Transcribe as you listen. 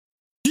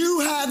You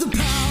had the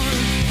power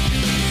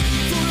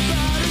for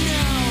about an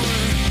hour.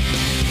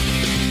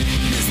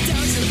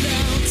 Nostalgia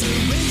bound to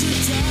Winter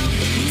Town.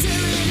 We're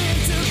tearing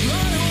into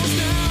blood holes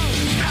now.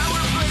 Power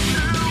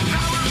playthrough.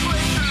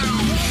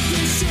 Let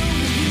them show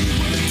we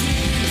were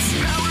kids.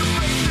 Power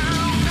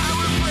playthrough. Now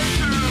we're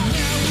breaking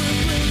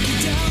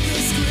down the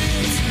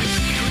script.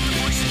 Heard the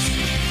voices.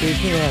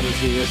 Teach me how to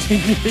see it.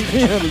 Teach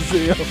me how to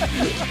see it.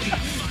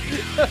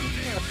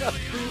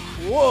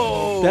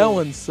 Whoa! That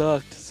one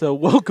sucked. So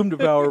welcome to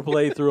Power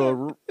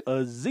Playthrough,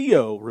 a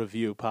Zeo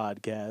review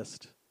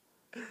podcast.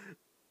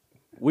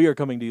 We are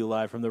coming to you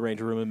live from the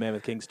Ranger Room in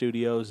Mammoth King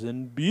Studios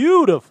in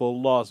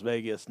beautiful Las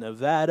Vegas,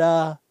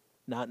 Nevada.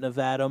 Not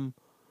Nevada.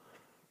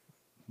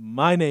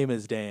 My name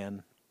is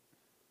Dan.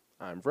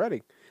 I'm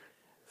Freddy.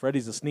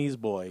 Freddy's a sneeze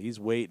boy.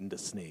 He's waiting to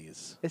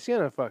sneeze. It's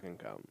gonna fucking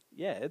come.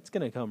 Yeah, it's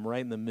going to come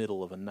right in the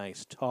middle of a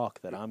nice talk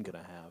that I'm going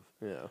to have.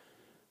 Yeah.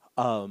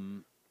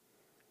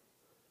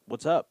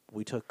 What's up?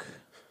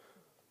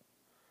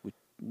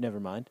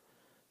 Never mind.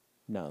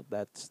 No,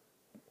 that's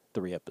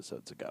 3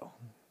 episodes ago.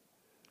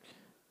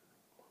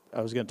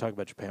 I was going to talk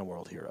about Japan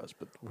World Heroes,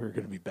 but we're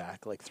going to be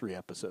back like 3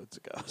 episodes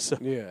ago. So,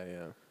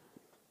 Yeah.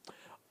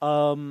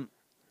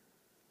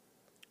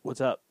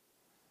 what's up?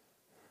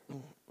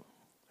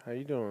 How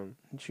you doing?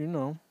 You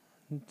know,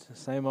 it's the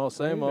same old,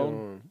 How you same old.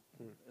 doing?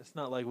 It's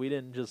not like we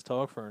didn't just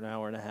talk for an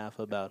hour and a half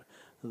about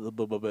the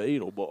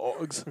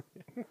Beetlebugs.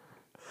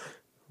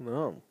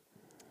 No.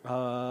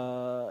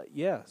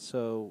 Yeah.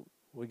 So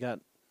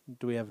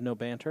do we have no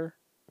banter?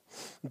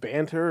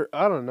 Banter?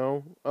 I don't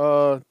know.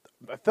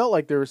 I felt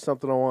like there was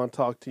something I want to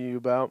talk to you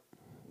about.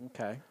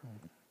 Okay.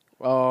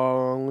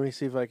 Let me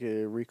see if I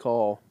can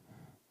recall.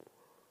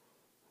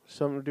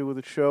 Something to do with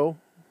the show?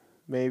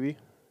 Maybe.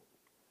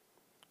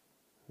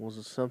 Was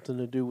it something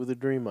to do with a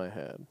dream I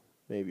had?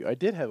 Maybe. I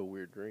did have a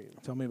weird dream.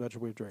 Tell me about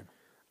your weird dream.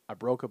 I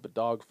broke up a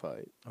dog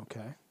fight.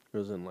 Okay. It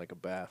was in like a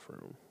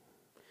bathroom.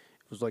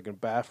 It was like in a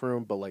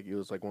bathroom, but like it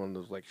was like one of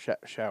those like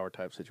shower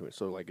type situations.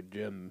 So like a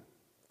gym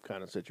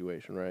kind of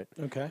situation, right?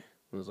 Okay.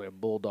 It was like a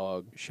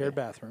bulldog Shared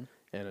bathroom.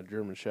 and a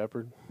German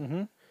Shepherd.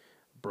 Mm-hmm.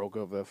 Broke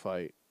up that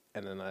fight,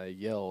 and then I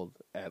yelled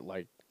at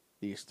like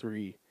these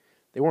 3.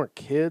 They weren't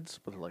kids,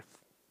 but they're like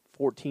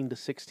 14 to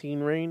 16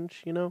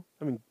 range. You know,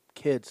 I mean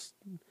kids,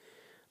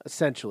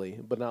 essentially,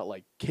 but not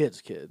like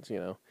kids. You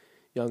know,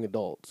 young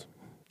adults.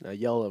 And I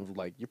yelled at them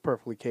like, "You're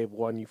perfectly capable.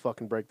 Why didn't you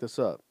fucking break this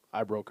up?"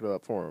 I broke it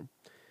up for him.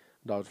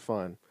 Dogs are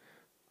fine.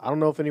 I don't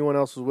know if anyone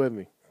else was with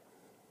me.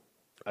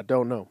 I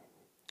don't know.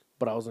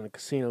 But I was in a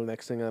casino,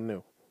 next thing I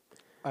knew.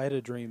 I had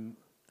a dream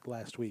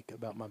last week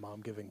about my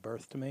mom giving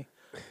birth to me,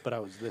 but I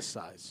was this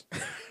size.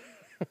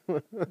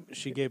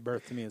 She gave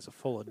birth to me as a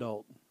full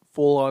adult.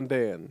 Full on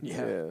Dan.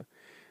 Yeah.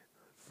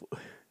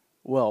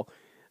 Well,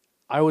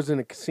 I was in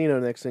a casino,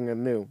 next thing I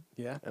knew.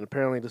 Yeah? And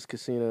apparently this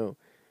casino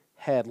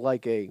had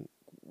like a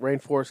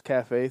Rainforest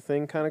Cafe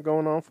thing kind of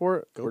going on for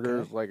it. Where Okay.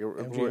 there's like a...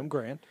 MGM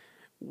Grand.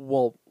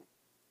 Well,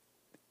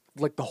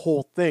 like the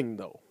whole thing,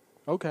 though.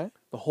 Okay.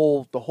 The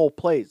whole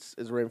place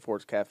is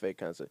Rainforest Cafe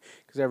kind of thing.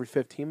 Because every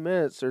 15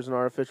 minutes, there's an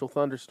artificial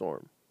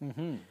thunderstorm.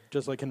 Mm-hmm.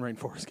 Just like in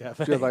Rainforest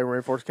Cafe. Just like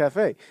Rainforest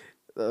Cafe.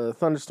 The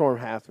thunderstorm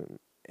happened,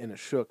 and it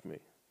shook me.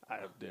 I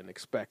didn't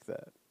expect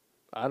that.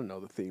 I don't know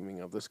the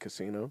theming of this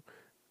casino.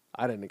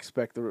 I didn't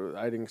expect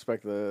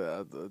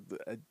a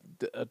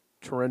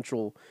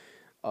torrential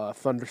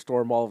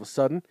thunderstorm all of a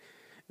sudden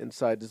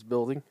inside this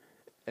building.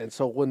 And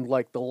so when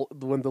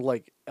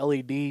the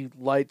LED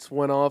lights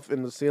went off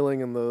in the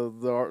ceiling and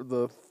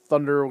the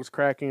thunder was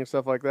cracking and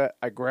stuff like that,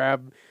 I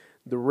grabbed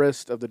the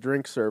wrist of the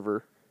drink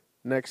server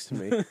next to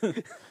me.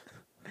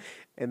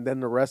 And then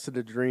the rest of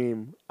the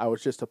dream, I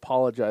was just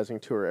apologizing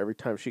to her every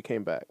time she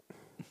came back.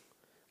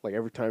 Like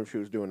every time she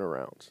was doing her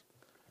rounds.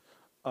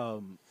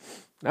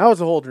 That was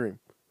the whole dream.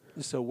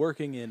 So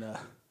working in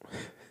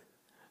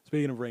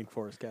speaking of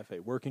Rainforest Cafe,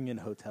 working in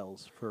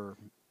hotels for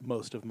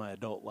most of my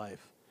adult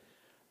life,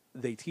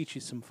 they teach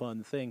you some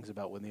fun things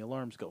about when the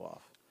alarms go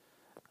off.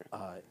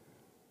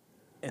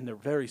 And they're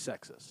very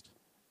sexist.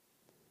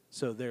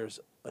 So there's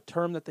a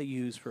term that they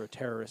use for a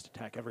terrorist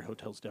attack. Every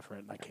hotel's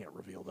different, and I can't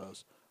reveal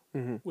those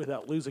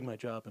without losing my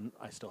job, and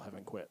I still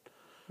haven't quit.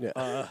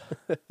 Yeah.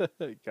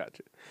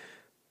 Gotcha.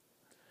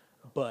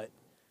 But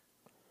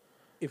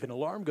if an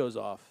alarm goes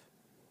off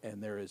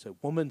and there is a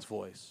woman's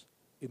voice,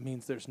 it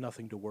means there's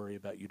nothing to worry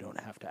about. You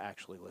don't have to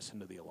actually listen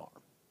to the alarm,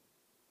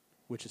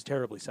 which is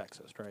terribly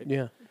sexist, right?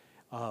 Yeah.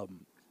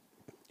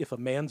 If a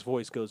man's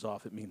voice goes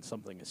off, it means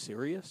something is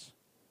serious.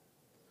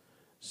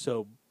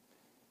 So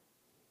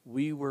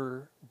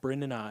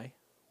Bryn and I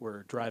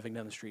were driving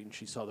down the street, and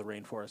she saw the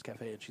Rainforest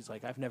Cafe, and she's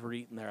like, "I've never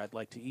eaten there. I'd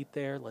like to eat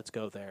there. Let's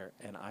go there."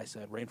 And I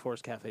said,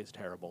 "Rainforest Cafe is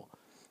terrible.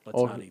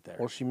 Let's not eat there."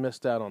 Well, she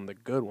missed out on the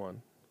good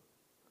one.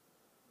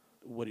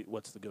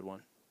 What's the good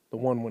one? The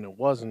one when it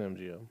was an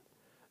MGM.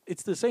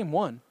 It's the same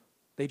one.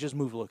 They just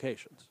move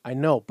locations. I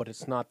know, but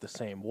it's not the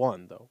same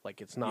one, though.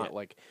 Like, it's not Yeah.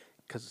 like...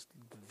 Because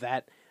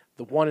that...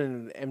 the one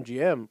in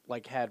MGM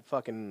like had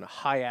fucking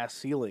high ass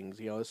ceilings.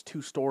 You know, it's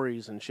 2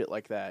 stories and shit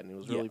like that, and it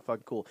was really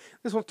fucking cool.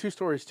 This one's 2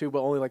 stories too,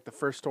 but only like the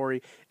first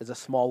story is a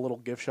small little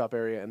gift shop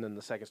area, and then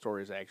the second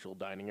story is the actual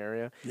dining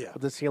area. Yeah.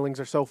 But the ceilings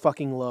are so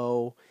fucking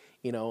low.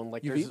 You know, and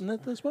like You've there's eaten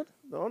at this one?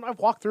 Oh, and I've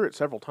walked through it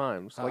several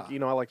times. Like, Ah. you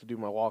know, I like to do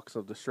my walks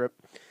of the strip.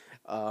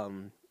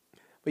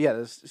 But yeah,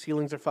 the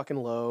ceilings are fucking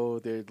low.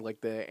 They're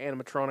like the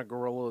animatronic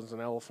gorillas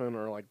and elephant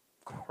are like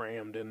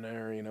crammed in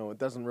there. You know, it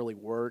doesn't really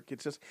work. It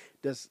just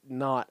does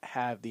not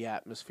have the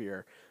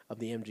atmosphere of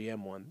the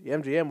MGM one. The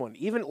MGM one,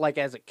 even like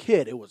as a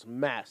kid, it was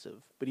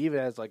massive. But even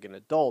as like an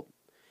adult,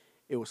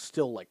 it was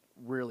still like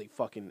really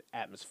fucking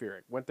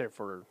atmospheric. Went there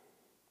for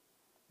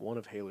one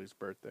of Haley's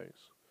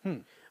birthdays.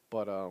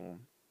 But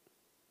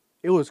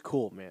it was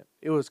cool, man.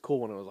 It was cool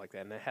when it was like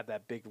that, and it had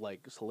that big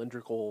like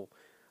cylindrical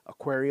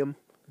aquarium,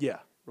 Yeah.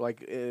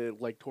 like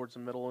towards the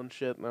middle and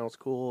shit, and that was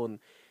cool. And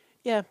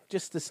yeah,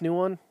 just this new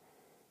one,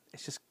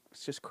 it's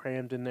just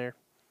crammed in there,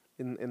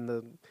 in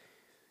the,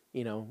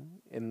 you know,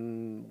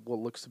 in what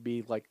looks to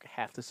be like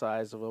half the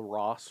size of a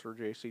Ross or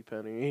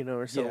JCPenney, you know,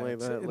 or something like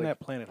it's that. in Like, that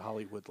Planet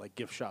Hollywood like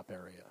gift shop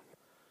area.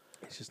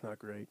 it's just not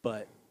great.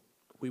 But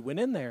we went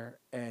in there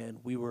and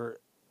we were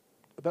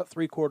about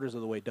 3/4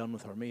 of the way done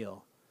with our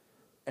meal,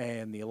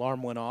 and the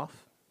alarm went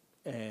off,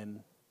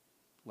 and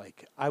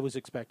like I was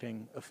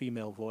expecting a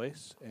female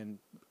voice, and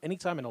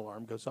anytime an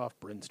alarm goes off,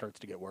 Bryn starts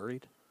to get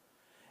worried.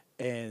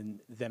 And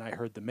then I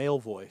heard the male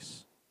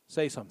voice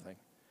say something,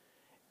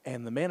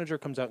 and the manager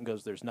comes out and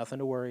goes, "There's nothing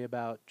to worry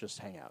about, just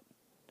hang out."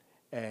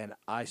 And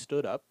I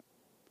stood up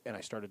and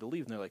I started to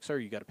leave, and they're like, "Sir,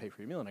 you got to pay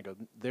for your meal." And I go,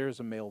 "There's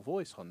a male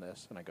voice on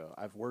this." And I go,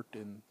 "I've worked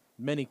in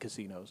many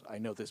casinos. I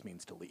know this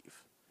means to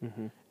leave."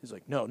 He's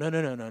like, no,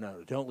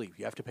 don't leave.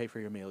 You have to pay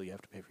for your meal. You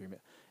have to pay for your meal.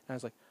 And I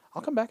was like,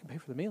 "I'll come back and pay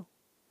for the meal.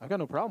 I've got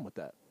no problem with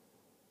that.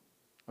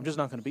 I'm just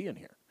not going to be in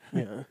here."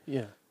 Yeah,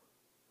 yeah.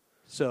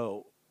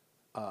 So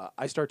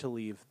I start to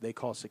leave. They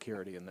call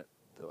security, and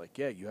they're like,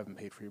 "Yeah, you haven't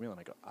paid for your meal." And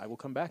I go, "I will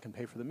come back and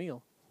pay for the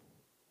meal.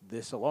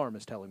 This alarm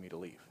is telling me to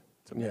leave."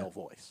 It's a Yeah. male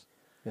voice.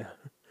 Yeah.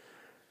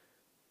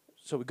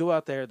 So we go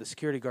out there. The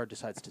security guard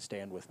decides to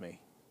stand with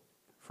me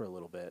for a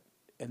little bit.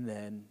 And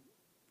then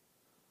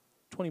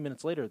 20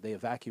 minutes later, they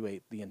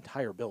evacuate the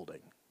entire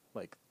building.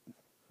 Like,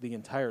 the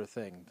entire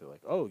thing. They're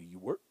like, "Oh, you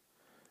were..."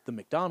 The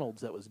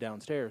McDonald's that was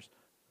downstairs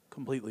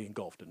completely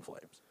engulfed in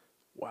flames.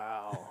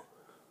 Wow.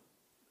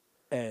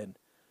 And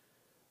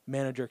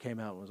manager came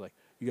out and was like,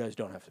 "You guys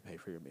don't have to pay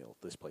for your meal.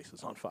 This place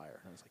is on fire."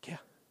 And I was like, "Yeah,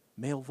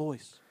 male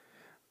voice."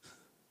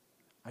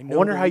 I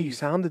wonder how you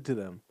sounded to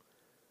them.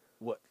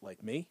 What,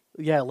 like me?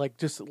 Yeah, like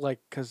just like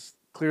because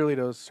clearly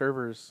those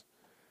servers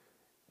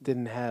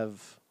didn't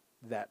have.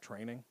 That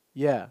training?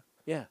 Yeah.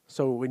 Yeah.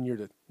 So when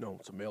you're no,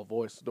 it's a male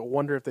voice. I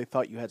wonder if they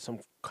thought you had some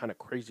kind of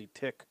crazy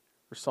tick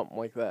or something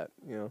like that.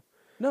 You know.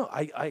 No,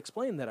 I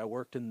explained that I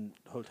worked in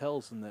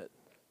hotels and that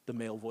the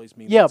male voice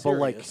means Yeah, it's but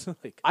like, serious.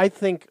 I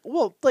think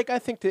I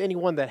think to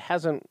anyone that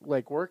hasn't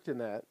like worked in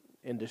that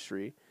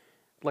industry,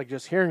 like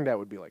just hearing that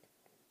would be like,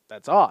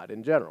 that's odd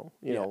in general.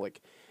 You know, Yeah.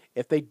 like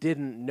if they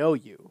didn't know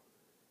you,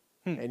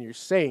 and you're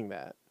saying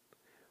that,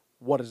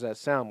 what does that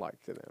sound like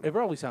to them? It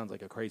probably sounds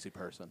like a crazy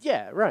person.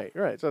 Yeah, right.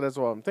 So that's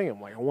what I'm thinking.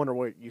 I'm like, I wonder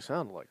what you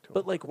sound like to them.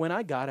 But like when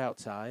I got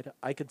outside,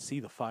 I could see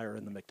the fire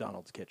in the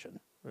McDonald's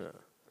kitchen. Yeah.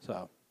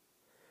 So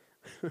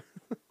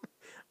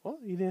Well,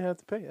 you didn't have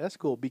to pay. That's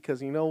cool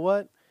because you know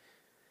what?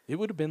 it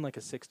would have been like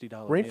a $60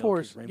 meal. 'Cause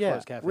Rainforest, yeah,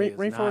 Cafe is not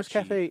Rainforest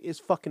Cafe cheap. is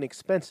fucking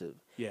expensive.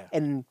 Yeah.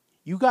 And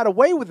you got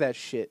away with that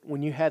shit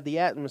when you had the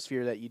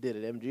atmosphere that you did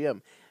at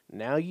MGM.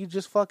 Now you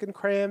just fucking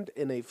crammed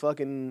in a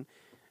fucking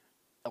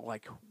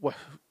like what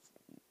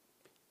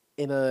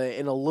in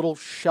a little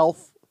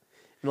shelf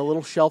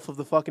of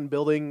the fucking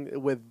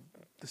building with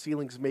the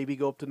ceilings maybe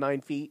go up to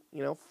 9 feet.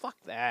 You know, fuck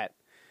that.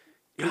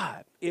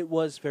 God, It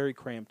was very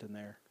cramped in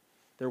there.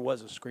 There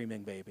was a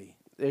screaming baby.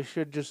 they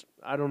should just.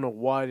 I don't know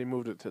why they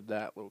moved it to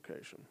that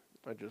location.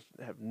 I just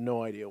have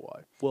no idea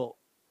why. Well,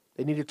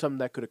 They needed something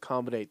that could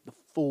accommodate the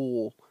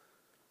full.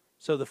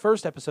 so the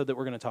first episode that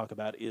we're going to talk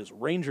about is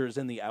Rangers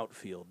in the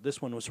Outfield.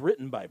 This one was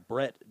written by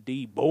Brett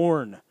D.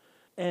 Bourne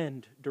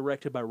and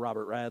directed by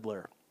Robert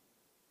Radler.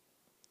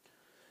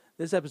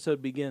 This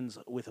episode begins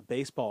with a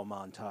baseball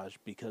montage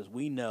because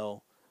we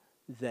know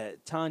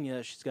that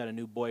Tanya, she's got a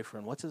new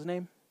boyfriend. What's his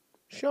name?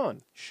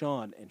 Sean.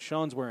 Sean. And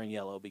Sean's wearing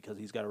yellow because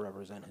he's got to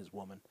represent his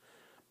woman.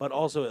 But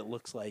also it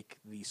looks like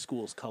the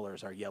school's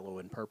colors are yellow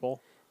and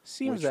purple.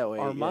 Seems which that way.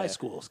 are my yeah.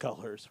 school's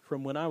colors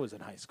from when I was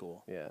in high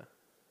school. Yeah.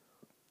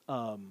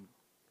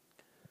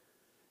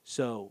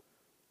 So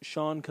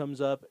Sean comes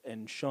up,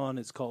 and Sean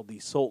is called the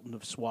Sultan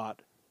of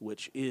SWAT,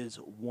 which is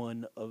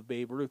one of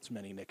Babe Ruth's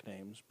many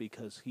nicknames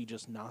because he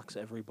just knocks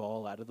every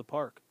ball out of the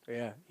park.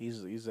 Yeah.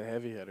 He's a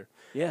heavy hitter.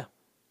 Yeah.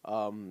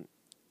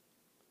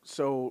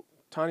 So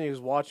Tanya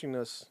is watching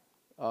this,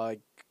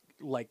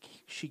 like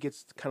she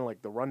gets kind of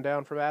like the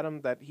rundown from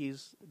Adam that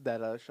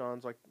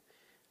Sean's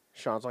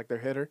like their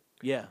hitter.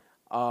 Yeah.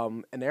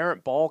 An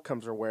errant ball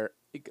comes their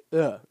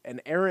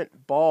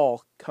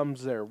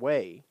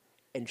way,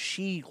 and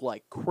she,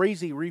 like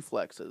crazy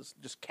reflexes,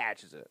 just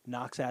catches it.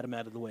 Knocks Adam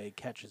out of the way,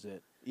 catches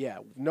it. Yeah,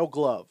 no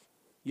glove.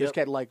 Yep. Just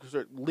got like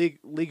sort of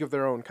league of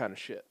their own kind of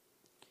shit.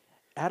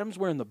 Adam's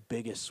wearing the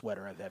biggest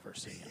sweater I've ever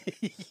seen.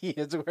 He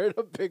is wearing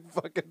a big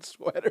fucking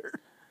sweater.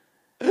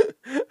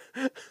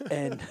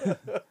 And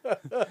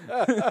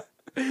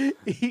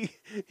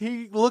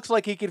he looks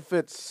like he could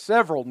fit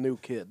several new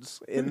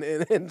kids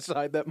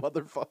inside that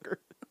motherfucker.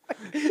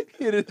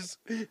 It is,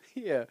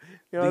 yeah.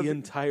 You know, the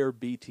entire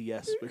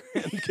BTS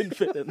band can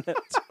fit in that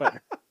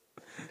sweater.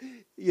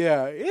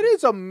 yeah, it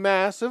is a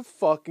massive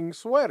fucking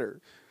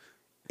sweater.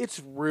 It's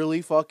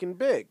really fucking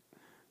big.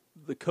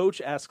 The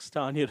coach asks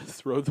Tanya to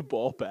throw the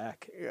ball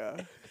back,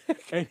 Yeah.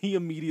 and he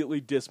immediately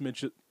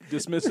dismisses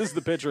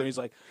the pitcher, and he's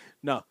like,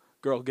 "No,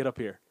 girl, get up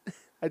here."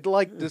 I'd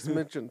like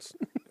dismentions.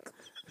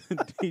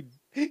 He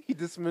He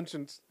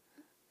dismentions.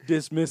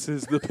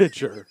 dismisses the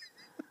pitcher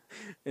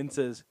and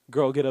says,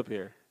 "Girl, get up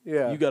here.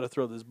 Yeah. You got to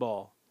throw this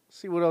ball."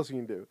 See what else you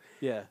can do.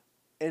 Yeah.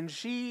 And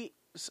she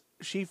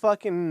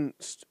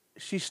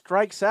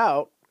strikes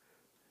out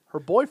her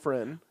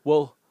boyfriend.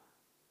 Well,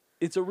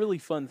 it's a really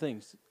fun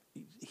thing.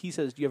 He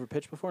says, "Do you ever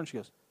pitch before?" And she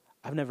goes,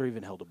 "I've never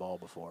even held a ball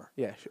before."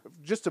 Yeah,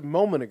 just a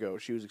moment ago,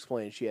 she was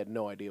explaining she had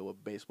no idea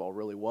what baseball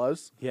really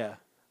was. Yeah.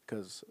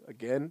 Because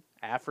again,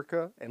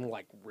 Africa and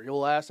like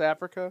real ass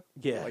Africa.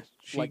 Yeah, like,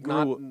 she like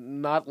grew-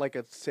 not like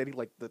a city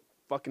like the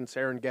fucking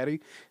Serengeti.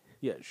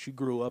 Yeah, she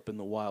grew up in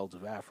the wilds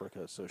of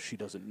Africa, so she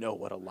doesn't know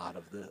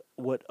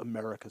what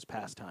America's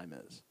pastime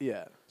is.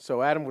 Yeah.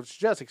 So Adam was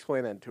just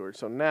explaining that to her.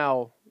 So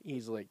now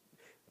he's like,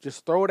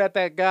 just throw it at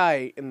that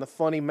guy in the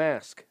funny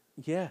mask.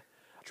 Yeah.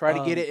 Try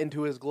to get it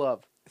into his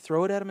glove.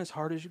 Throw it at him as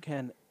hard as you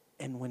can,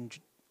 and when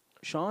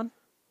Sean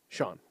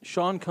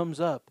comes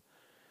up,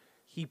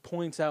 he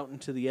points out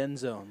into the end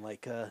zone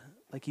like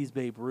he's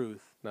Babe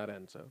Ruth. Not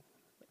Enzo.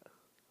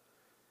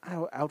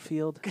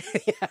 Outfield.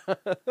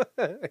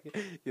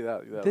 Yeah,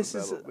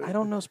 I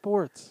don't know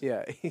sports.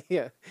 Yeah,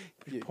 yeah.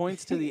 He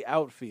points to the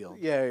outfield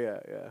Yeah.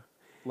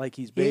 like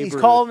he's Babe He's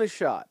Ruth. calling his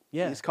shot.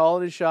 Yeah. He's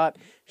calling his shot.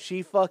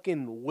 She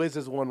fucking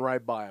whizzes one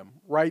right by him.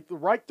 Right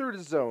through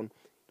the zone.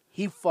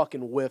 He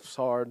fucking whiffs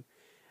hard.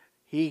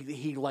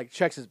 He like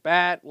checks his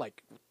bat,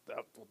 like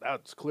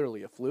that's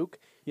clearly a fluke.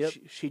 Yep.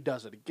 She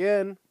does it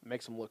again,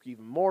 makes him look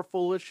even more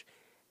foolish,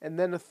 and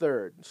then a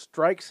third,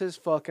 strikes his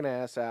fucking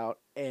ass out,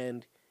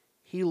 and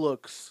he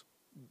looks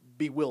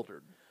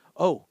bewildered.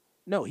 Oh,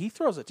 no, he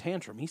throws a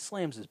tantrum. He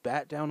slams his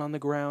bat down on the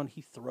ground.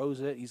 He throws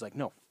it. He's like,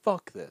 "No,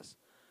 fuck this.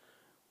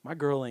 My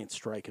girl ain't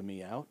striking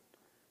me out."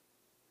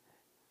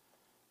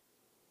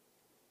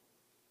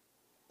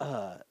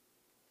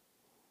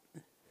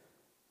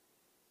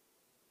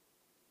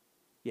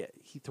 Yeah,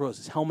 he throws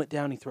his helmet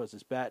down. He throws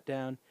his bat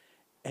down.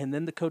 And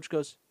then the coach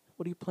goes,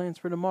 "What are your plans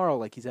for tomorrow?"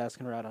 Like he's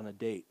asking her out on a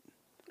date.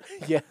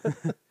 Yeah.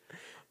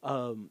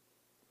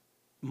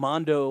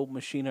 Mondo,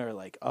 Machina are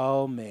like,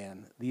 "Oh,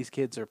 man, these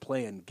kids are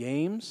playing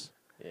games.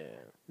 Yeah.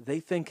 They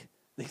think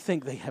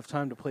they have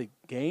time to play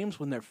games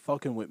when they're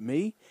fucking with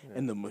me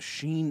and the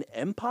Machine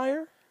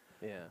Empire?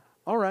 Yeah.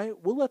 All right,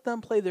 we'll let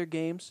them play their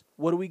games.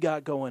 What do we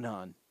got going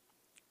on?"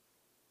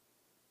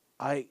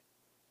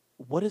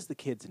 What is the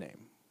kid's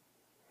name?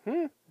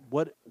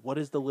 What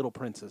is the little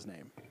prince's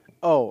name?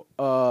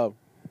 Oh,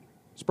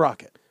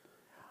 Sprocket.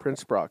 Prince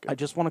Sprocket. I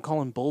just want to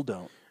call him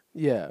Bulldome.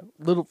 Yeah.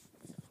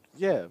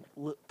 Yeah.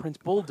 Prince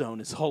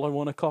Bulldome is all I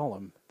want to call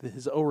him.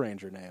 His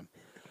O-Ranger name.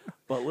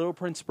 But little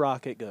Prince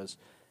Sprocket goes,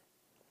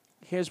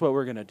 "Here's what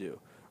we're going to do.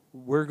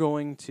 We're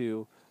going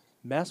to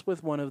mess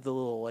with one of the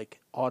little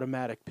like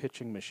automatic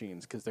pitching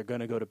machines because they're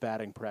going to go to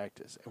batting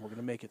practice. And we're going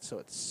to make it so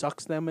it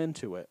sucks them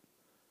into it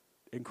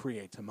and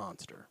creates a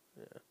monster."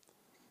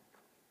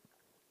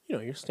 You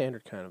know, your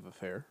standard kind of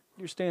affair.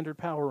 Your standard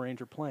Power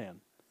Ranger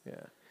plan.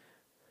 Yeah.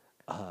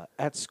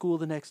 At school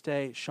the next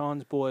day,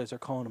 Sean's boys are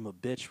calling him a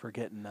bitch for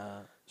getting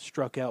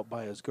struck out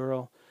by his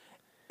girl.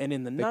 And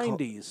in the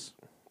 90s...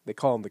 They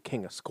call him the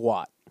king of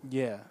squat.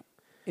 Yeah.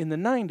 In the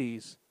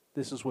 90s,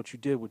 this is what you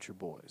did with your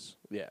boys.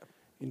 Yeah.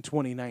 In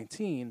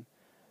 2019,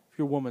 if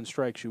your woman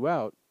strikes you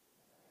out,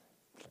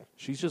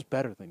 she's just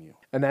better than you.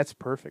 And that's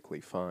perfectly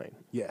fine.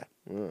 Yeah.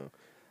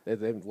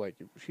 They like,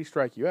 if she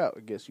strike you out, I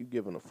guess you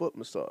giving a foot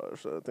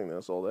massage. So I think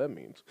that's all that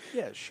means.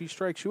 Yeah, she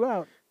strikes you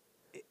out,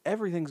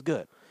 everything's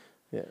good.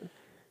 Yeah.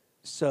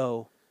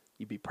 So,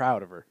 You'd be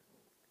proud of her.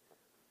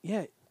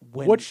 yeah.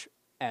 Which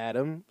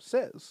Adam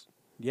says.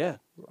 Yeah.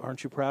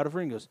 Aren't you proud of her?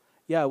 And he goes,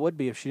 "Yeah, I would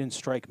be if she didn't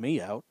strike me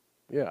out."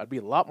 Yeah, I'd be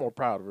a lot more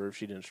proud of her if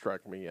she didn't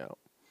strike me out.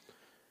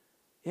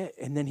 Yeah,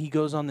 and then he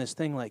goes on this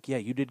thing like, "Yeah,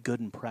 you did good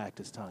in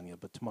practice, Tanya,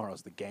 but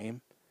tomorrow's the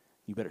game.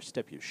 You better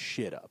step your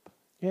shit up."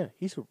 Yeah,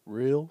 he's a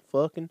real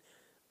fucking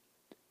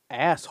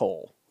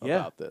asshole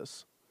about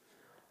this.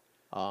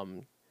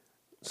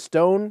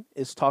 Stone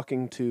is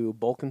talking to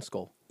Bulk and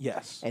Skull,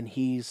 Yes. and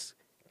he's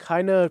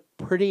kind of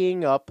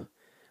prettying up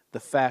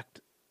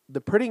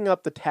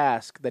the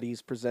task that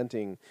he's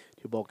presenting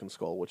to Bulk and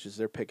Skull, which is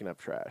they're picking up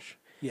trash.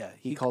 Yeah,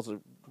 He calls it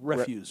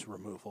refuse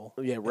removal.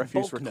 Yeah, And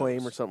refuse Bulk reclaim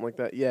knows. or something like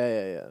that.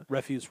 Yeah.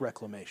 Refuse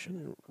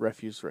reclamation.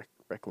 Refuse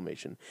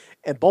reclamation.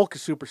 And Bulk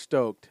is super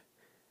stoked.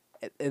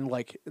 And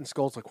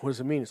Skull's like, what does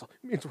it mean? It's like,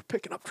 it means we're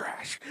picking up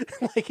trash.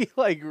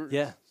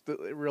 Yeah.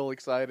 Real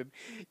excited.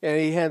 And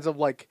he hands them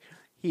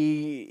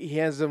he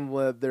hands them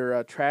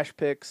their trash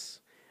picks,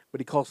 but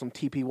he calls them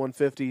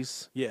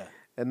TP-150s. Yeah.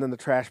 And then the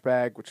trash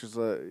bag, which is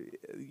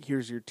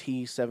here's your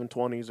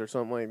T-720s or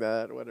something like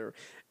that, whatever.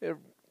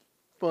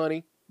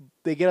 Funny.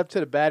 They get up to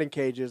the batting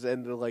cages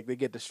and they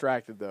get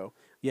distracted though.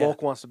 Yeah.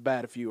 Bulk wants to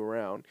bat a few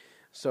around,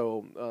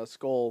 so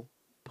Skull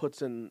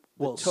puts in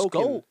the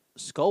token.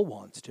 Skull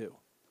wants to,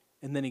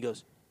 and then he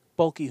goes,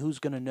 "Bulky, who's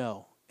gonna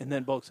know?" And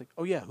then Bulk's like,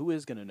 "Oh yeah, who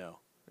is gonna know?"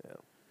 Yeah.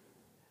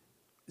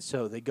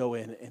 So they go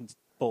in and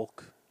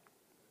Bulk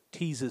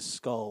teases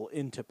Skull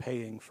into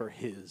paying for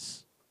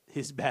his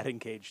batting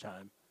cage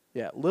time.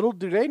 Yeah, little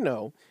do they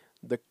know,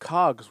 the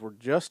cogs were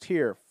just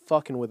here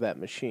fucking with that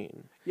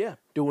machine, Yeah.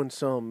 doing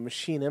some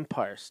Machine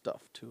Empire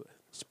stuff to it.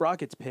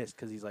 Sprocket's pissed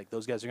because he's like,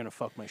 those guys are going to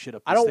fuck my shit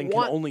up. I This don't thing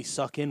want- can only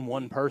suck in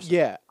one person.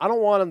 Yeah, I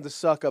don't want him to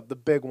suck up the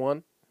big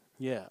one.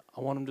 Yeah.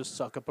 I want him to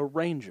suck up a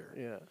ranger.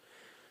 Yeah.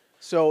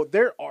 So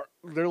they're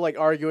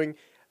arguing.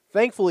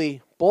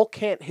 Thankfully, Bulk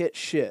can't hit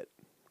shit,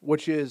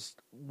 which is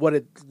what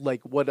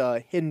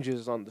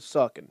hinges on the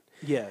sucking.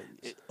 Yeah.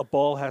 A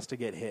ball has to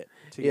get hit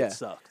to Yeah. get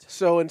sucked.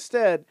 So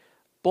instead,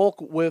 Bulk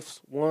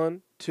whiffs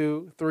 1,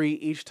 2, 3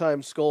 each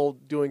time. Skull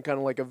doing kind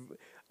of like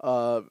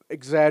a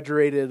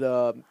exaggerated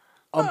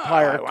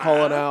umpire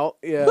calling out.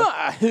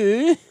 Yeah,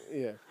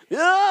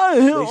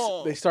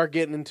 yeah. They start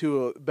getting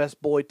into a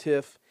best boy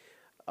tiff.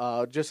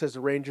 Just as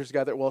the Rangers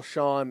got there, well,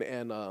 Sean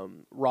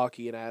and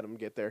Rocky and Adam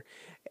get there,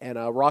 and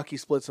Rocky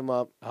splits them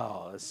up.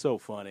 Oh, that's so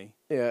funny.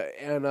 Yeah,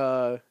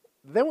 and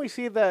then we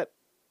see that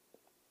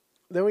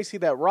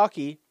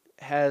Rocky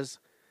has.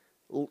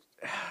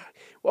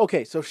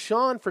 Okay, so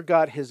Sean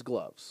forgot his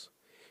gloves.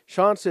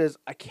 Sean says,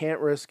 "I can't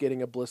risk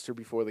getting a blister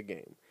before the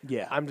game.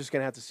 Yeah. I'm just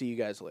gonna have to see you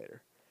guys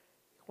later."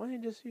 Why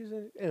didn't you just use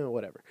it?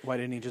 Whatever. Why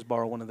didn't he just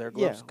borrow one of their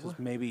Yeah. gloves? Because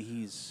maybe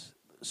he's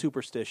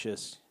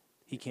superstitious.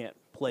 He can't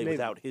play Maybe.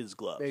 without his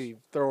gloves. Maybe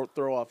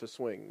throw off his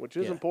swing, which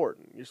is Yeah.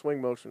 important. Your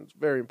swing motion is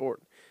very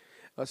important.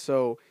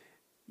 So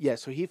he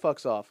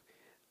fucks off.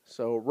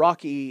 So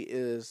Rocky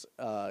is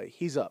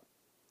he's up.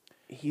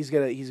 He's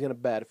gonna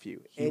bat a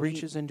few. He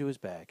reaches into his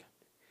bag,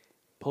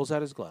 pulls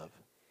out his glove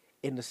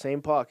in the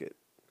same pocket,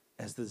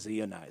 as the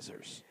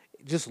Zeonizers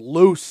just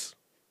loose.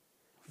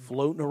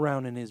 floating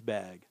around in his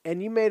bag.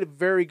 And you made a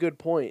very good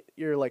point.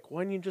 You're like,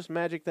 why don't you just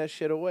magic that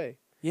shit away?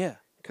 Yeah.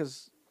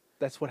 Because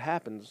that's what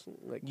happens.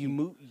 Like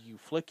You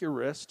flick your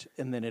wrist,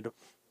 and then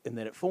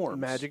it forms.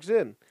 magic's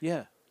in.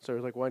 Yeah. So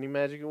it's like, why don't you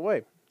magic it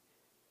away?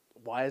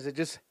 Why is it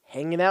just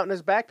hanging out in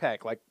his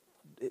backpack like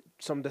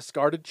some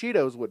discarded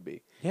Cheetos would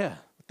be? Yeah.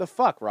 What the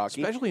fuck,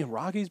 Rocky? Especially in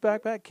Rocky's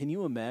backpack. Can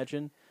you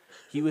imagine?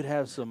 He would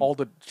have some. All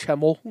the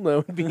chemel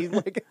that would be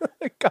like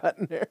got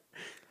in there.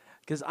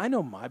 Because I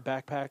know my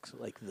backpacks,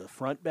 like the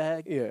front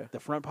bag, Yeah. the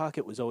front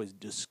pocket was always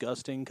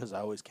disgusting because I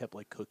always kept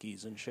like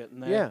cookies and shit in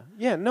there.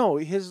 Yeah. No,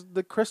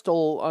 the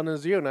crystal on a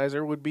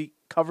Zeonizer would be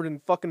covered in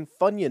fucking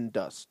Funyun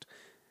dust.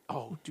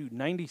 Oh, dude,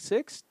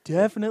 96?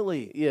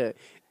 Definitely. Yeah,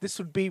 this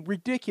would be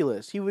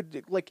ridiculous. He would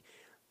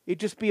it'd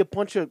just be a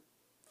bunch of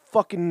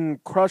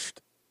fucking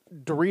crushed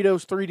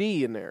Doritos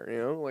 3D in there.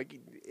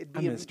 It'd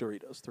I be. miss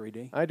Doritos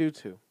 3D. I do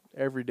too.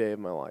 Every day of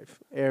my life,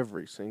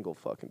 every single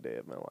fucking day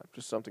of my life,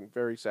 just something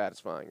very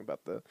satisfying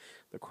about the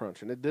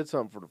crunch, and it did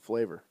something for the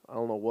flavor. I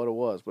don't know what it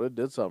was, but it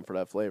did something for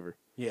that flavor.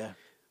 Yeah.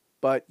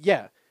 But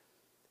yeah,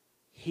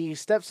 he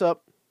steps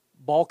up,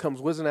 ball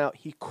comes whizzing out,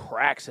 he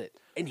cracks it,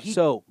 and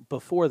So,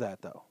 before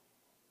that, though,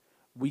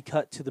 we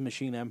cut to the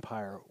Machine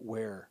Empire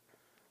where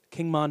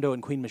King Mondo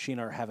and Queen Machine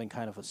are having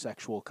kind of a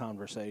sexual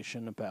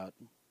conversation about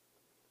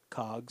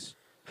cogs.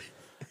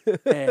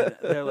 And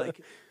they're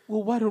like,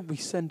 well, why don't we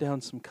send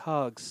down some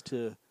cogs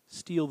to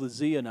steal the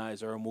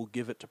Zeonizer and we'll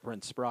give it to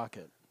Prince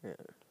Sprocket? Yeah.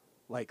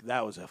 Like,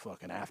 that was a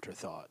fucking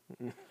afterthought.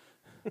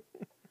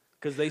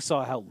 Because they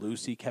saw how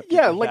loose he kept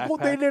yeah, in the like well,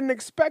 they backpack. didn't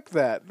expect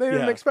that. They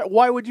didn't Yeah. expect.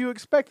 Why would you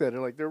expect that?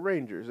 They're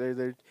Rangers.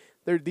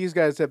 They're these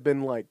guys have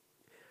been like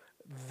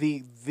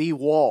the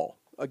wall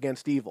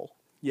against evil.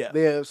 Yeah.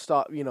 They have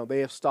stopped. They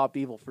have stopped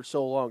evil for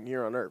so long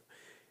here on Earth.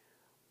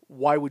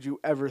 Why would you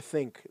ever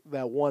think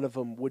that one of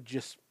them would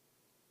just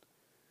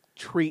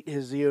treat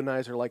his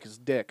Zeonizer like his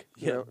dick?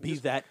 Yeah, be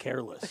that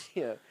careless.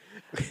 Yeah.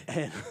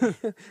 And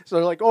So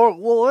they're like, oh,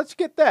 well, let's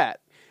get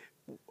that.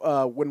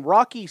 When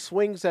Rocky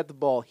swings at the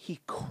ball, he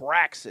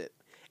cracks it,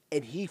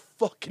 and he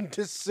fucking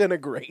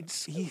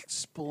disintegrates. he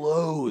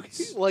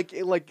explodes.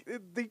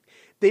 They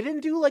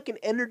didn't do like an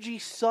energy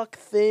suck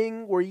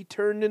thing where he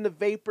turned into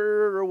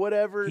vapor or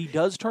whatever. He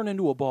does turn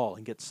into a ball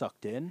and get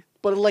sucked in.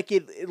 But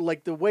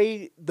the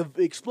way the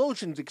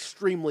explosion's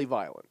extremely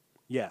violent.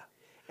 Yeah.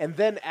 And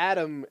then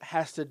Adam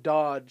has to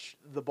dodge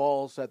the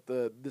balls that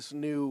this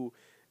new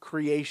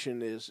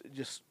creation is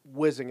just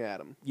whizzing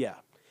at him. Yeah.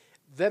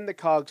 Then the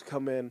cogs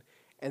come in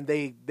and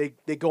they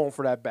go in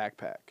for that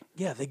backpack.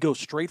 Yeah, they go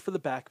straight for the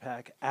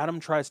backpack. Adam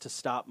tries to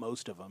stop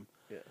most of them.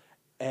 Yeah.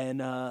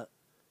 And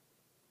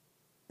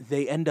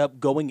they end up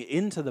going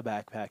into the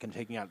backpack and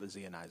taking out the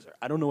Zeonizer.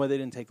 I don't know why they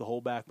didn't take the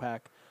whole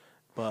backpack,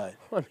 but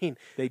I mean,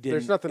 they didn't.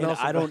 there's nothing And else.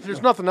 I don't.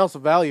 There's nothing else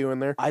of value in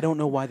there. I don't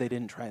know why they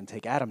didn't try and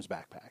take Adam's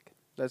backpack.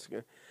 That's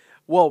good.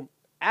 Well,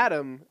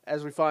 Adam,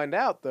 as we find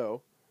out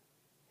though,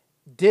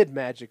 did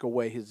magic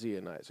away his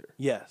Zeonizer.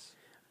 Yes.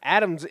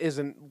 Adams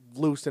isn't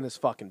loose in his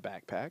fucking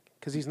backpack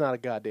because he's not a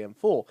goddamn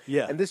fool.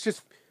 Yeah. And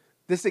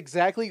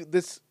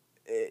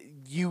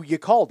you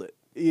called it.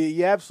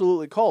 You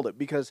absolutely called it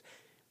because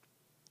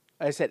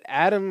I said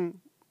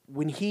Adam,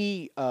 when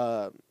he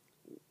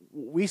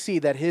we see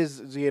that his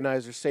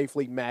Zeonizer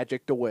safely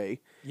magicked away.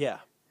 Yeah.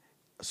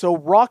 So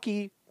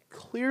Rocky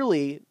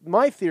clearly,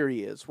 my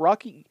theory is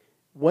Rocky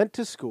went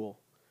to school,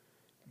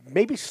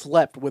 maybe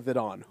slept with it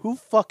on. Who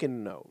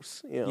fucking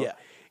knows? You know? Yeah.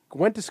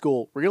 Went to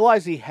school,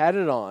 realized he had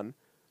it on,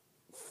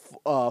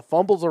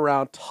 fumbles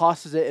around,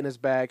 tosses it in his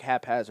bag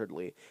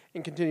haphazardly,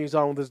 and continues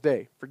on with his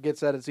day. Forgets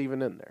that it's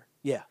even in there.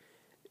 Yeah.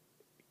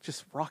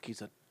 Just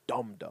Rocky's a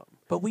dum-dum.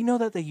 But we know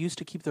that they used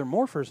to keep their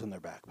morphers in their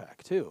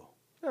backpack, too.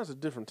 That was a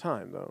different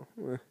time, though.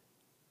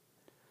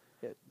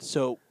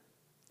 So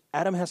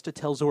Adam has to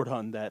tell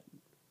Zordon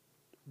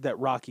that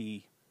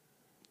Rocky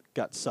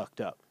got sucked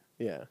up.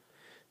 Yeah.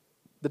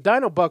 The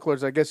Dino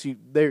Bucklers, I guess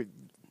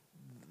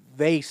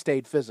they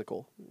stayed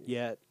physical.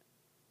 Yet,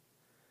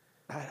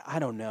 I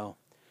don't know.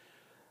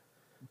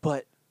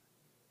 But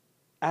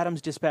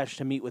Adam's dispatched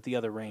to meet with the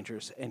other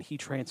Rangers, and he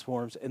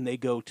transforms, and they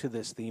go to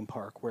this theme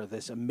park where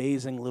this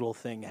amazing little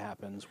thing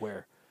happens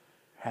where,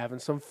 Having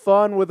some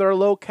fun with our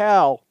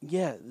locale.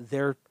 yeah,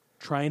 they're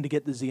trying to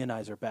get the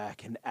Zeonizer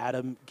back, and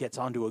Adam gets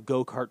onto a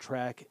go-kart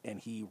track, and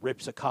he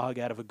rips a cog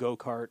out of a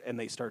go-kart, and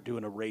they start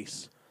doing a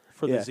race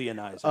for the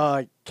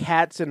Zeonizer.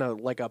 Cats in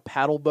a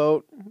paddle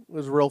boat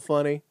was real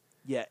funny.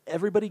 Yeah,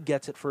 everybody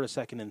gets it for a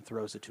second and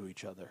throws it to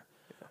each other.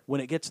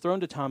 When it gets thrown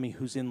to Tommy,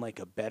 who's in like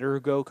a better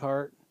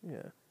go-kart,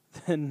 Yeah.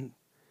 then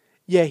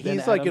Yeah, Then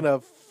he's like in Adam- a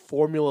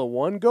Formula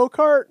One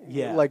go-kart.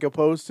 Yeah. Like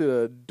opposed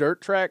to a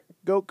dirt track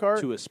go-kart.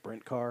 to a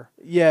sprint car.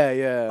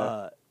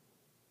 Yeah.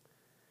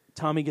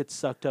 Tommy gets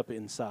sucked up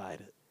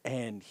inside,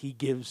 and he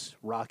gives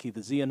Rocky the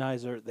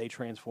Zeonizer. They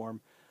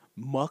transform,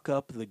 muck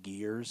up the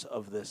gears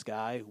of this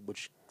guy,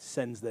 which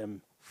sends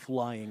them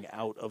flying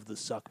out of the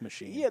suck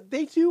machine. Yeah,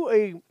 they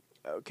do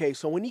okay,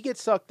 so when he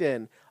gets sucked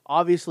in,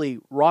 obviously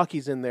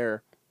Rocky's in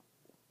there,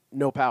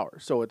 no power.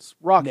 So it's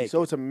Rocky. Naked.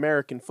 So it's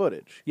American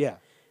footage. Yeah.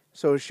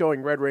 So it's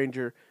showing Red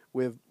Ranger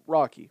with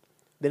Rocky.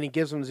 Then he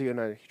gives him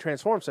Zeonizer. He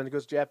transforms, and it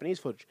goes Japanese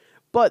footage.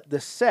 But the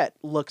set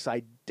looks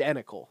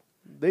identical.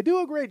 They do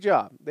a great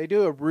job. They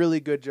do a really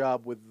good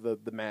job with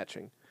the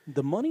matching.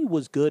 The money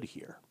was good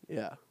here.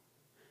 Yeah.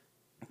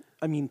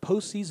 I mean,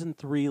 post season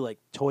 3, like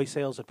toy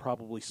sales had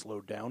probably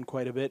slowed down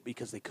quite a bit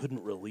because they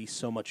couldn't release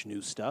so much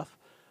new stuff.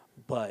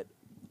 But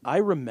I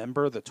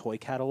remember the toy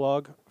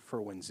catalog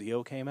for when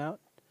Zeo came out.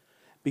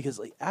 Because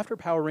like after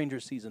Power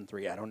Rangers season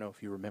 3, I don't know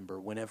if you remember,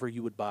 whenever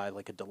you would buy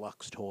like a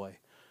deluxe toy,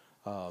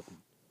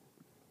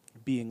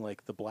 being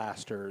like the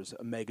Blasters,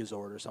 a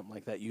Megazord or something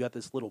like that, you got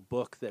this little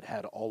book that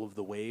had all of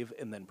the wave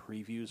and then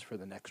previews for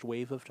the next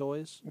wave of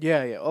toys.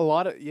 Yeah. A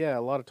lot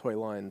of toy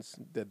lines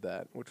did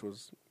that, which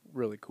was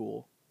really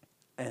cool.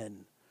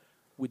 And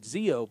with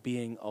Zeo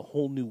being a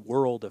whole new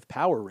world of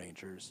Power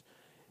Rangers,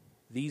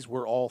 these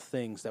were all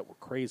things that were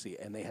crazy,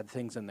 and they had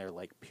things in there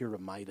like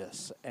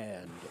Pyramidas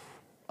and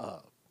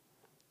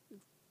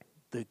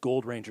the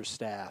Gold Ranger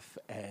staff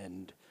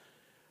and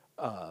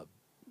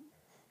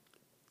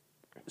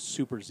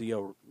Super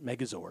Zeo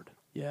Megazord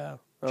Yeah.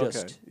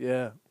 Just-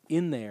 yeah.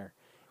 in there,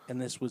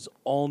 and this was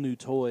all new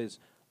toys,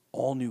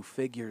 all new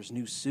figures,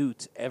 new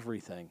suits,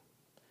 everything.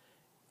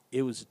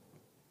 It was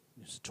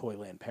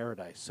Toyland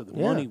paradise, so the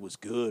Yeah. money was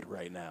good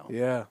right now.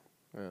 Yeah.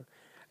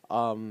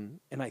 And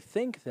I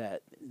think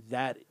that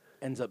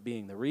ends up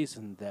being the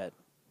reason that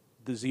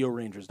the Zeo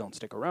Rangers don't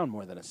stick around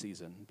more than a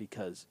season,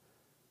 because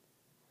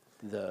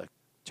the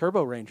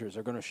Turbo Rangers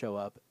are going to show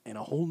up and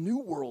a whole new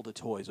world of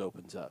toys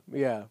opens up.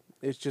 Yeah.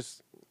 It's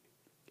just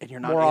And you're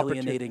not More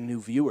alienating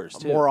new viewers,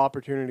 too. more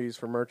opportunities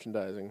for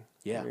merchandising.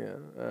 Yeah.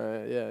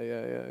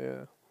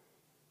 Yeah.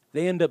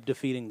 They end up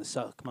defeating the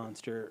Suck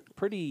Monster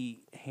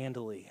pretty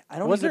handily. I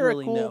don't Was even there a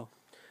really cool- know.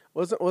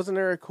 Wasn't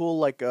there a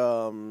cool I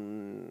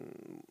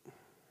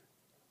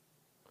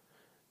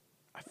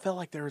felt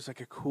like there was like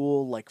a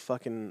cool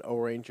fucking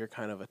O-Ranger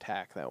kind of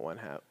attack that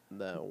went down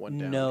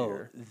No,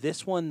 here.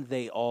 this one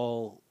they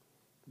all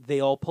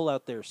pull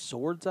out their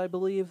swords, I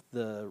believe,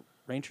 the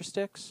Ranger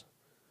sticks.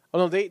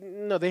 Oh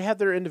they have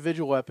their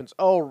individual weapons.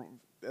 Oh,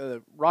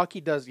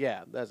 Rocky does.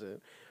 Yeah, that's it.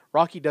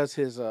 Rocky does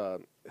his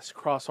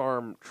cross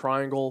arm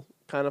triangle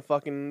kind of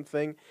fucking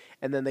thing,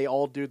 and then they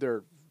all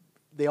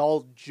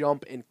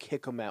jump and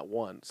kick him at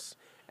once,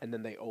 and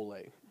then they ole.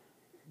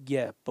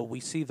 Yeah, but we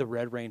see the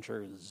Red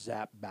Ranger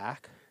zap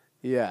back,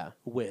 Yeah,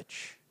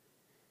 which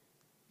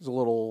it's a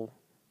little.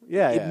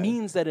 Yeah, it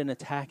means that an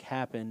attack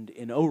happened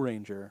in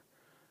O-Ranger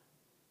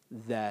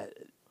that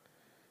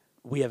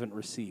we haven't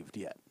received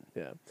yet.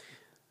 Yeah.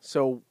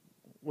 So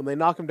when they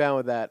knock him down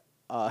with that,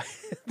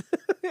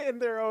 in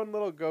their own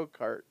little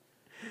go-kart.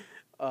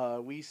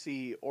 We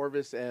see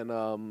Orvis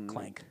and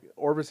Clank.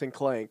 Orvis and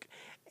Clank,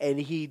 and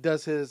he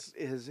does his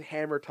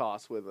hammer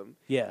toss with him.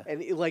 Yeah.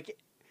 And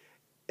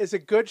it's a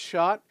good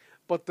shot,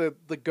 but the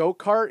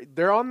go-kart,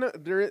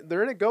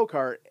 they're in a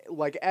go-kart.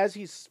 Like as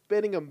he's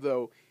spinning them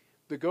though,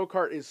 the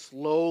go-kart is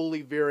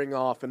slowly veering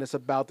off and it's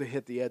about to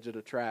hit the edge of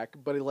the track.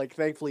 But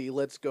thankfully he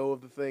lets go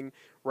of the thing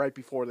right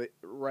before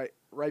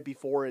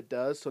it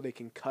does, so they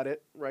can cut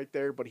it right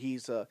there. But he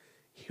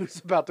was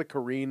about to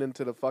careen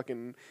into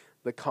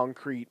the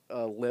concrete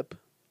lip.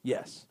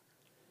 Yes.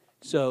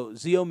 So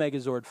Zeo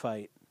Megazord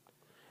fight,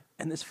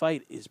 and this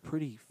fight is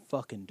pretty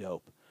fucking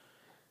dope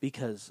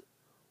because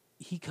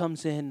he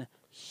comes in,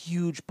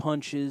 huge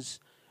punches,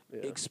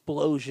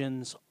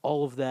 explosions,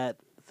 all of that.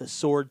 The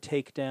sword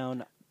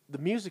takedown. The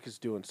music is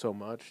doing so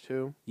much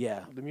too.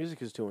 Yeah. The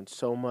music is doing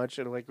so much,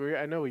 and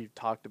I know we've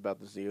talked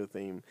about the Zeo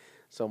theme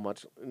so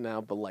much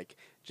now, but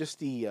just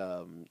the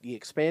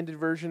expanded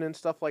version and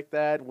stuff like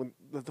that, when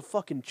the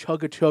fucking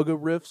chugga chugga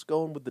riffs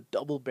going with the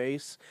double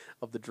bass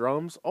of the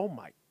drums, oh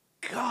my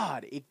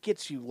god, it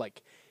gets you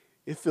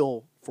it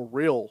feel for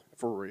real.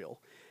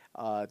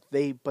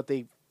 They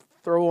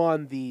throw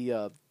on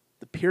the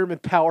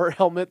pyramid power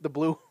helmet, the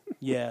blue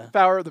Yeah.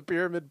 power of the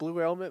pyramid blue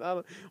helmet.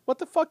 What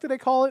the fuck do they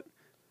call it?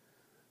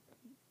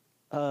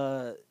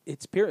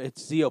 It's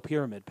Zeo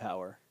Pyramid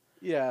Power.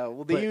 Yeah,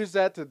 well, they But- use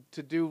that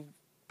to do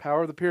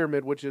Power of the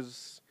Pyramid, which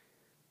is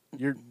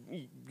your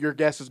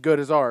guess as good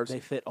as ours. They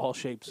fit all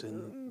shapes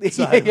in.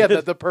 yeah,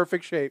 the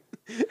perfect shape.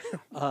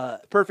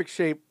 Perfect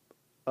shape,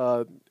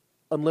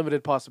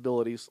 unlimited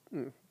possibilities.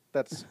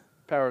 That's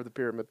Power of the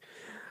Pyramid.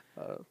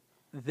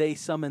 They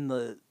summon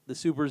the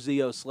Super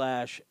Zeo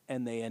Slash,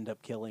 and they end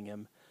up killing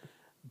him.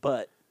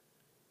 But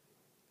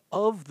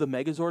of the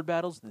Megazord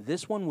battles,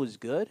 this one was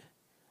good.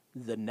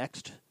 The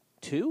next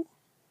two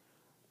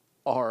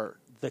are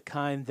the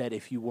kind that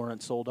if you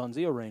weren't sold on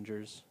Zeo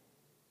Rangers,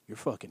 you're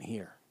fucking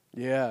here.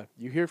 Yeah,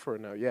 you're here for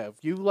it now. Yeah,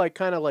 if you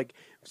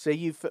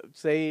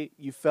say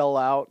you fell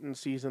out in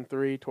season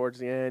 3 towards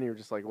the end, you're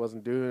just it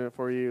wasn't doing it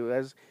for you,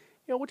 as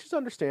you know, which is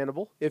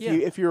understandable.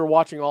 If you were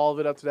watching all of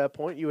it up to that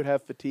point, you would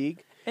have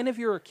fatigue. And if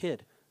you're a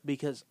kid,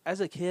 because as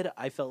a kid,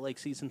 I felt like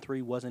season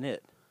 3 wasn't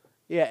it.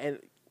 Yeah, and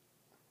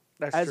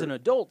that's As true. an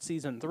adult,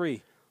 season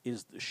 3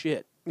 is the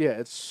shit. Yeah,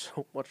 it's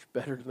so much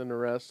better than the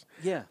rest.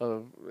 Yeah.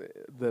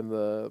 Than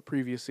the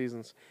previous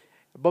seasons.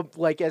 But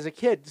as a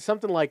kid,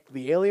 something like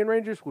the Alien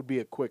Rangers would be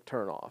a quick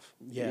turn off.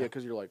 Yeah.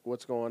 because you're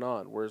what's going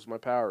on? Where's my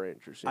Power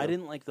Rangers? You I know?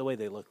 didn't like the way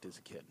they looked as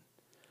a kid.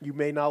 You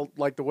may not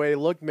like the way they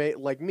look. May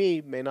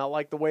not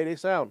like the way they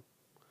sound.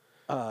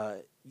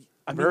 I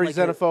mean, Very like,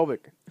 xenophobic.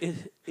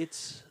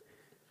 It's,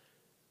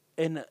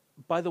 and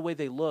by the way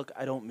they look,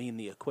 I don't mean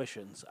the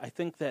Equations. I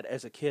think that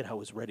as a kid, I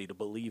was ready to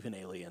believe in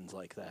aliens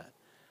like that.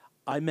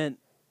 I meant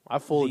I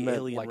fully the meant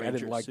Alien I Ranger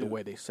didn't like the suit.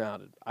 way they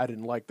sounded. I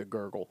didn't like the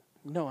gurgle.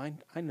 no,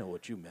 I know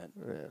what you meant.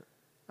 Yeah.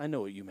 I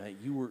know what you meant.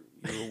 You're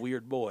a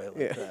weird boy like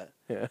Yeah. that.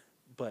 Yeah.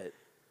 But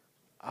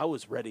I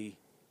was ready.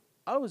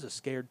 I was a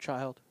scared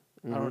child.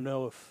 I don't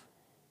know if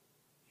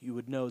you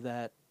would know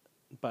that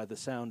by the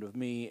sound of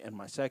me and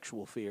my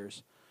sexual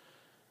fears,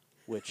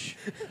 which.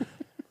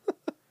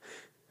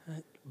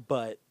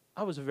 But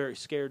I was a very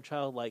scared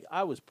child.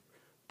 I was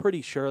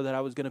pretty sure that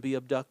I was going to be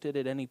abducted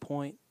at any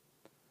point,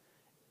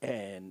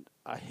 and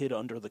I hid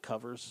under the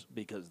covers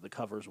because the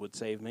covers would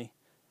save me,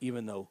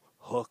 even though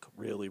Hook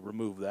really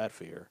removed that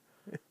fear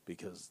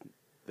because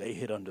they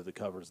hid under the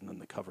covers and then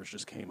the covers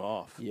just came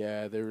off.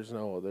 Yeah, there's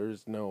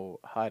no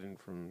hiding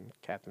from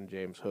Captain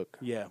James Hook.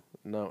 Yeah,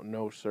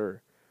 No,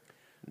 sir.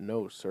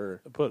 No,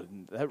 sir. but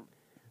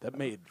that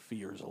made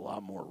fears a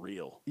lot more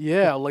real.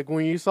 Yeah,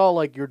 when you saw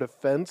your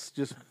defense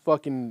just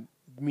fucking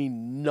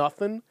mean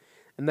nothing,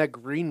 and that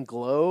green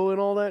glow and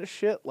all that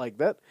shit,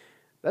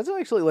 that's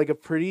actually a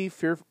pretty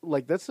fearful,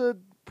 that's a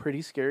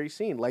pretty scary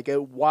scene,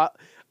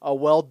 a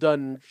well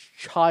done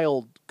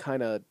child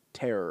kind of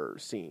terror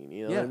scene.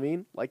 You know what I Yeah.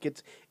 mean?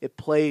 It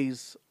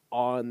plays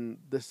on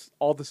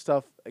all the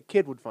stuff a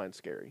kid would find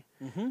scary.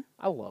 Mm-hmm.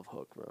 I love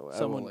Hook, bro. I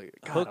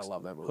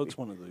love that movie. Hook's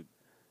one of the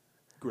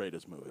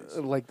greatest movies.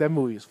 That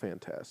movie is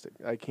fantastic.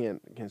 I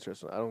can't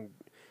stress it. I don't.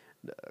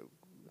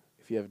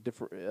 If you have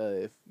different,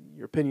 if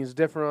your opinion is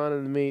different on it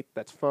than me,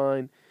 that's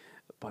fine.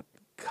 But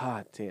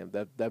god damn,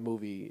 that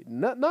movie,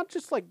 not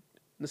just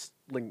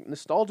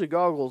nostalgia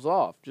goggles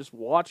off, just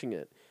watching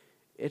it.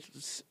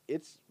 It's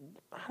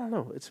I don't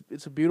know.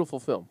 It's a beautiful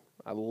film.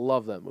 I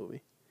love that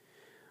movie.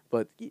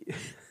 But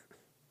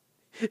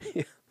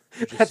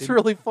that's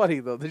really funny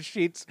though. The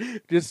sheets,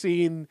 just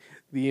seeing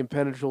the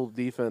impenetrable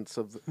defense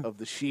of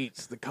the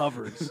sheets, the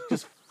covers,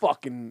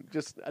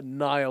 just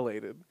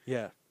annihilated.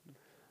 Yeah.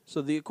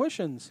 So the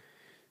Equations,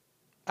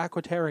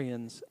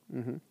 Aquatarians,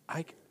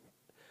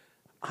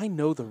 I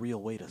know the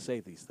real way to say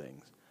these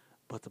things,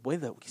 but the way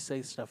that we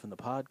say stuff in the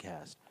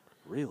podcast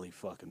really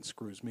fucking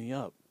screws me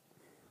up.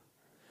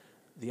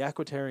 The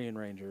Aquatarian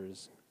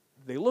Rangers,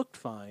 they looked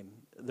fine.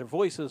 Their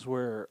voices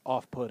were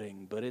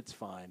off-putting, but it's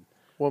fine.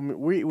 Well,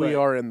 we But-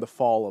 are in the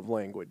fall of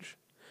language.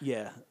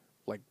 Yeah.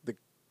 like the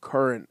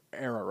current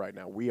era right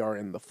now. We are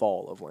in the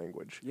fall of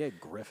language. Yeah,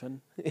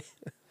 Griffin. You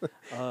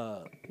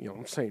know,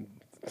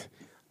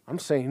 I'm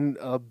saying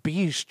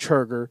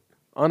Beeschurger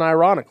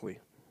unironically.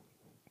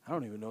 I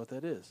don't even know what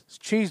that is. It's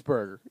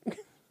cheeseburger.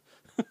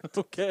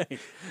 Okay.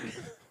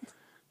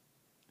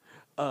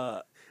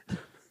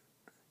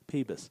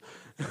 Peebus.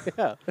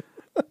 Yeah.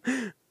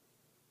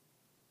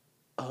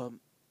 I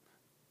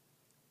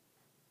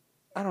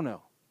don't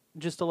know.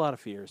 Just a lot of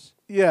fears.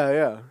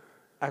 Yeah.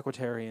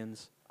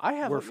 Aquatarians. I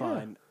have. We're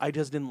fine. I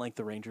just didn't like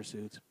the ranger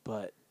suits,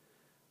 but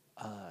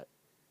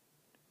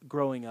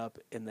growing up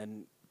and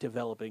then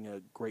developing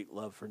a great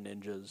love for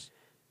ninjas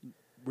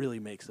really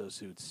makes those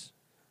suits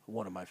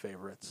one of my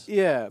favorites.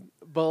 Yeah,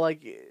 but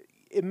like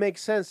it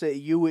makes sense that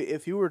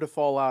if you were to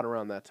fall out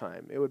around that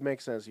time, it would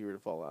make sense you were to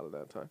fall out at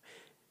that time.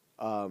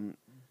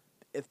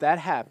 If that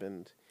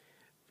happened,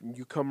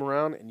 you come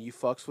around and you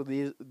fucks with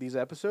these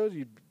episodes,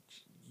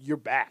 you're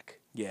back.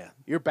 Yeah.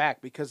 You're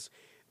back because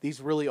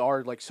these really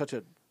are like such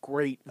a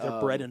great.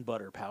 They're bread and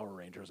butter Power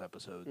Rangers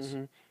episodes.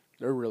 Mhm.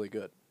 They're really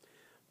good,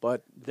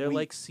 but They're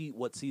like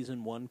what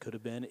season 1 could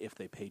have been if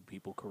they paid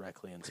people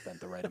correctly and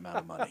spent the right amount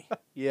of money.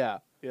 Yeah,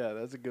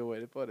 that's a good way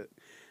to put it.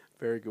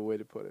 Very good way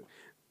to put it.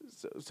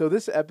 So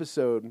this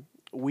episode,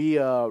 we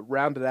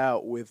rounded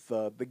out with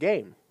the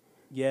game.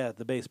 Yeah,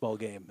 the baseball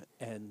game.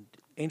 And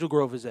Angel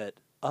Grove is at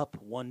up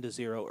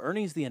 1-0.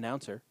 Ernie's the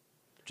announcer.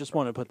 Just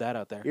wanted to put that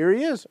out there. Here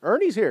he is.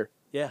 Ernie's here.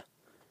 Yeah.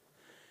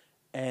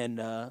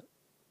 And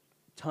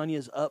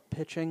Tanya's up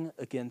pitching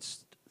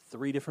against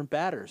 3 different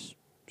batters.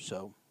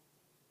 So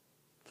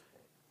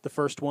the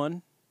first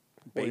one,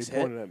 What are base you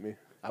hit. pointing at me?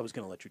 I was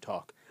going to let you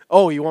talk.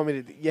 Oh, you want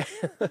me to? Yeah.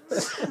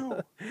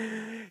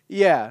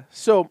 Yeah.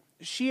 So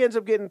she ends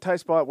up getting a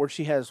tight spot where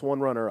she has one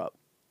runner up.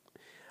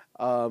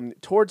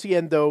 Towards the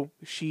end, though,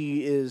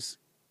 she is,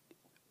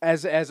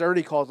 as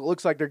Ernie calls it,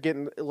 looks like they're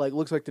getting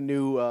looks like the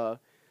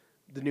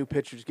new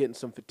pitcher's getting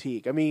some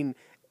fatigue. I mean,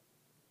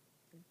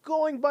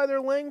 going by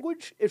their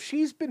language, if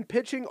she's been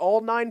pitching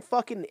all 9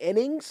 fucking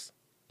innings,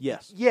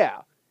 Yes.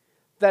 yeah,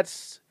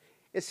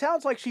 it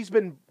sounds like she's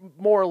been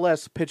more or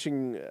less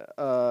pitching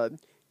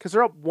because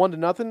they're up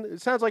 1-0.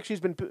 It sounds like she's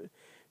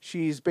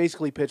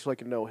basically pitched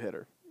like a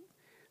no-hitter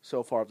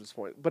so far at this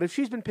point. But if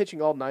she's been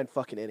pitching all 9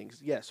 fucking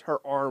innings, yes, her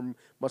arm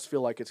must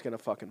feel like it's gonna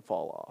fucking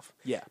fall off.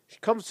 Yeah. She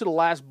comes to the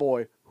last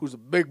boy, who's a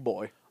big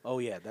boy. Oh,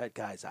 yeah, that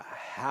guy's a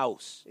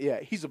house.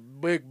 Yeah, he's a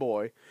big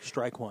boy.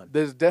 Strike one.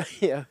 This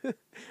Strike.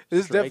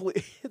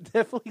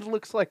 definitely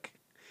looks like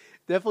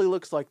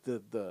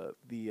the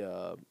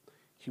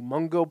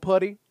Humongo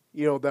putty.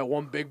 You know, that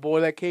one big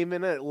boy that came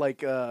in it,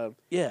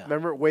 Yeah.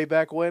 remember way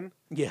back when?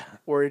 Yeah.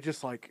 Where it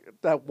just like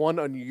that one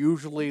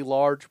unusually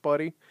large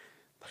buddy,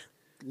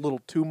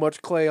 little too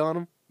much clay on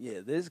him.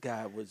 Yeah, this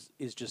guy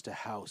is just a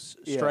house.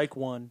 Yeah. Strike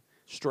 1,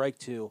 strike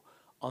 2.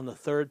 On the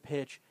third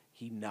pitch,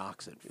 he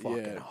knocks it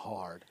fucking Yeah.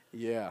 hard.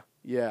 Yeah.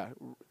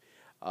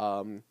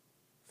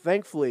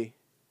 Thankfully,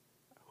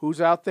 who's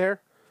out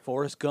there?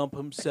 Forrest Gump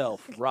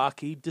himself,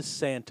 Rocky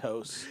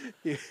DeSantos.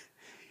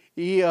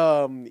 He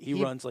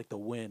runs like the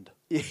wind.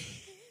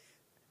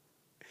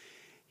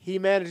 he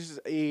manages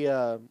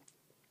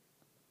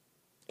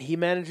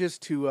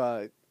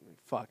to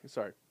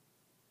sorry.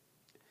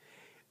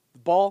 The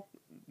ball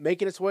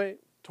making its way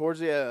towards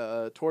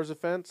the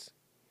fence.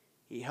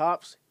 He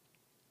hops,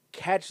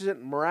 catches it,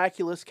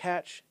 miraculous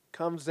catch,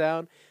 comes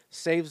down,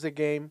 saves the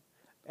game,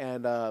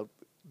 and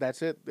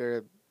that's it.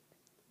 That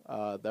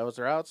was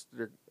their outs.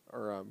 Yeah.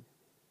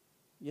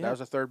 That was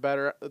their third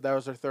batter. That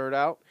was their third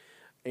out.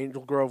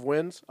 Angel Grove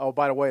wins. Oh,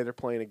 by the way, they're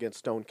playing against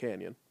Stone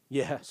Canyon.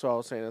 Yeah. So I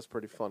was saying that's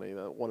pretty funny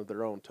that one of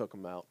their own took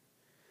them out.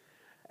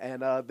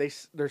 And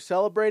they're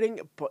celebrating,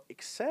 but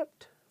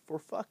except for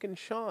fucking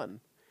Sean,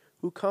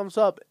 who comes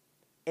up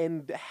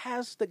and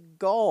has the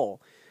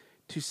gall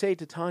to say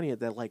to Tanya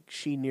that like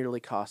she nearly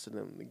costed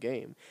them the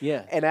game.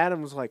 Yeah. And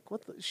Adam was like,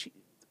 "What?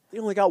 They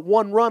only got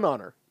 1 run on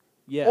her.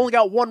 Yeah. Only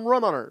got 1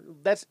 run on her.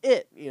 That's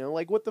it. You know,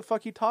 like what the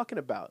fuck are you talking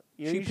about?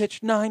 You know, She you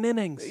pitched 9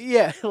 innings.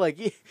 yeah,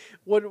 like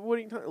what are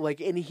you talking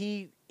like? And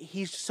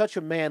he's such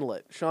a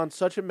manlet. Sean's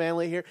such a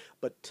manlet here,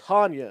 but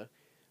Tanya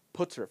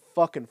puts her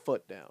fucking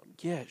foot down.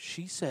 Yeah,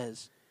 she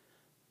says,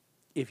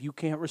 if you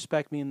can't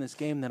respect me in this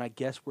game, then I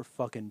guess we're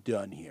fucking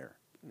done here.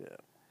 Yeah.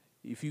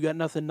 If you got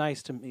nothing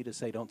nice to me to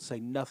say, don't say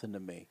nothing to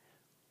me.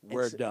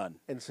 We're done.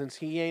 And since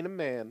he ain't a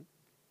man,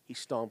 he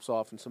stomps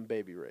off in some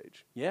baby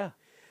rage. Yeah.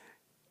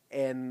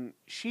 And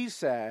she's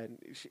sad.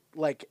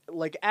 Like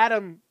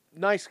Adam,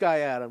 nice guy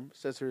Adam,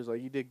 says to her, he's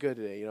like, "You did good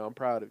today. You know, I'm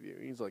proud of you."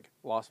 He's like,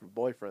 "Lost my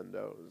boyfriend,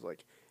 though." It was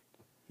like,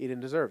 he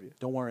didn't deserve you.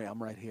 Don't worry,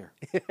 I'm right here.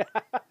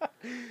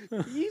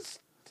 He's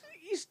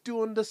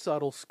doing the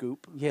subtle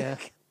scoop. Yeah.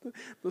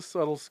 The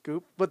subtle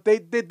scoop. But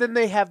then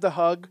they have the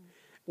hug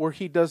where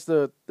he does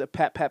the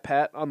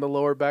pat on the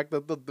lower back, the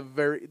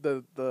very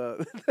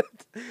the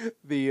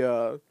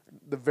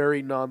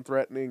very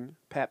non-threatening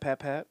pat,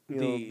 you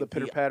know, the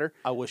pitter patter.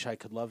 I wish I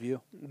could love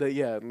you.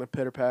 And the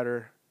pitter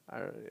patter,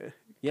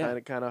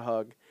 kind of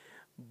hug.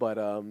 But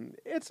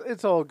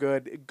it's all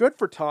good. Good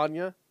for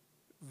Tanya,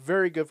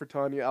 very good for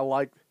Tanya. I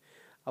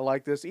I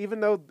like this. Even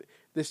though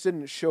this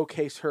didn't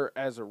showcase her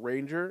as a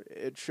ranger,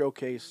 it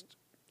showcased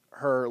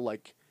her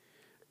like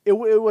it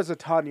was a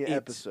Tanya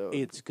episode.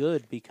 It's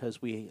good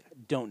because we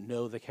don't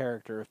know the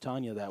character of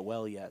Tanya that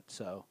well yet.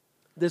 So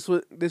This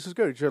is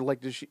good.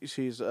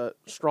 She's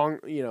strong.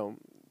 You know,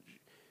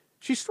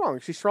 she's strong.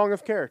 She's strong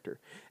of character.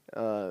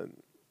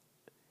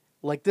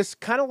 Like this,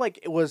 kind of like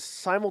it was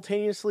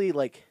simultaneously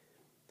like.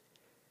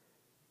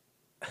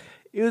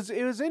 It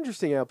was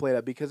interesting how it played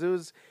out because it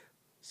was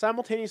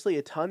simultaneously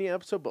a Tanya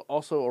episode, but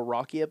also a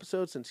Rocky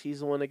episode since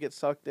he's the one that gets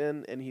sucked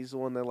in and he's the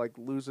one that like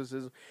loses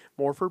his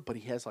morpher, but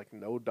he has like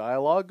no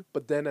dialogue.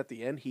 But then at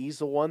the end, he's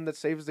the one that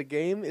saves the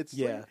game. It's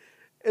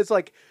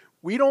like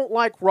we don't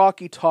like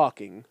Rocky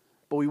talking,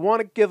 but we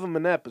want to give him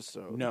an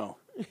episode. no,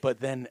 but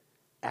then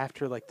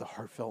after like the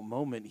heartfelt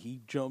moment, he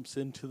jumps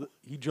into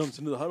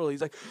the huddle.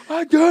 He's like,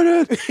 "I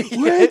did it! We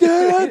did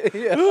it!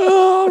 Yeah.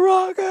 Oh,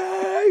 Rocky!"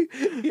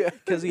 Yeah.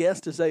 Because he has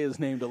to say his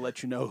name to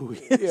let you know who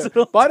he is.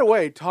 Yeah. By the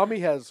way, Tommy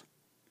has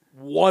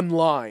one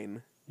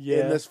line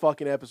Yeah. in this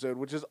fucking episode,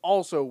 which is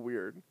also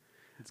weird.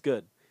 It's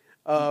good.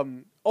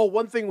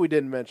 One thing we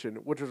didn't mention,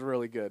 which was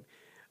really good,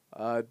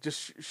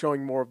 just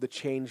showing more of the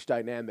change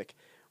dynamic.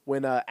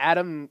 When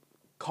Adam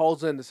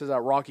calls in and says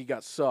that Rocky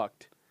got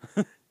sucked,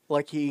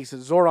 like he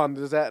says, Zordon,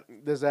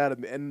 does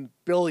Adam, and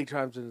Billy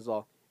chimes in and is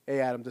all, "Hey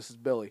Adam, this is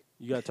Billy.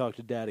 You got to talk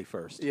to Daddy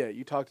first. Yeah,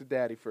 you talk to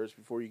Daddy first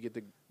before you get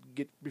the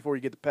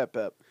pep.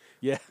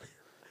 Yeah.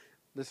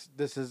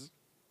 This is,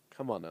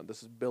 come on now,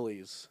 this is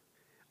Billy's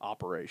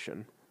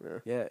operation. Yeah.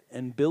 Yeah,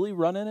 and Billy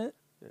running it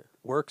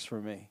works for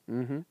me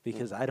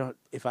because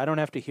if I don't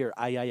have to hear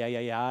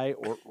I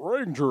or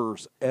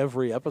Rangers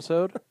every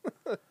episode,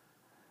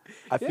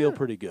 I feel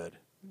pretty good.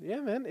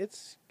 Yeah, man,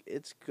 it's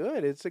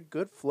good. It's a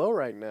good flow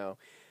right now.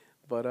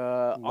 But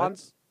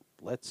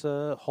Let's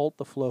halt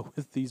the flow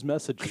with these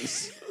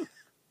messages.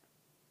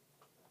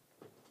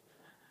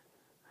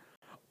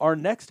 Our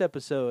next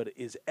episode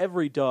is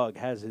Every Dog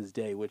Has His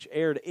Day, which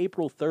aired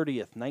April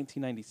 30th,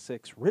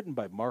 1996, written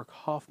by Mark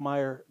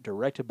Hoffmeyer,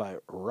 directed by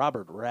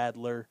Robert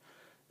Radler.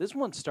 This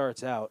one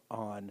starts out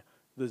on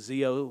the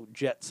Zeo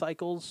jet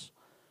cycles,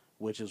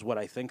 which is what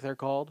I think they're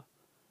called.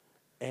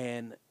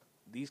 And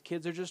these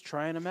kids are just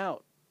trying them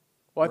out.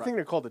 well, I think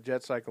they're called the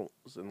jet cycles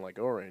in like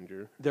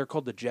O-Ranger. They're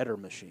called the Jetter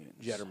machines.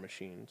 Jetter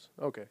machines.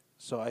 Okay.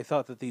 So I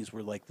thought that these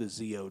were like the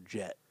Zeo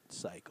jet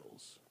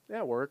cycles.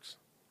 That works.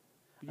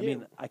 I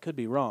mean, I could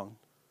be wrong.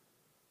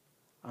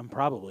 I'm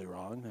probably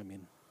wrong. I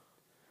mean,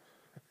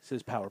 this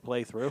is Power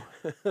Playthrough.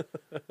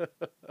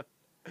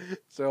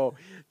 So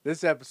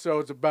this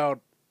episode's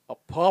about a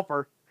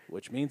pupper.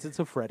 Which means it's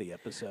a Freddy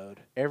episode.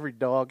 Every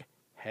dog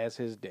has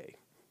his day.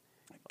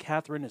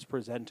 Catherine is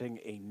presenting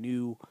a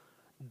new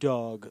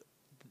dog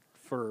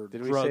for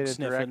Did we drug say the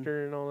sniffing.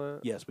 director and all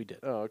that? Yes, we did.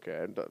 Oh, okay.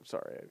 I'm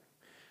sorry.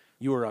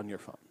 You were on your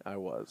phone. I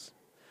was.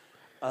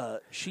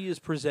 She is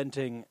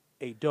presenting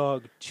a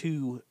dog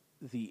to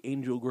the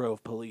Angel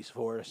Grove Police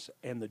Force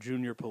and the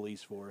Junior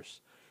Police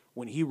Force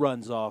when he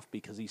runs off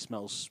because he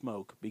smells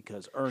smoke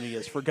because Ernie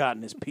has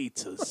forgotten his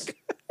pizzas.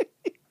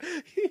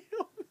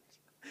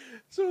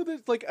 So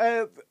there's like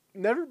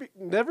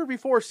never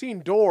before seen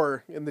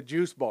door in the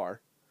juice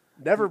bar.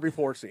 Never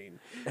before seen.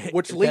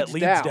 Which That leads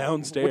leads down.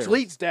 downstairs. Which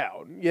leads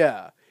down,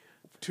 yeah.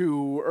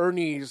 To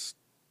Ernie's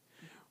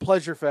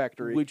pleasure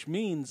factory. Which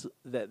means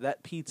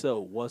that pizza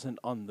wasn't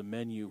on the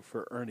menu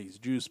for Ernie's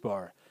juice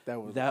bar.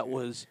 That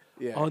was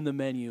yeah. on the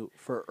menu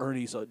for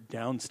Ernie's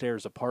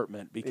downstairs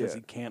apartment because Yeah.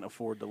 he can't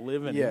afford to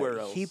live anywhere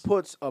else. He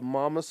puts a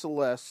Mama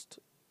Celeste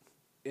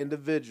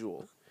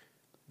individual.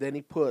 Then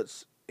he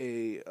puts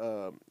a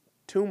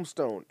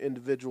Tombstone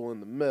individual in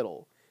the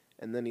middle.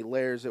 And then he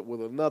layers it with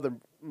another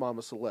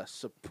Mama Celeste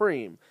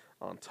Supreme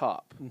on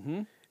top.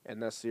 Mm-hmm.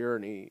 And that's the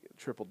Ernie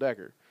triple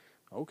decker.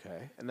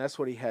 Okay. And that's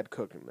what he had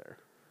cooking there.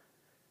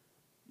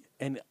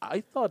 And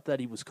I thought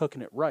that he was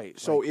cooking it right.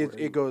 So like where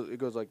he- it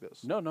goes like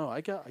this. No, I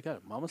got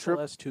it. Mama Tri-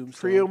 Celeste Tombstone.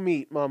 Trio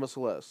meat Mama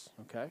Celeste.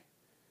 Okay.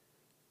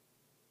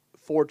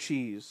 4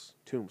 cheese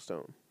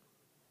Tombstone.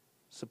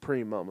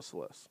 Supreme Mama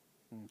Celeste.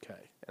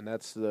 Okay. And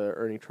that's the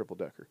Ernie triple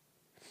decker.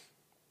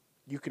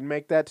 You can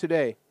make that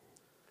today.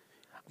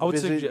 I would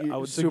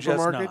your suggest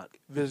supermarket. not.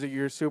 Visit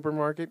your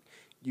supermarket.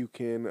 You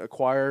can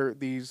acquire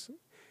these.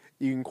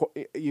 You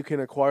can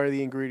acquire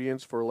the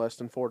ingredients for less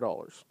than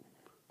 $4.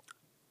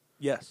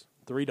 Yes,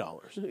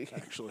 $3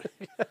 actually.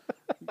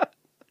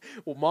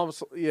 Well,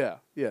 yeah.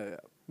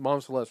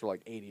 Mama Celeste were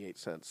like 88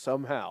 cents.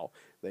 Somehow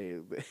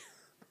they've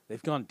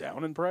gone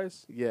down in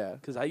price. yeah.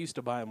 Because I used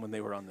to buy them when they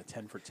were on the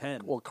 10 for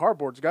 10. Well,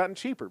 cardboard's gotten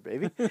cheaper,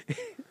 baby.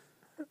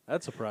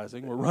 That's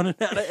surprising. We're running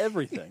out of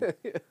everything.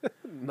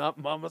 Not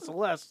Mama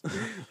Celeste.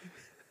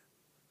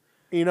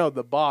 You know,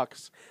 the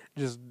box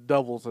just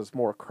doubles as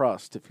more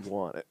crust if you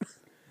want it.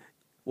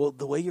 Well,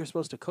 the way you're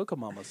supposed to cook a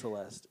Mama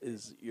Celeste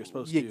is you're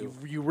supposed Yeah, to.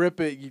 you rip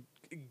it, you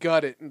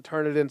gut it, and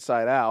turn it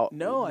inside out.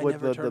 No, I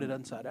with never turned it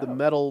inside The out.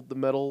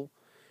 metal.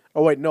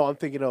 Oh wait, no, I'm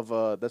thinking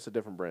of that's a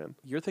different brand.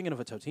 You're thinking of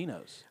a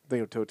Totino's. I'm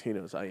thinking of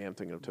Totino's. I am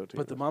thinking of Totino's.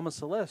 But the Mama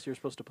Celeste, you're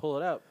supposed to pull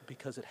it out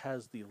because it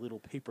has the little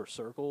paper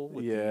circle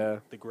with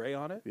the gray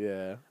on it.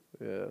 yeah,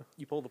 yeah.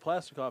 You pull the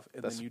plastic off,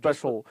 and That then you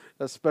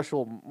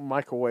special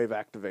microwave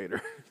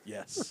activator.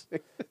 yes,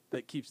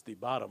 that keeps the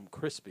bottom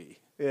crispy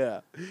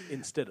yeah,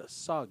 instead of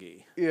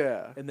soggy.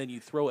 yeah. And then you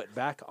throw it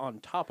back on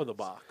top of the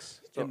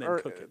box and then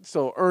cook it.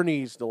 So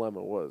Ernie's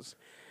dilemma was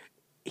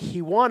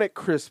he wanted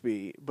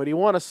crispy, but he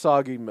wanted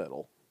soggy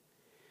middle.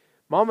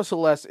 Mama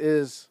Celeste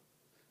is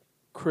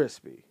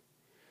crispy.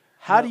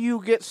 How No. do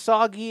you get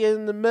soggy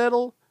in the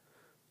middle?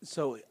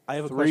 So I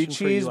have a 3 question for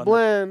cheese you.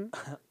 blend.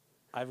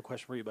 I have a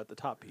question for you about the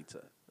top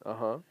pizza.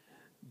 Uh-huh.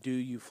 Do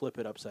you flip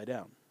it upside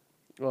down?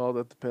 Well,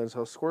 that depends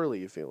how squirrely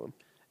you feeling.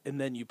 And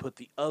then you put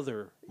the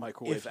other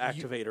microwave If you-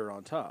 activator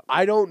on top.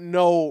 I don't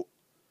know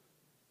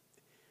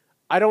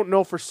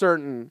for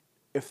certain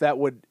if that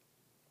would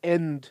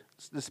end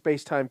the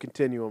space-time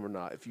continuum or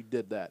not, if you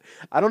did that.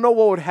 I don't know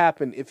what would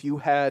happen if you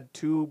had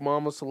two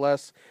Mama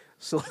Celeste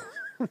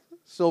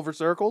silver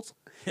circles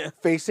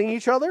facing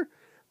each other.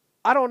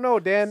 I don't know,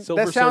 Dan.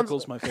 Silver that sounds,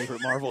 Circle's my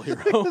favorite Marvel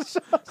hero.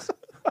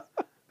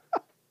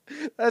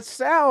 That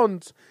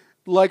sounds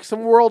like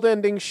some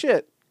world-ending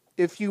shit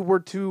if you were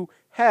to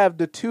have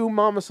the two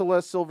Mama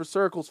Celeste silver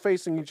circles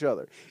facing each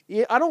other.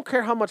 Yeah, I don't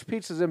care how much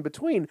pizza's in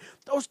between.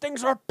 Those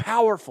things are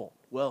powerful.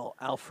 Well,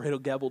 Alfredo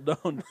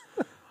Gabaldon,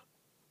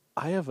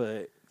 I have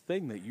a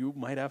thing that you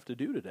might have to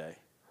do today.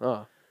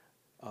 I'm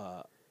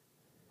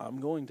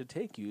going to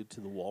take you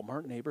to the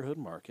Walmart neighborhood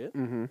market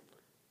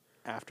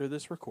after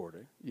this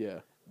recording,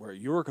 Yeah. where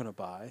you're going to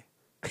buy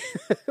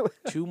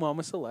two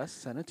Mama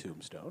Celestes and a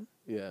Tombstone,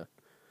 Yeah.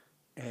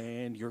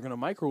 and you're going to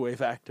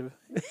microwave activate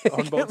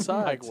on both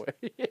sides.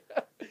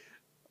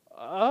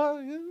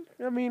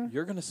 I mean,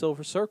 You're going to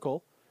Silver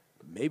Circle,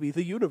 maybe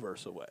the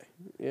universe away.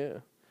 yeah.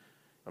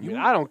 I You- mean,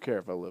 I don't care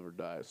if I live or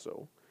die,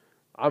 so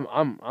I'm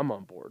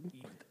on board.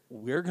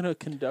 We're going to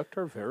conduct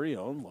our very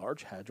own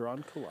Large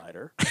Hadron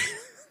Collider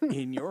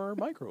in your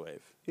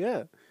microwave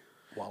Yeah.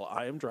 while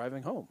I am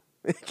driving home.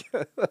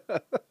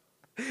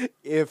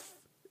 If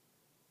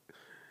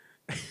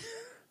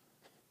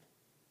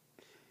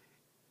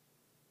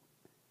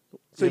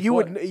so, If you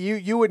what? would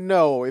you would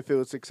know if it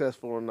was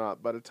successful or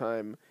not by the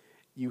time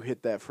you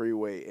hit that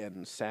freeway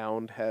and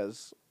sound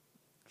has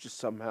just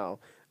somehow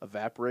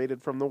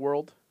evaporated from the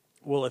world.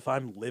 Well, if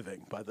I'm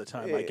living by the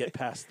time I get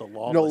past the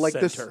lawless No, like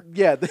center. this.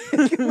 Yeah.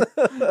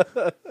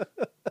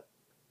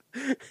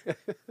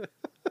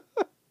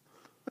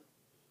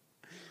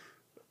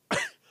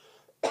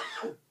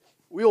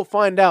 We'll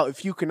find out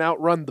if you can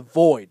outrun the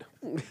void.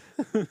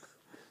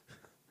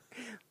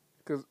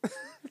 Because,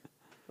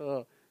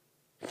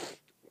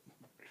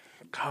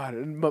 God,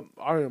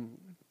 I am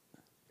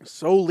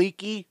so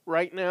leaky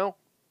right now.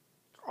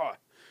 Oh.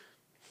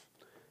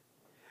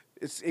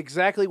 It's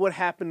exactly what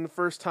happened the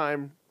first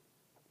time.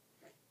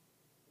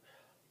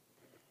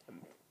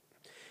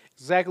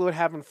 Exactly what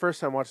happened the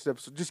first time I watched the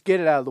episode. Just get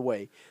it out of the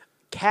way.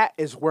 Kat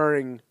is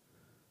wearing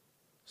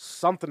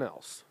something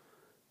else.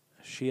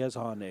 She has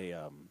on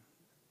a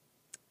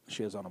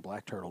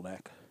black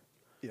turtleneck,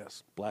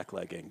 Yes. black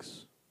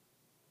leggings,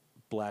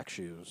 black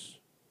shoes,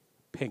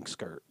 pink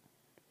skirt.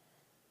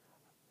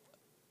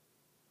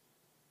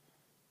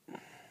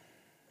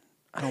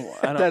 I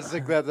don't That's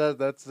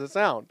the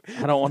sound.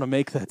 I don't want to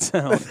make that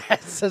sound.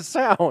 That's the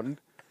sound.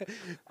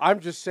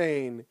 I'm just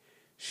saying,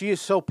 she is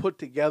so put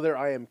together.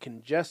 I am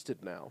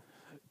congested now.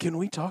 Can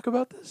we talk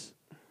about this?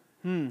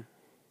 The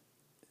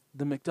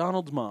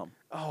McDonald's mom.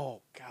 Oh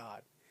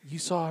God. You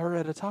saw her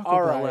at a Taco All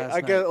Bell right, last I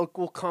night. guess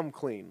we'll come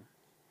clean.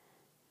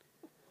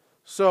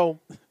 So,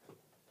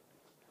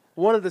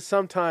 one of the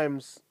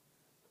sometimes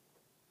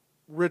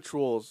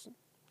rituals,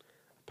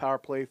 power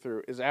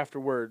playthrough, is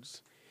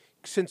afterwards,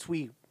 since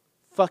we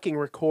fucking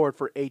record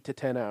for 8 to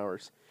 10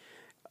 hours,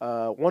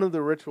 one of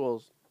the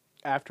rituals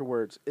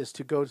afterwards is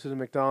to go to the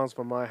McDonald's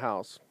by my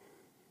house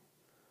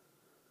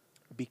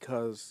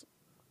because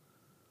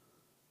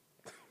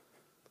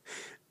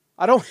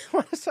I don't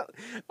want to sound...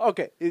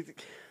 Okay.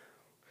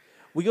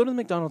 We go to the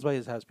McDonald's by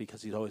his house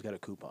because he's always got a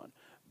coupon.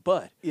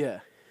 But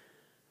Yeah.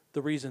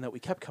 the reason that we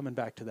kept coming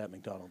back to that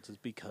McDonald's is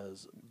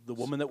because the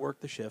woman that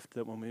worked the shift,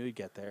 that when we would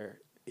get there,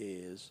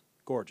 is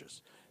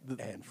gorgeous.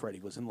 And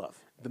Freddie was in love.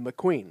 The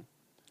McQueen.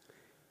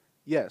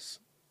 Yes.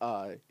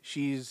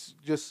 She's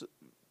just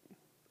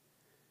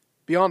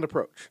beyond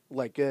approach.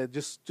 Like,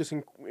 just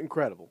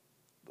incredible.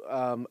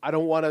 I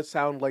don't want to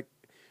sound like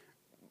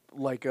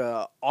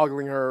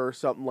ogling her or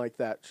something like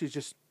that. She's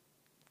just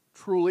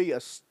truly a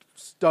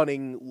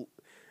stunning...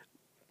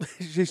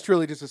 She's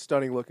truly just a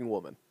stunning looking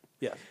woman.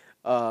 Yeah.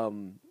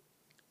 And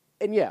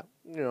yeah,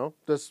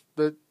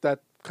 that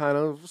kind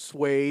of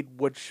swayed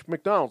which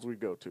McDonald's we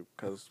go to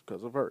because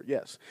of her.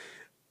 Yes.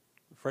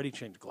 Freddie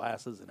changed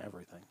glasses and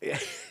everything.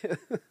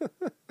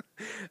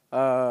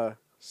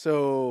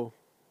 So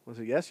was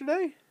it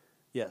yesterday?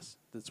 Yes,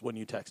 that's when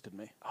you texted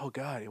me. Oh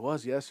God, it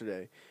was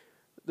yesterday.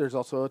 There's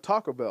also a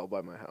Taco Bell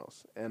by my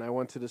house, and I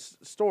went to this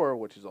store,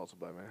 which is also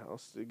by my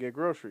house, to get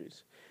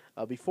groceries.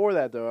 Before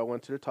that, though, I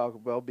went to the Taco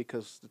Bell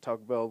because the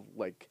Taco Bell,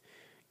 like,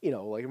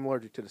 like I'm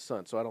allergic to the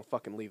sun, so I don't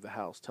fucking leave the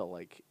house till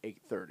like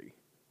 8:30,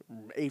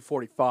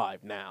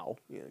 8:45 now,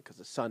 because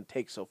the sun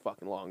takes so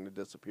fucking long to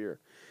disappear.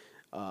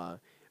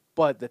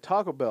 But the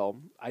Taco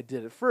Bell, I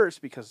did it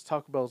first because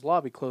Taco Bell's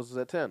lobby closes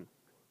at 10.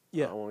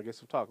 Yeah. I want to get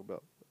some Taco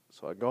Bell,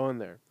 so I go in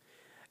there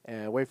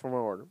and wait for my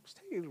order. It's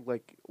taking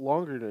like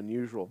longer than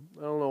usual.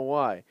 I don't know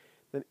why.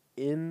 Then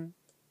in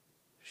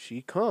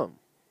she come.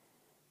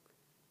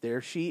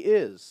 There she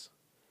is.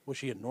 Was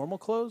she in normal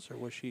clothes or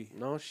was she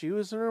No, she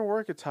was in her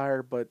work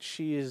attire, but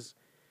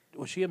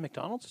in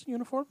McDonald's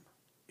uniform?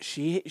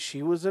 she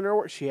was in her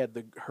work. She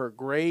had her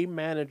gray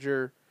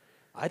manager.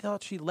 I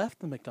thought she left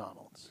the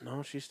McDonald's.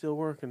 No, she's still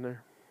working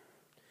there.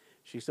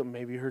 She's still,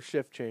 maybe her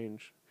shift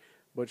changed,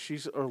 but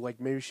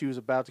maybe she was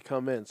about to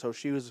come in. So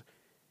she was,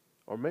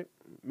 or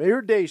maybe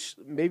her day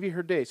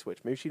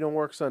switched. Maybe she don't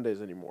work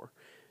Sundays anymore.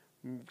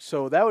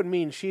 So that would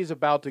mean she's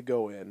about to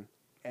go in,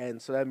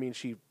 and so that means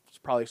she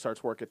probably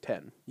starts work at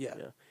 10. Yeah.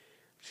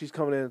 She's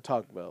coming in to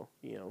Taco Bell.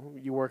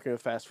 You work in a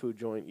fast food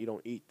joint, you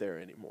don't eat there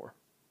anymore.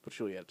 But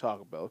she'll eat at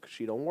Taco Bell because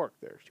she don't work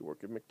there. She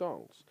work at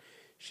McDonald's.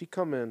 She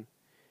come in,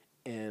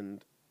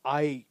 and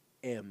I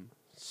am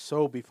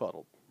so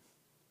befuddled.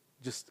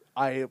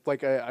 I'm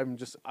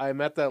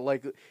at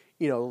that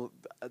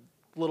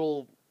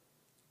little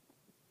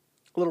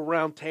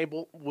round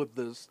table with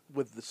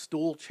the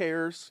stool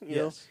chairs,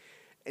 know.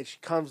 And she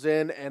comes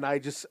in, and I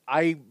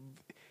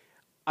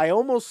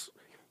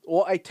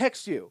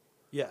text you.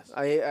 Yes.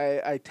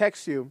 I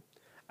text you.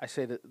 I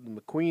say that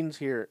the McQueen's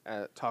here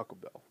at Taco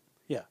Bell.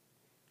 Yeah.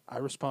 I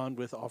respond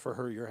with offer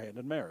her your hand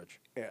in marriage.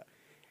 Yeah.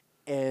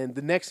 And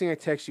the next thing I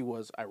text you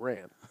was I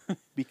ran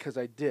because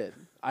I did.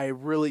 I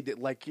really did.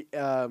 Like,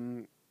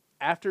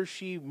 after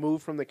she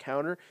moved from the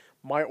counter,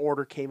 my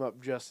order came up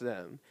just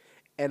then.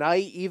 And I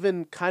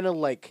even kind of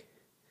like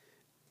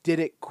did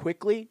it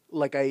quickly.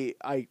 Like I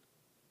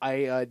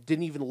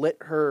didn't even let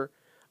her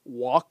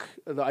walk.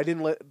 I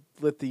didn't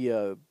let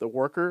the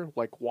worker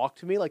like walk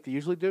to me like they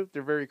usually do.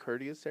 They're very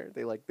courteous there.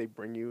 They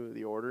bring you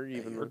the order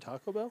even for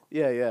Taco Bell?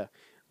 Yeah.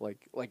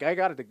 Like I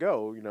got it to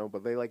go,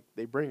 but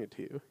they bring it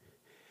to you.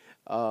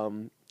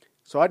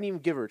 So I didn't even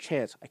give her a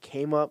chance. I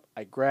came up,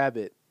 I grab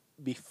it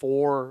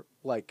before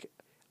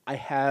I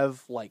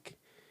have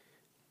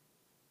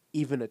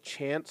even a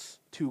chance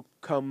to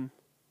come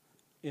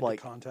Into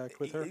contact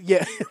with her?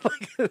 Yeah,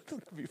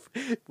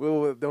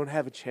 we don't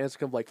have a chance to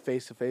come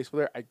face to face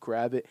with her. I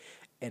grab it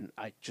and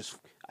I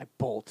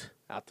bolt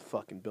out the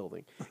fucking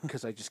building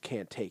because I just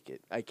can't take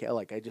it. I can't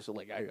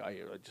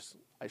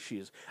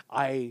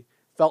I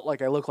felt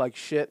like I looked like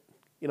shit.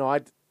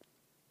 I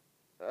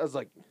was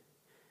like,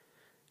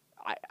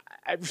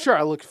 I'm sure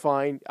I looked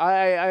fine.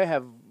 I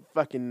have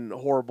fucking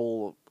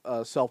horrible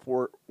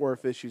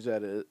self-worth issues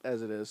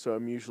as it is, so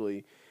I'm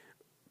usually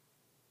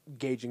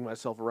gauging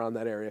myself around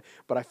that area.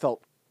 But I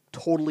felt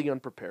totally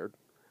unprepared.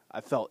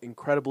 I felt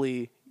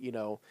incredibly,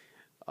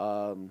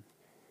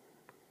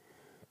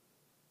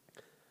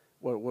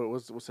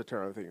 what's the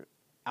term? I think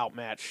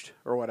outmatched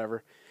or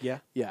whatever. Yeah.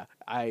 Yeah.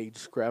 I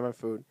just grab my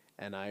food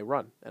and I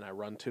run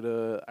to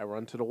the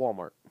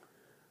Walmart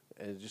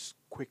and just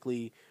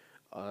quickly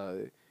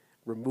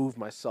remove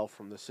myself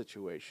from the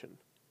situation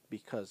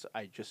because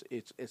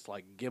it's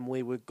like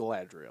Gimli with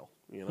Galadriel.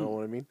 You know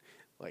what I mean?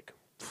 Like,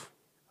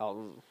 I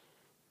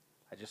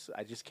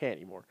just can't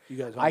anymore. You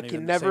guys aren't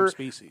even the same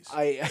species.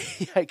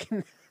 I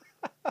can.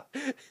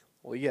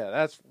 Well,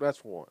 yeah,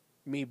 that's one.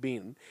 Me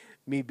being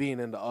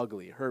into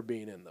ugly, her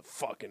being in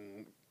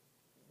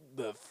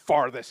the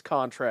farthest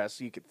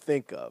contrast you could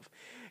think of.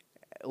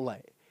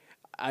 Like,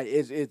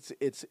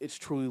 it's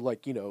truly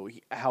like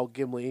how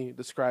Gimli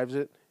describes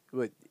it.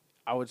 But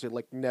I would say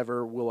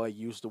never will I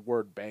use the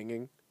word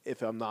banging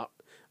if I'm not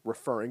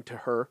referring to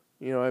her.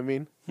 You know what I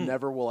mean?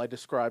 Never will I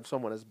describe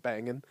someone as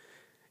banging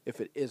if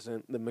it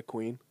isn't the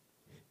McQueen,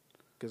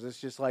 because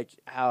it's just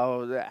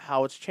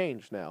how it's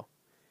changed now.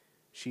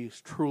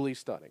 She's truly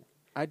stunning.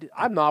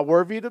 I'm not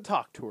worthy to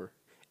talk to her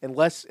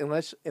unless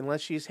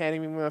she's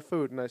handing me my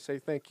food and I say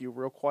thank you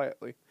real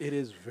quietly. It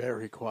is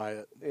very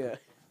quiet. Yeah.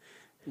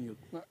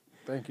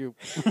 Thank you.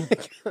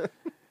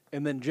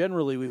 And then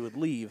generally we would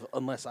leave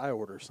unless I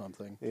order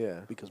something.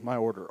 Yeah. Because my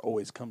order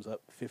always comes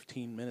up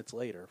 15 minutes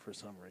later for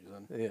some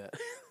reason. Yeah.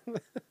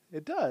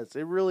 It does.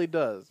 It really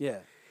does. Yeah.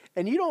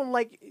 And you don't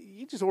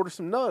you just order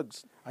some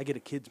nugs. I get a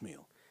kid's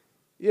meal.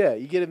 Yeah,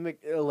 you get a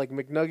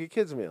McNugget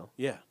kids meal.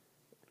 Yeah.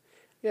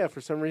 Yeah,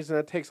 for some reason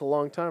that takes a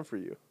long time for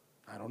you.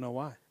 I don't know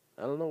why.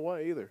 I don't know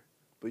why either.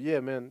 But yeah,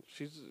 man,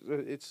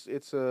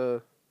 it's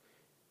a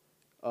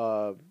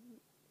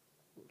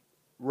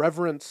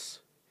reverence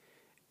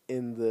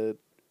in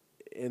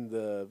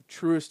the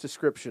truest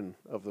description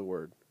of the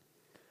word.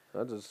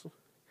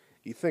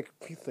 You think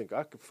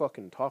I could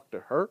fucking talk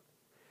to her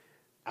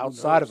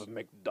outside of a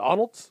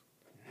McDonald's?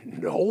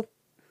 No.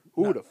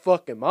 Who the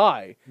fuck am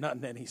I? Not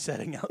in any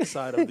setting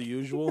outside of the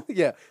usual.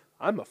 Yeah,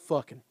 I'm a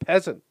fucking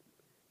peasant.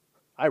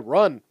 I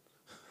run.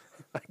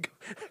 I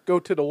go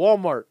to the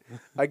Walmart.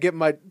 I get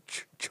my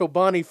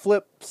Chobani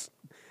flips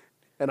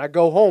and I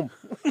go home.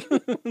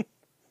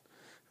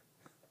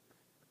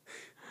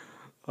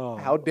 Oh,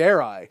 How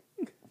dare I?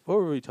 what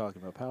were we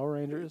talking about? Power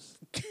Rangers?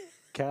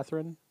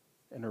 Catherine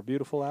and her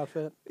beautiful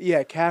outfit?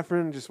 Yeah,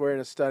 Catherine just wearing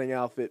a stunning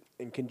outfit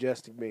and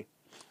congesting me.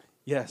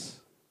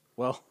 Yes.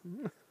 Well,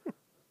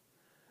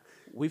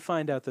 we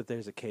find out that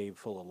there's a cave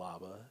full of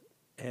lava,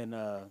 and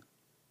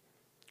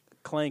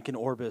Clank and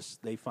Orbis,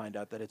 they find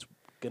out that it's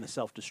going to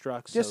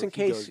self-destruct, Just so in he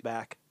case- goes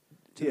back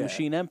to the Yeah.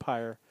 Machine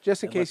Empire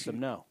Just in and case lets them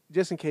know.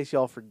 Just in case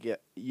y'all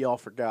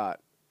forgot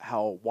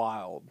how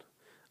wild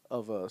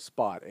of a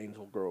spot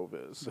Angel Grove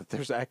is. But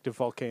there's active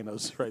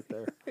volcanoes right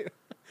there.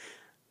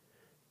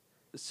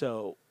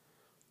 So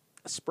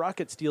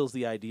Sprocket steals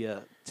the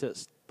idea to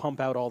pump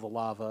out all the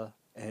lava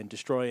and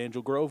destroy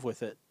Angel Grove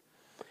with it.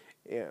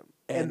 Yeah,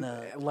 And,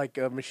 and like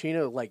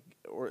Machina, like,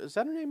 or is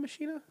that her name,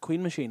 Machina?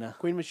 Queen Machina.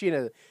 Queen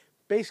Machina,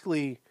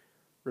 basically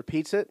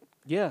repeats it,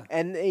 Yeah,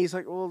 and he's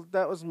like, "Well,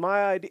 that was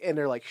my idea," and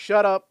they're like,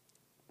 "Shut up."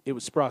 it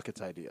was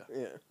Sprocket's idea.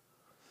 Yeah,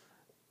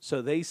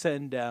 So they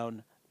send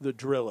down the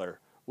Driller,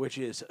 which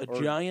is a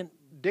giant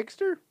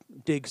Dixter,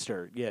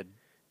 digster. Yeah,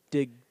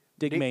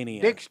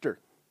 Digmania. Dixter,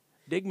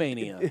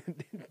 Digmania.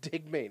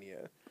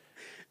 Digmania.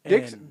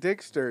 And-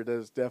 Dixter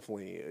is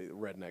definitely a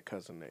redneck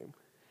cousin name.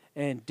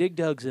 And Dig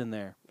Dug's in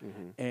there,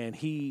 Mm-hmm. and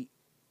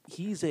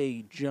he's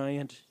a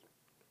giant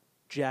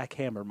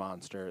jackhammer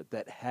monster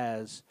that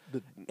has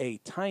a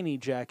tiny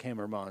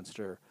jackhammer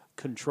monster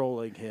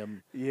controlling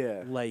him,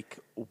 Yeah. like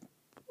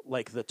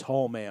the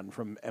tall man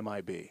from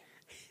MIB.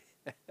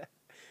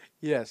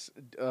 Yes,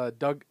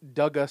 Doug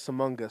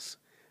Among Us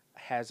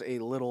has a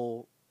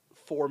little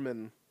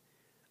foreman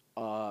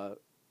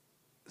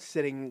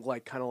sitting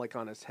like kind of like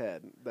on his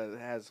head that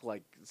has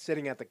like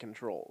sitting at the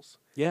controls.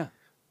 Yeah.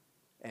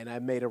 And I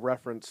made a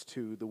reference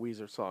to the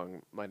Weezer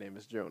song "My Name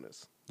Is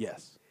Jonas."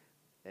 Yes.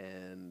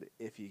 And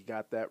if you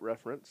got that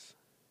reference,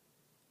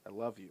 I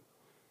love you.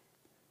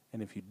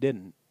 And if you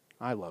didn't,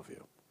 I love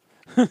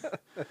you.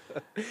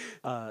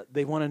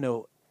 They want to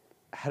know,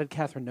 how did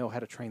Catherine know how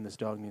to train this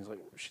dog? And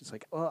she's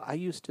like, well, I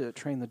used to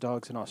train the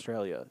dogs in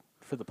Australia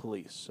for the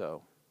police,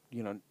 so,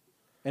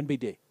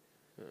 NBD.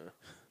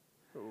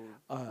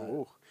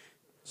 Ooh.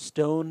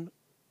 Stone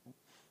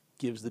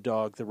gives the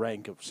dog the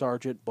rank of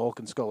sergeant. Bulk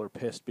and Skull are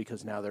pissed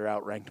because now they're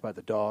outranked by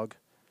the dog.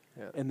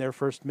 Yeah. And their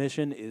first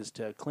mission is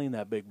to clean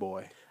that big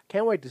boy.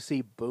 Can't wait to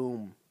see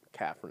Boom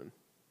Catherine.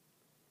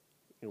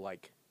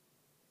 Like,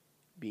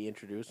 be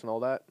introduced and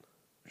all that.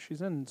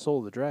 She's in Soul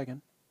of the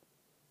Dragon.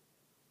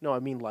 No, I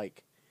mean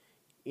like,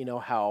 you know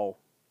how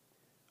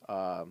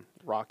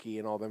Rocky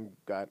and all them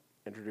got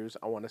introduced.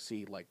 I want to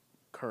see like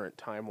current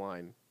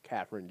timeline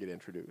Catherine get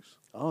introduced.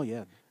 Oh,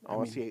 yeah. I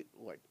want to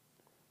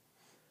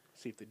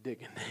see if they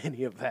dig into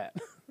any of that.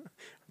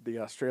 The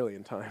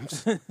Australian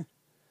times.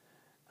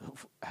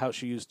 How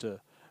she used to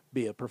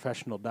be a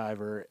professional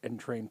diver and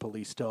train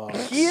police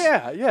dogs.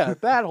 yeah,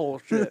 that whole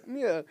shit.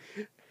 Yeah,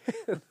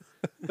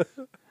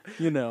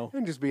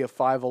 and just be a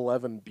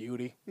 5'11"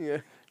 beauty. Yeah,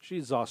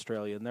 She's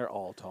Australian. They're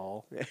all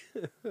tall.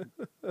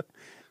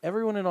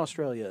 Everyone in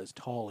Australia is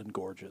tall and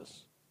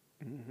gorgeous.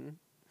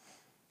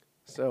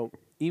 so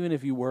Even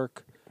if you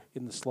work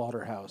in the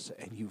slaughterhouse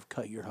and you've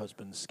cut your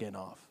husband's skin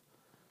off.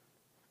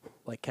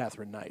 Like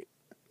Catherine Knight,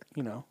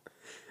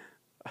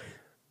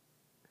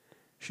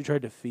 She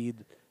tried to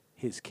feed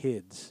his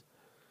kids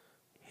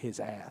his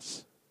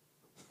ass.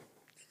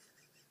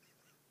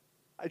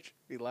 I should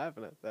be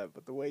laughing at that,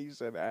 but the way you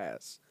said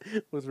ass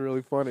was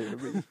really funny to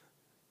me.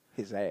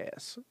 His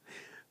ass.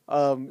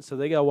 So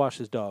they got to wash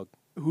his dog.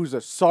 Who's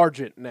a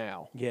sergeant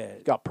now? Yeah.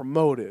 Got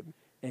promoted.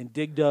 And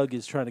Dig Dug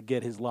is trying to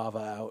get his lava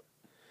out.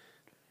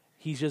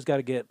 He's just got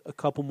to get a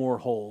couple more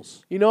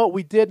holes. You know what?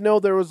 We did know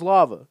there was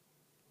lava.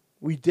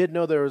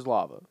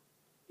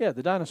 Yeah,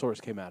 the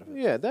dinosaurs came out of it.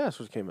 Yeah,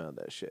 dinosaurs came out of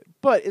that shit.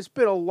 But it's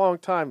been a long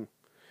time.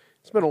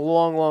 It's been a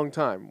long, long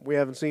time. We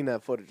haven't seen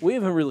that footage. We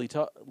haven't really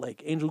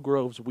like Angel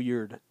Grove's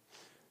weird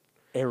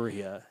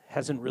area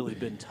hasn't really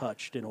been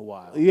touched in a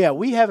while. Yeah,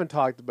 we haven't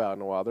talked about it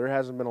in a while. There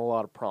hasn't been a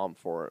lot of prom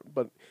for it.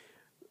 But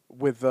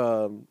with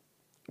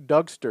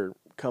Dougster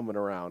coming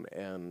around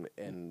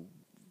and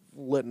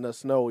letting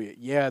us know,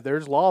 yeah,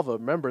 there's lava.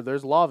 Remember,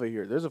 there's lava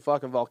here. There's a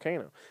fucking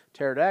volcano.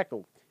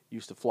 Pterodactyl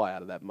used to fly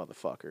out of that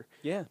motherfucker.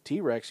 Yeah.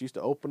 T-Rex used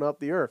to open up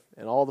the earth,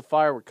 and all the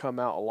fire would come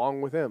out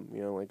along with him.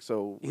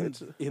 So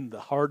In the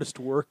hardest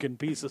working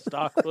piece of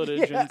stock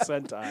footage in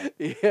Sentai.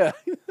 yeah,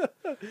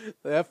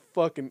 that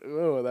fucking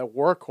that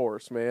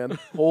workhorse, man.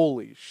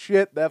 Holy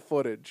shit, that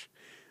footage.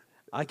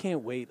 I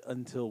can't wait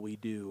until we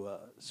do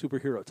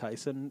Superhero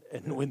Tyson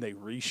and when they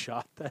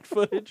reshot that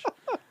footage.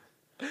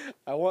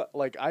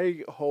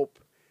 I hope,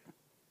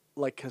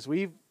 because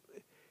we've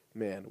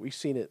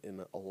seen it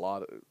in a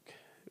lot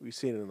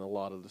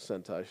of the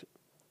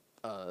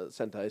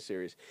Sentai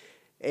series.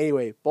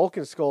 Anyway, Bulk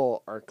and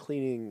Skull are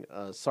cleaning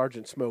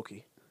Sergeant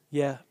Smokey,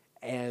 Yeah.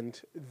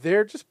 and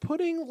they're just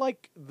putting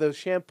the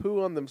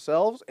shampoo on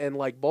themselves, and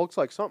Bulk's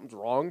like, something's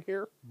wrong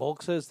here.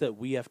 Bulk says that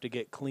we have to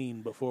get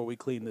clean before we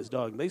clean this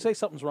dog. They say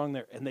something's wrong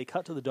there, and they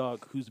cut to the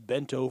dog who's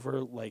bent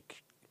over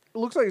It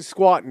looks like it's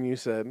squatting, you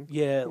said.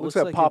 Yeah, It looks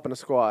like popping a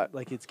squat.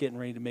 like it's getting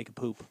ready to make a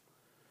poop.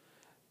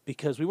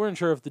 Because we weren't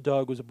sure if the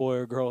dog was a boy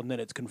or a girl, and then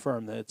it's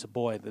confirmed that it's a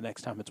boy the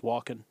next time it's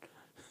walking.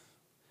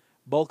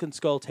 Bulk and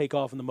Skull take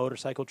off on the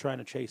motorcycle trying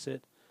to chase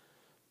it.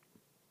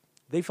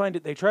 They find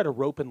it. They try to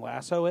rope and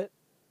lasso it.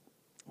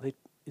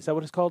 Is that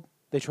what it's called?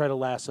 They try to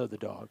lasso the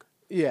dog.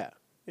 Yeah.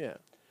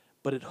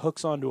 But it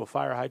hooks onto a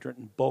fire hydrant,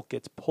 and Bulk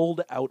gets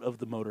pulled out of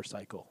the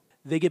motorcycle.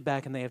 They get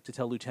back, and they have to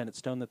tell Lieutenant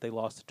Stone that they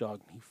lost the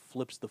dog, and he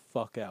flips the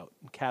fuck out.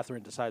 And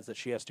Catherine decides that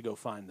she has to go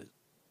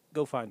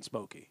find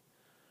Smokey.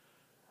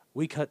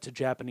 We cut to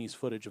Japanese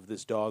footage of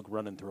this dog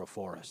running through a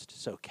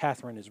forest. So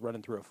Catherine is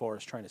running through a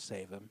forest trying to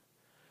save him.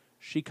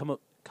 She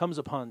comes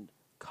upon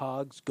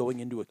Cogs going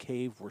into a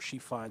cave where she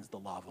finds the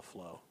lava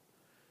flow.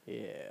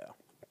 Yeah.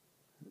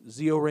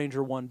 Zeo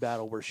Ranger 1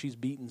 battle where she's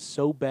beaten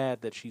so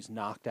bad that she's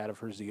knocked out of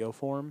her Zeo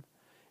form,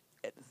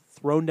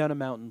 thrown down a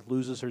mountain,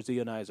 loses her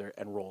Zeonizer,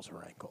 and rolls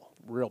her ankle.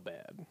 Real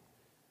bad.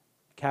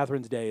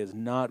 Catherine's day is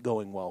not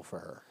going well for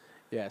her.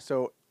 Yeah,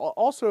 so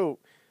also,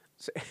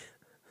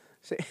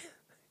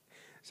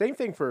 same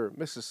thing for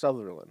Mrs.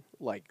 Sutherland,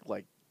 like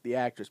the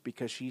actress,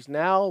 because she's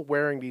now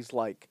wearing these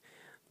like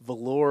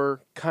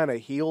velour kind of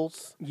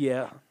heels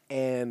Yeah.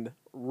 and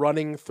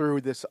running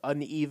through this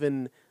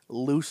uneven,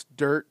 loose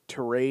dirt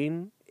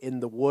terrain in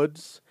the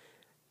woods,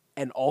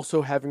 and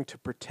also having to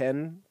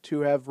pretend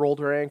to have rolled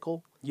her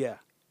ankle, Yeah.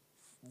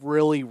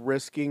 really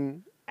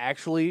risking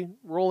actually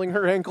rolling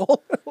her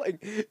ankle.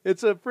 Like,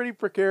 it's a pretty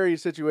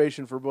precarious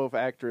situation for both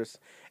actress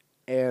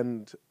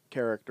and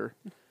character.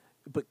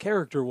 But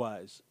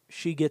character-wise,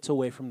 she gets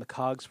away from the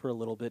Cogs for a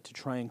little bit to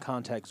try and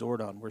contact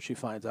Zordon, where she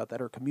finds out that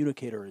her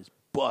communicator is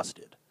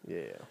busted.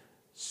 Yeah.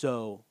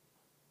 So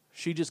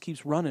she just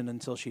keeps running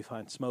until she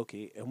finds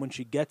Smokey. And when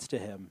she gets to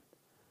him,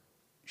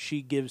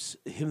 she gives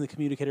him the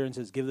communicator and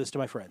says, "Give this to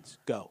my friends.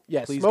 Go.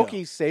 Yeah, Please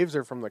Smokey go." saves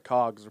her from the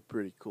Cogs are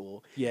pretty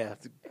cool. Yeah.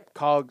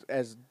 Cogs,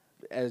 as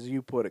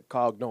you put it,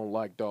 Cog don't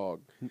like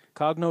dog.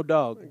 Cog no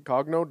dog.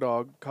 Cog no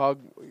dog.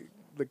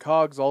 The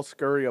Cogs all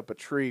scurry up a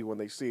tree when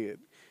they see it,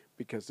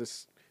 because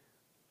this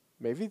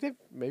maybe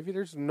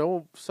there's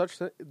no such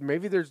thing.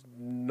 Maybe there's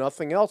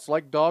nothing else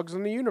like dogs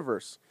in the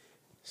universe.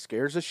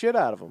 Scares the shit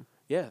out of them.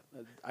 Yeah.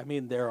 I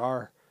mean, there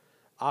are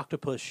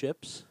octopus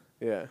ships,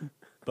 Yeah,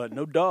 but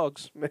no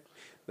dogs.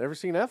 never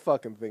seen that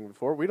fucking thing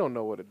before. We don't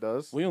know what it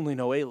does. We only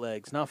know 8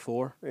 legs, not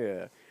 4.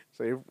 Yeah,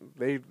 so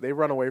they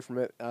run away from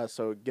it.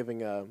 So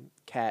giving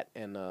Cat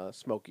and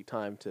Smokey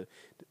time to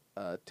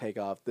take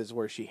off. This is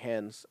where she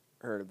hands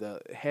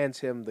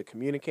him the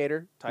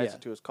communicator, ties Yeah.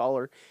 it to his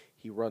collar.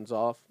 He runs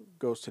off,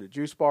 goes to the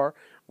juice bar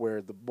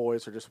where the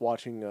boys are just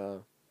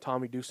watching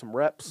Tommy do some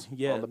reps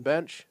Yeah. on the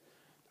bench.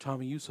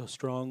 Tommy, you so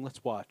strong.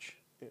 Let's watch.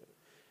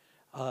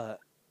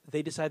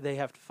 They decide they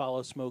have to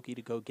follow Smokey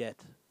to go get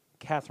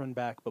Catherine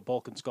back, but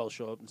Bulk and Skull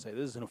show up and say,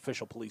 "This is an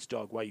official police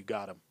dog. Why you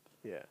got him?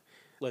 Yeah,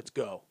 Let's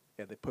go."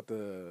 yeah. They put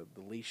the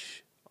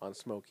leash on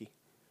Smokey.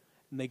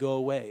 And they go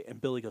away, and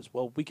Billy goes,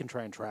 "Well, we can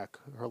try and track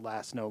her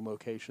last known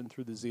location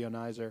through the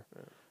Zeonizer.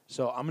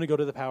 So I'm going to go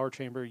to the power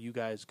chamber. You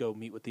guys go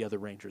meet with the other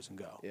Rangers and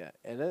go." Yeah,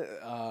 and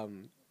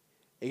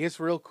it gets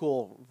real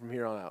cool from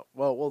here on out.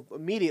 Well,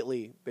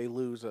 immediately they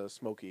lose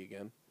Smokey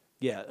again.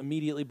 Yeah,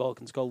 immediately Bulk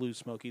and Skull lose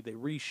Smokey. They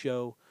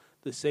re-show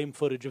the same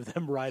footage of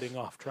them riding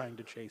off trying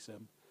to chase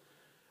him.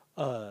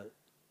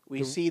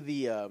 We see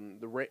the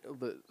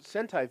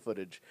Sentai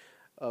footage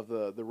of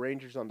the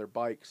Rangers on their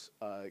bikes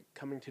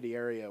coming to the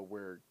area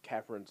where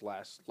Catherine's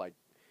last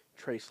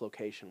trace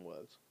location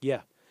was.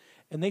 Yeah,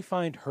 and they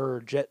find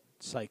her jet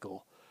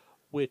cycle,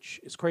 which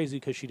is crazy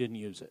because she didn't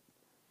use it.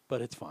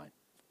 But it's fine.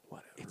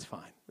 Whatever. It's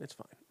fine. It's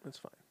fine. It's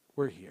fine.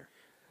 We're here.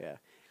 Yeah.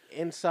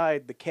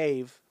 Inside the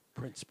cave.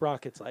 Prince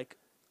Sprocket's like,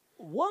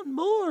 "One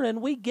more and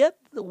we get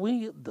the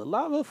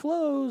lava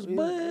flows,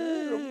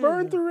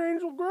 Burn through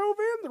Angel Grove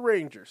and the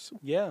Rangers.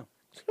 Yeah.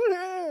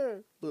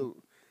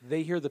 Little-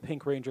 They hear the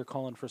Pink Ranger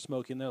calling for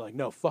Smokey, and they're like,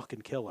 "No,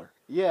 fucking kill her."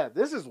 Yeah,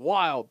 this is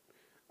wild.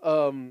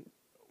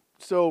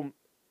 So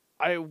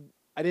I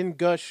didn't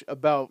gush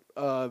about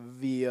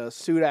the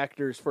suit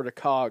actors for the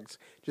Cogs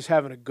just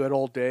having a good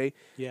old day.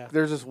 Yeah.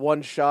 There's this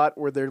one shot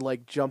where they're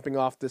jumping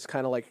off this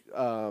kind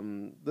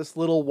of this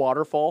little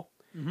waterfall.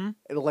 Mm-hmm.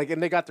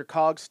 And they got their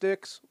Cog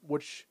sticks,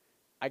 which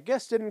I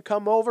guess didn't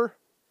come over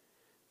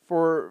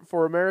for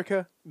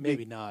America.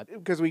 Maybe not.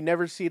 Because we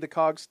never see the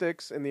Cog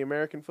sticks in the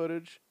American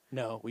footage.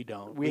 No, we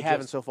don't. We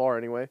haven't just- so far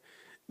anyway.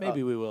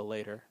 Maybe we will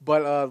later.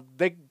 But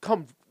they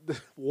come,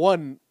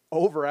 one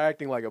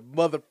overacting like a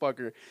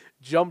motherfucker,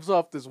 jumps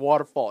off this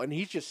waterfall, and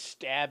he's just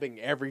stabbing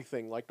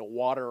everything, like the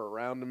water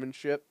around him and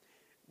shit.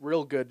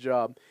 Real good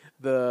job.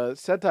 The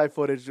Sentai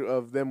footage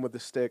of them with the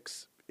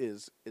sticks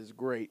is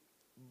great.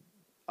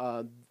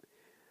 The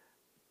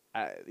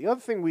other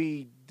thing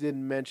we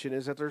didn't mention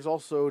is that there's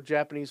also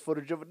Japanese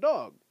footage of a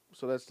dog.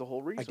 So that's the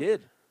whole reason. I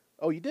did.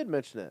 Oh, you did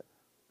mention that.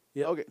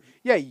 Yeah. Okay.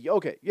 Yeah.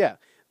 Okay. Yeah.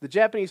 The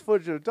Japanese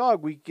footage of the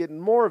dog. We get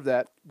more of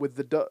that with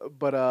the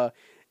but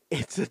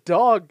it's a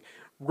dog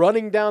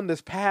running down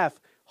this path,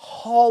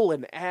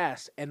 hauling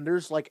ass, and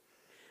there's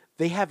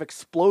they have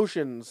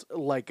explosions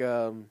like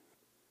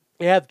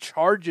they have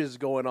charges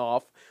going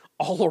off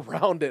all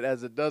around it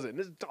as it does it. And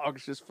this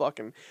dog's just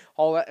fucking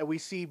all that. And we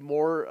see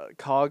more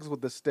cogs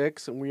with the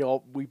sticks, and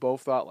we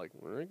both thought like,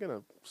 are they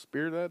gonna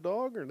spear that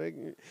dog, or they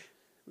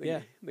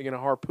gonna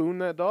harpoon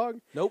that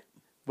dog? Nope.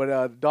 But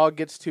the dog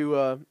gets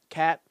to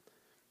Cat.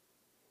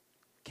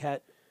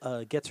 Cat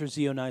gets her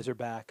Zeonizer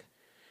back,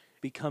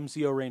 becomes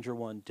Zeo Ranger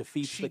 1,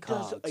 defeats She the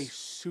cogs. does a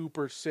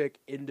super sick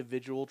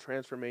individual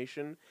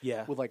transformation.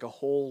 Yeah. With like a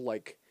whole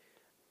like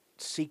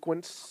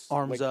sequence.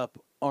 Arms like, up,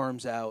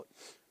 arms out.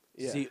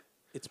 Yeah.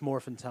 It's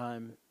Morphin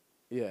time.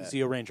 Yeah.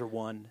 Zeo Ranger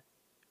 1.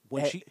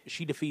 When Eh.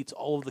 she defeats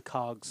all of the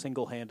cogs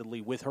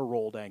single-handedly with her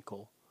rolled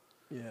ankle.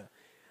 Yeah.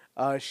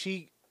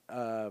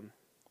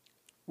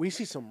 We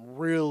see some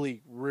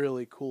really,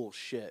 really cool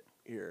shit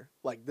here.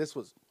 Like, this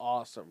was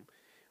awesome.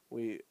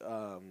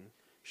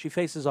 She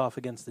faces off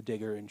against the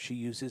Digger, and she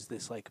uses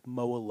this, like,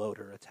 Moa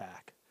Loader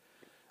attack.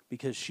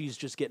 Because she's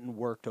just getting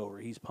worked over.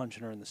 He's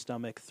punching her in the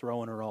stomach,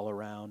 throwing her all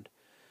around.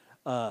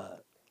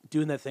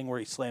 Doing that thing where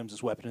he slams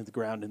his weapon into the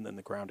ground, and then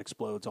the ground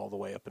explodes all the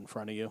way up in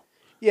front of you.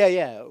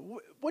 Yeah.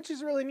 Which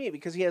is really neat,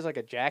 because he has, like,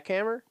 a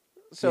jackhammer.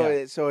 So,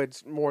 Yeah. so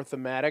it's more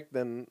thematic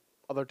than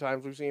other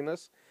times we've seen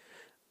this.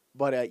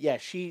 But, yeah,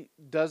 she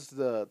does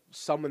the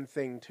summon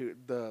thing to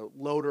the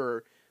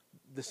loader.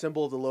 The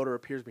symbol of the loader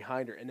appears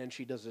behind her, and then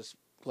she does this,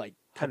 like,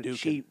 kind of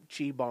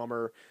chi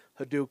bomber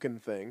Hadouken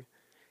thing.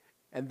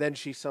 And then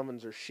she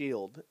summons her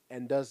shield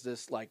and does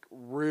this, like,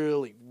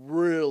 really,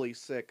 really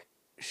sick.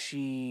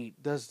 She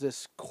does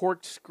this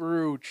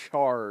corkscrew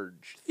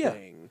charge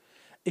thing.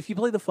 If you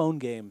play the phone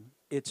game,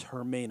 it's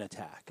her main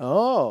attack.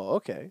 Oh,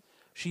 okay.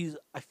 Has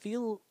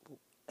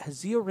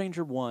Zeo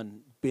Ranger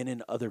 1 been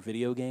in other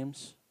video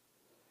games?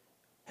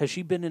 Has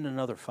she been in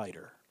another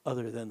fighter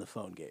other than the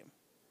phone game?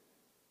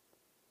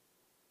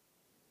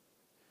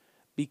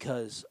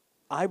 Because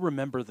I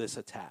remember this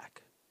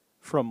attack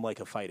from like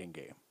a fighting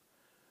game.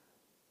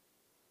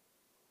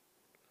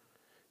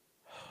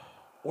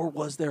 Or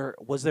was there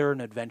an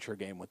adventure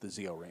game with the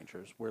Zeo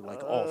Rangers where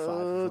like all 5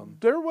 of them?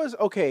 There was,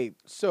 okay,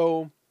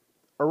 so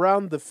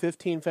around the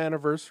 15th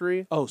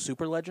anniversary, Oh,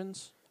 Super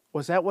Legends?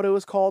 was that what it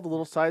was called? The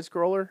little side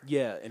scroller?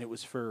 Yeah, and it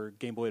was for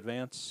Game Boy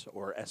Advance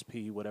or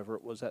SP, whatever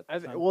it was at the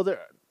time. Well, there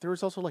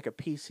was also like a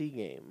PC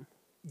game.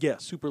 Yeah,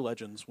 Super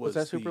Legends Was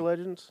that Super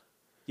Legends?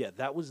 Yeah,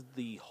 that was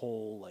the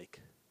whole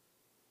like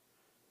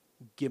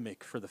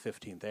gimmick for the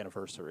 15th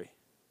anniversary.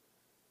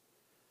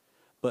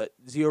 But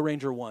Zeo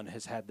Ranger 1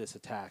 has had this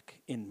attack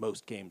in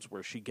most games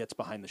where she gets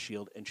behind the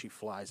shield and she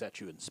flies at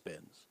you and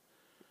spins.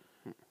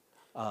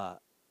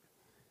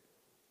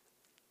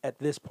 At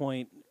this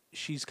point,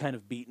 she's kind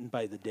of beaten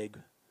by the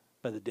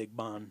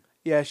Digmon.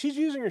 Yeah, she's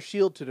using her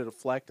shield to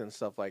deflect and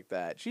stuff like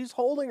that. She's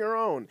holding her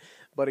own,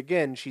 but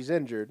again, she's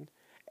injured,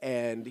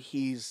 and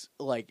he's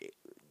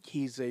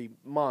a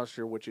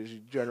monster, which is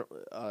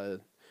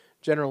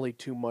generally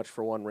too much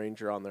for one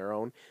ranger on their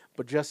own.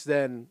 But just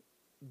then,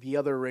 the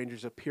other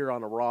rangers appear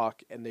on a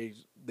rock, and they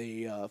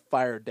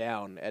fire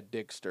down at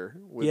Digster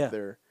with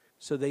their.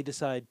 So they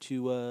decide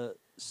to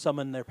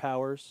summon their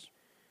powers.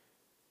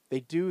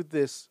 They do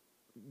this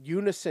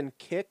unison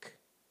kick.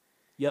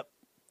 Yep.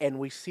 And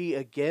we see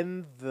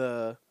again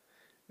the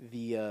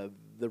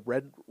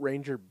Red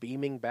Ranger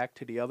beaming back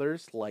to the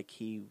others like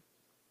he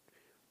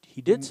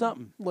did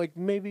something. Like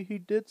maybe he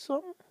did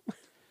something.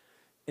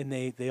 And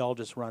they all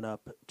just run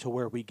up to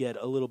where we get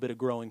a little bit of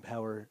growing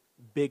power,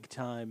 big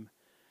time.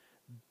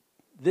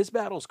 This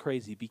battle's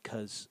crazy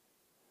because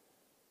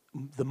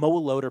the Moa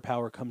Loader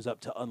power comes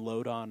up to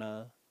unload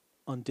on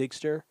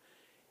Digster,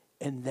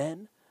 and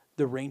then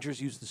the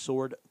Rangers use the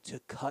sword to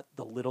cut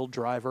the little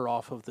driver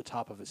off of the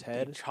top of his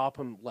head. They chop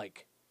him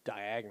like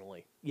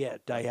diagonally. Yeah,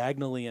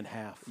 diagonally in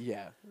half.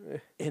 Yeah.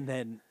 And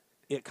then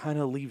it kind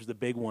of leaves the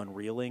big one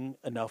reeling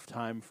enough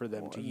time for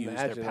them to use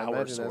their power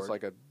imagine sword. that's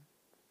like a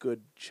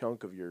good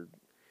chunk of your.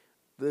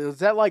 Is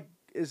that like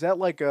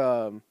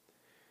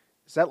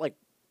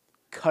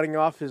cutting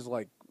off his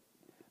like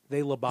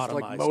they lobotomized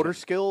like motor him.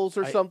 skills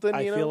or something?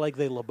 I you know? feel like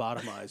they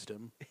lobotomized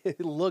him.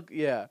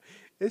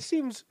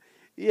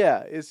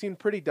 It seemed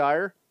pretty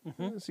dire.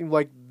 Mm-hmm. It seemed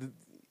like,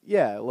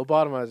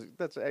 lobotomized.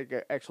 That's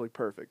actually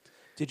perfect.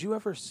 Did you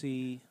ever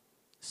see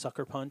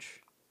Sucker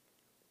Punch?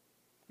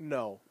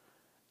 No.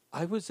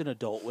 I was an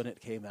adult when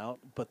it came out,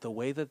 but the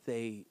way that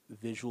they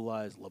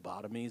visualized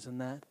lobotomies in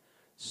that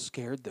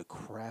scared the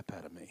crap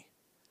out of me.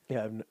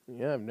 Yeah,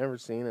 I've never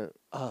seen it.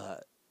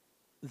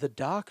 The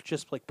doc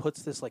just like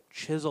puts this like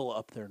chisel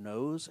up their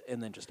nose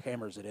and then just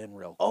hammers it in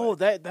real quick. Oh,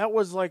 that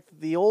was like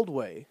the old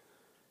way.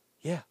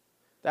 Yeah.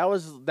 That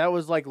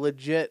was like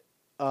legit.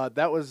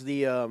 That was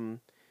the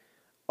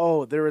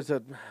there was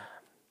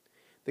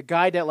the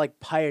guy that like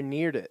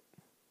pioneered it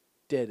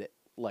did it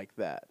like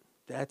that.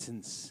 That's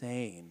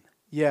insane.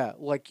 Yeah,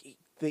 like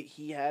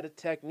he had a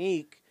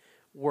technique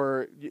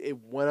where it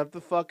went up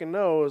the fucking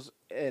nose,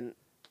 and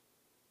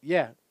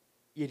you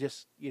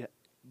just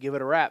give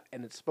it a wrap,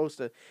 and it's supposed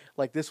to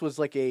like this was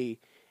like a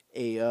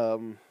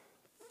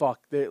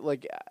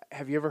like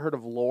have you ever heard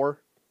of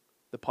Lore,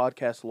 the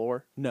podcast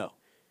Lore? No.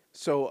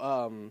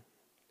 So,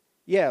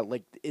 yeah,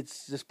 like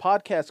it's this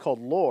podcast called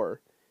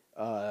Lore,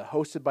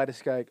 hosted by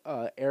this guy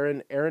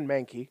Aaron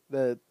Mankey.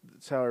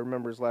 That's how I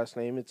remember his last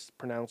name. It's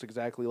pronounced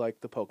exactly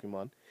like the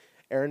Pokemon,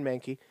 Aaron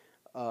Mankey.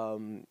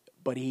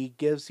 But he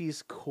gives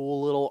these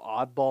cool little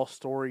oddball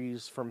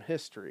stories from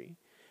history,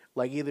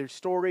 like either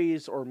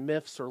stories or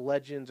myths or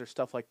legends or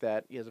stuff like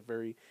that. He has a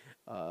very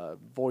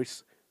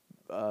voice.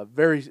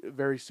 Very,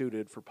 very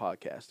suited for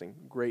podcasting.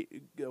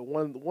 Great,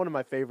 one of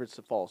my favorites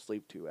to fall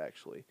asleep to,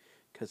 actually,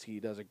 because he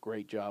does a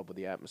great job with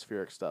the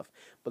atmospheric stuff.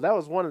 But that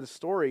was one of the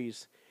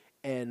stories,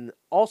 and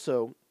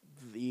also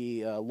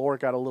the Lore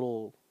got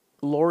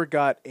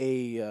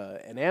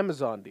an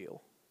Amazon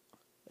deal,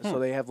 so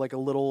they have like a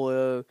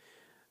little.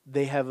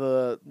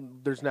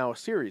 There's now a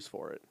series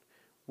for it,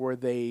 where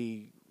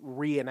they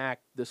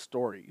reenact the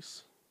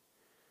stories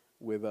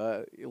with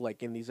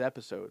like in these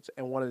episodes,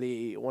 and one of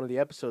the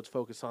episodes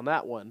focused on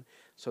that one.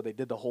 So they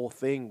did the whole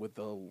thing with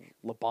the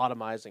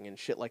lobotomizing and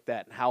shit like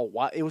that, and how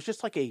it was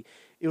just like it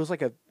was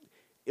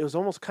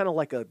almost kind of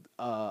like a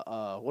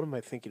what am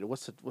I thinking?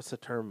 What's the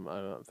term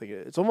I'm thinking?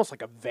 It's almost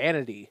like a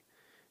vanity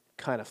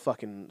kind of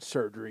fucking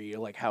surgery,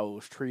 like how it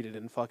was treated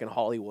in fucking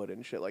Hollywood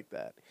and shit like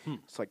that.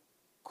 It's like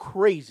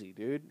crazy,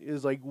 dude. It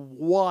was like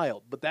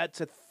wild, but that's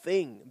a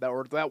thing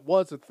that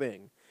was a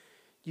thing.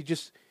 You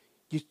just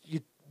you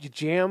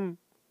jam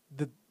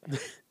the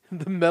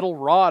the metal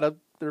rod up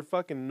their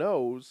fucking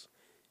nose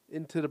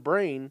into the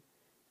brain.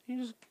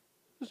 You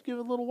just give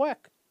it a little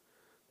whack.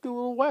 Do a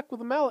little whack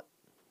with a mallet.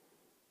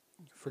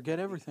 Forget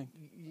everything.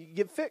 You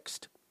get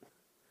fixed.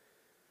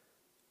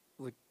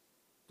 Like,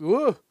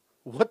 ugh,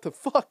 what the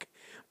fuck?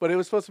 But it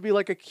was supposed to be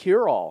like a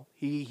cure-all.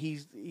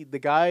 He's the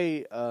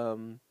guy,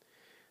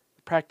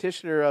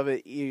 practitioner of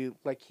it.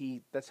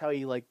 That's how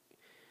he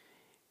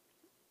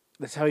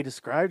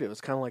described it. It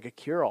was kind of like a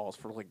cure-all. It's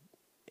for like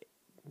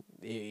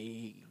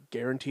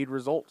guaranteed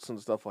results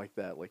and stuff like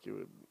that. Like it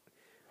would,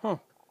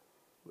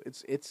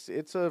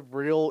 It's a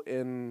real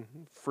and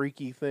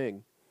freaky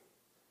thing.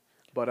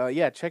 But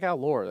yeah, check out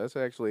Lore. That's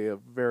actually a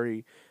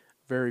very,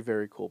 very,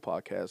 very cool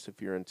podcast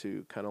if you're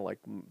into kind of like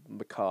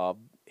macabre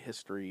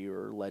history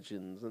or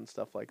legends and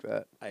stuff like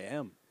that. I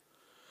am.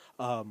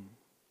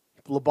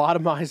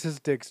 Lobotomizes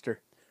Digster.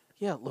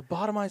 Yeah,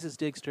 lobotomizes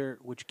Digster,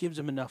 which gives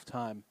him enough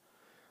time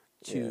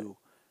to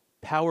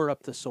power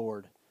up the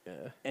sword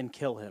and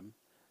kill him,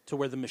 to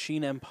where the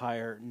Machine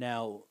Empire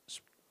now,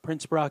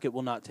 Prince Sprocket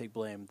will not take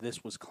blame.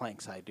 This was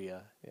Clank's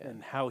idea,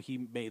 and how he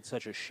made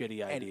such a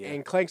shitty idea.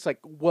 And Clank's like,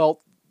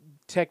 well,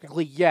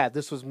 technically, yeah,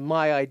 this was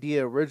my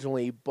idea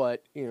originally,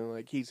 but, you know,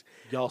 like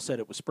y'all said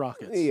it was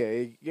Sprocket's.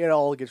 Yeah, it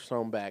all gets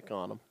thrown back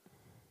on him.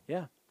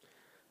 Yeah.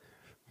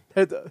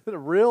 The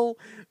real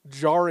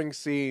jarring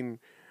scene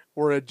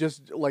where it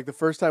just, like, the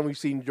first time we've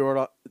seen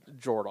Jordan.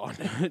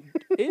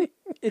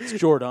 It's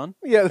Jordan.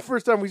 Yeah, the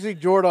first time we see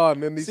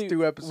Jordan in these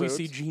two episodes.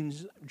 We see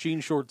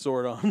Jean Short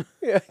Zordon.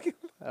 Yeah,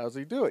 how's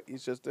he do it?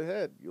 He's just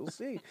ahead. You'll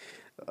see.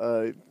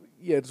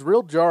 Yeah, it's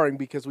real jarring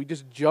because we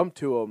just jumped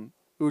to him,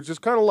 who was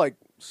just kind of like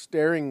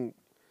staring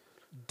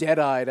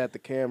dead-eyed at the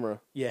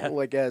camera. Yeah,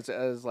 like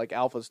as like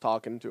Alpha's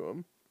talking to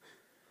him.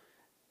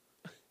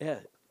 Yeah,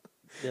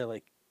 they're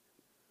like,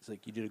 it's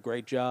like, you did a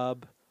great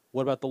job.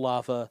 What about the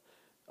lava?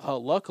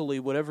 Luckily,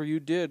 whatever you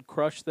did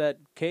crushed that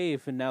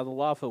cave, and now the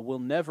lava will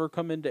never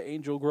come into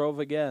Angel Grove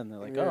again. They're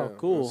like, oh,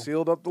 cool.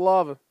 Sealed up the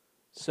lava.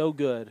 So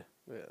good.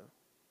 Yeah.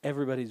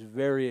 Everybody's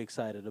very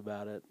excited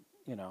about it.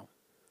 You know,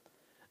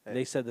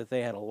 they said that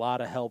they had a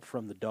lot of help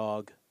from the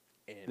dog.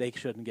 And they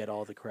shouldn't get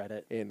all the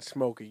credit. And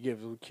Smokey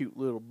gives a cute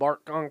little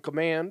bark on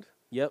command.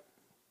 Yep.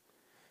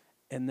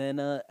 And then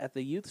at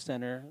the youth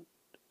center,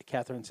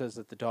 Catherine says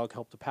that the dog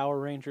helped the Power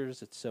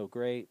Rangers. It's so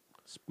great.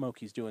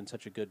 Smokey's doing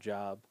such a good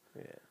job.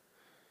 Yeah.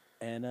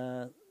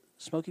 And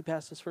Smokey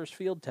passed his first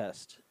field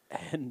test.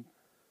 And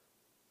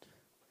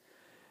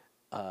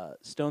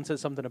Stone says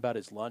something about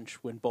his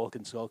lunch when Bulk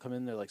and Skull come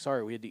in. They're like,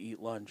 sorry, we had to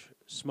eat lunch.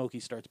 Smokey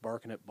starts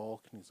barking at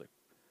Bulk, and he's like,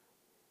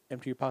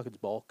 empty your pockets,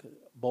 Bulk.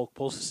 Bulk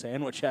pulls a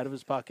sandwich out of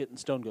his pocket, and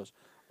Stone goes,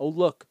 oh,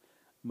 look,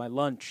 my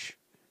lunch.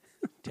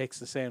 Takes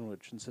the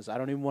sandwich and says, I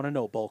don't even want to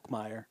know,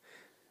 Bulkmeyer.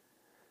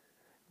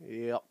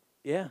 Yep.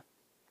 Yeah.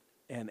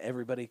 And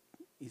everybody,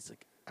 he's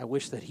like, I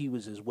wish that he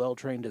was as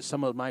well-trained as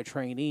some of my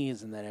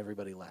trainees, and then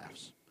everybody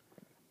laughs.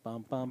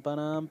 Bum, bum,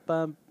 ba-dum,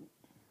 bum.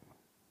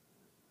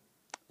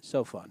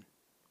 So fun.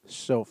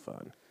 So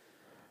fun.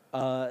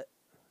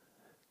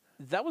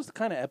 That was the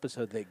kind of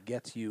episode that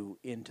gets you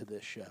into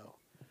this show.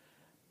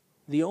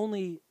 The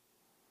only,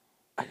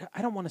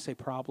 I don't want to say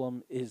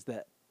problem, is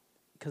that,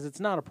 because it's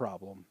not a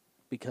problem,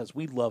 because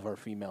we love our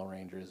female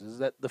Rangers, is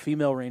that the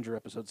female Ranger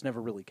episodes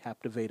never really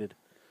captivated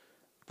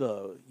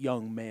the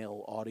young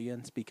male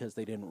audience because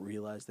they didn't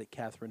realize that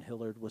Catherine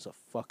Hillard was a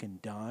fucking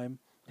dime.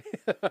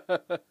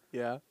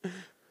 Yeah.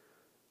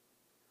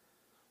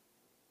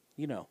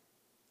 You know,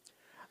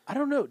 I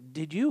don't know.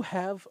 Did you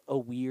have a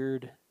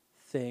weird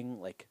thing,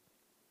 like,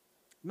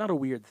 not a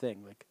weird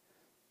thing, like,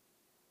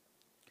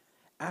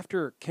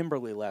 after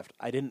Kimberly left,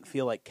 I didn't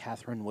feel like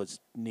Catherine was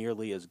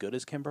nearly as good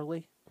as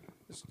Kimberly.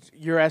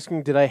 You're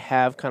asking, did I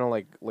have kind of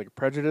like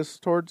prejudice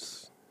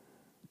towards?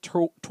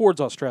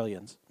 Towards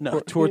Australians. No,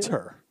 towards Yeah.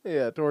 her.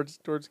 Yeah,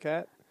 towards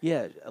Kat.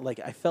 Yeah, like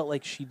I felt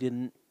like she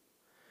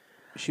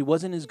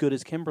wasn't as good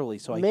as Kimberly,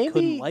 so I Maybe-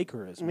 couldn't like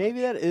her as much.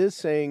 Maybe that is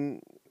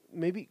saying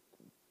maybe.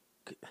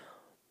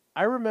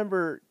 I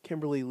remember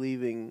Kimberly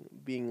leaving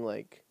being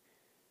like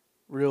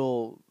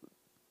real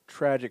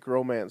tragic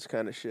romance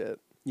kind of shit.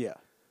 Yeah.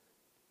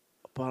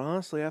 But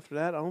honestly, after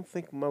that, I don't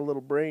think my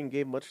little brain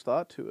gave much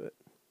thought to it.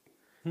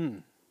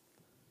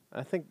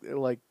 I think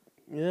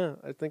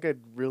I think I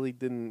really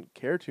didn't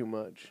care too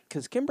much.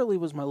 Because Kimberly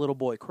was my little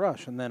boy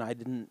crush, and then I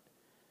didn't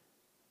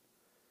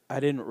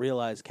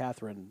realize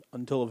Catherine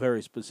until a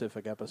very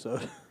specific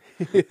episode.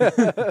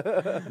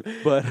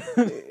 But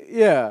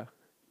Yeah.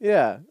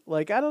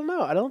 Like, I don't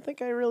know. I don't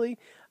think I really.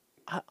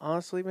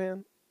 Honestly,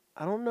 man,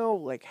 I don't know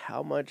like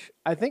how much.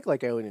 I think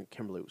like I only knew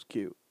Kimberly was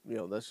cute. You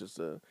know, it's just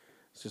a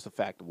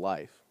fact of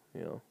life.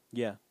 You know,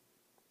 yeah,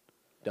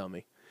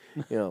 dummy.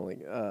 You know, like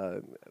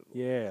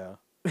yeah.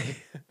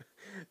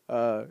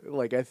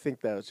 like I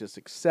think that was just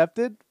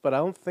accepted, but I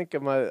don't think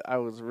I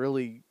was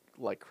really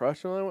like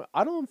crushed on it.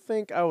 I don't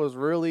think I was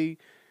really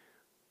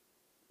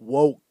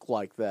woke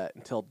like that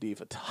until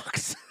Diva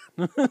Talks.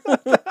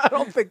 I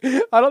don't think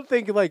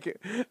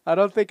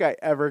I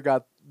ever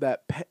got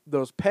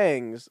those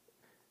pangs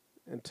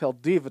until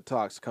Diva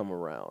Talks come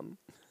around.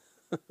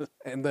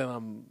 And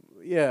then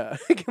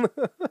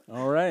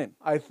All right.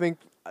 I think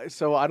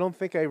so. I don't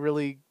think I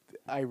really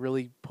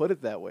put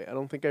it that way. I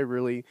don't think I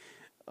really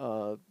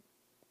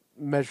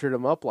measured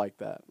him up like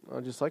that.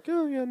 I'm just like,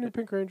 oh yeah, new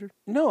Pink Ranger.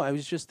 No, I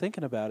was just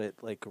thinking about it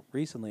like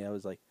recently. I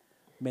was like,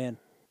 man,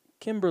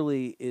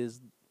 Kimberly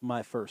is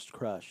my first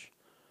crush,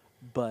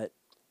 but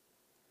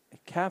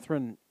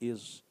Catherine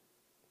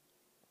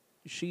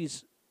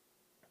she's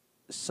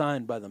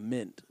signed by the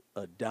Mint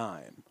a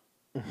dime.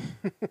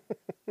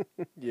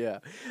 Yeah.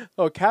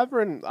 Oh,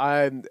 Catherine,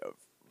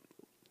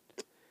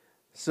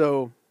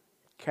 so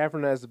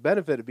Catherine has the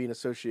benefit of being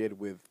associated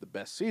with the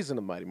best season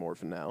of Mighty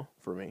Morphin now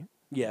for me.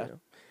 Yeah. You know?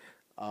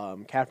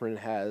 Catherine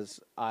has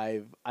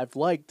I've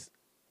liked.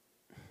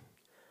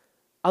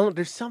 I don't know.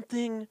 There's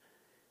something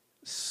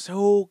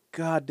so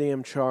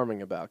goddamn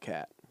charming about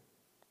Kat.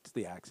 It's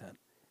the accent.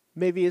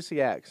 Maybe it's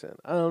the accent.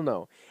 I don't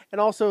know. And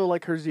also,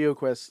 like, her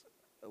ZeoQuest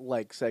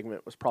like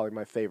segment was probably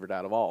my favorite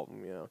out of all of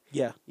them. You know.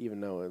 Yeah.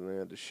 Even though they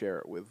had to share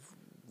it with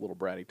little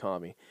bratty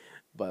Tommy,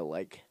 but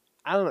like,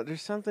 I don't know.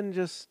 There's something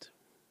just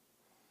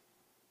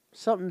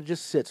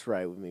sits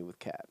right with me with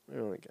Kat. You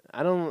know, like,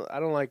 I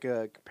don't like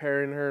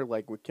comparing her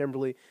like with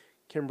Kimberly.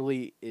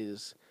 Kimberly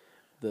is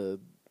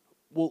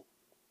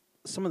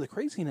some of the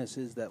craziness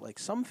is that like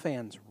some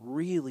fans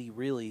really,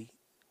 really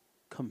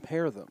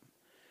compare them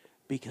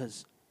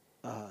because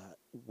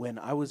when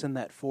I was in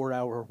that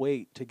 4-hour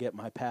wait to get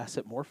my pass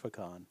at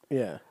Morphicon,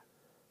 yeah.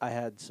 I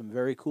had some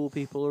very cool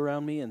people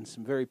around me and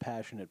some very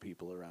passionate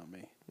people around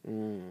me.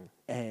 Mm.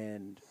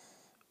 And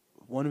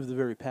one of the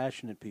very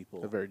passionate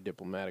people, A very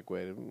diplomatic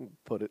way to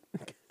put it.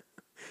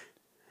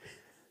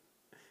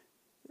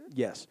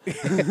 yes,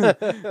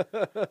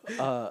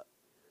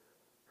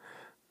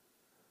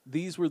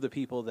 these were the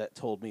people that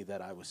told me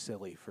that I was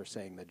silly for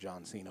saying that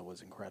John Cena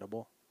was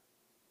incredible.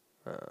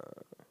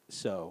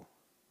 So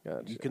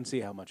Gotcha. you can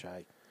see how much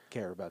I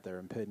care about their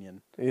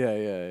opinion.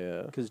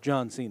 Yeah. Because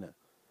John Cena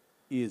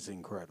is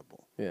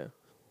incredible. Yeah.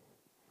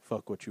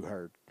 Fuck what you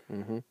heard.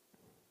 Mm-hmm.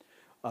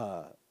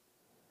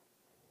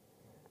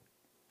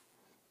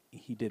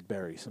 He did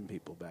bury some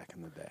people back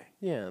in the day.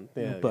 Yeah.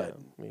 But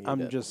I mean, he I'm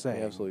did. just saying.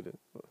 He absolutely did.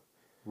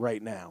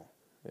 Right now,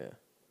 Yeah.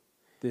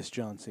 this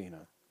John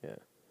Cena Yeah.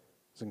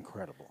 is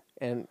incredible.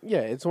 And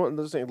yeah, it's one of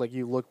those things. Like,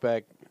 you look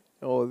back.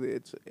 Oh,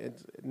 it's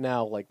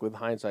now, like, with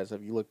hindsight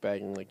stuff. You look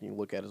back and like you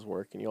look at his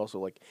work, and you also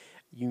like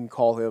you can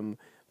call him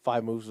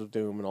 5 Moves of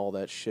Doom and all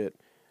that shit.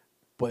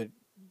 But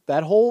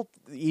that whole,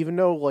 even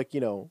though like,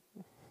 you know,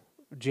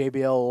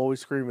 JBL always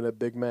screaming at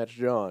Big Match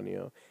John, you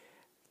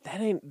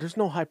know, there's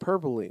no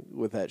hyperbole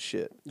with that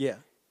shit. Yeah.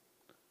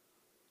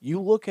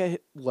 You look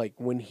at like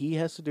when he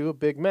has to do a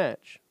big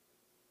match,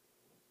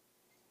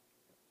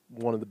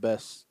 one of the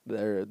best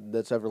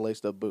that's ever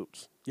laced up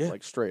boots. Yeah.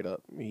 Like, straight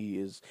up.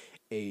 He's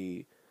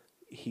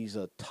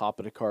a top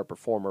of the card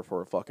performer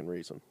for a fucking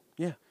reason.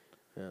 Yeah.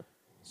 Yeah.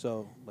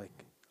 So, like,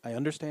 I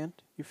understand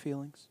your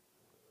feelings,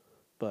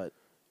 but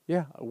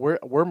Yeah,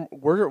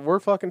 we're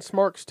fucking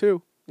smarks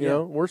too. You Yeah.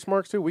 know, we're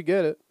smarks too. We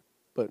get it.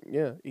 But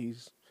yeah,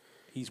 he's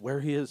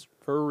where he is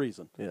for a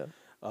reason. yeah.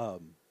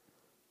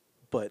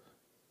 But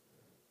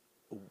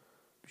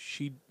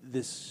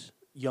this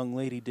young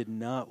lady did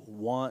not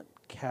want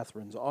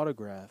Catherine's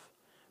autograph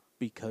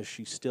because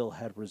she still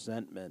had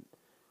resentment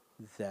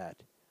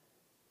that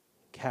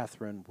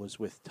Catherine was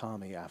with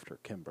Tommy after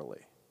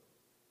Kimberly.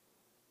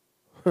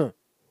 Well,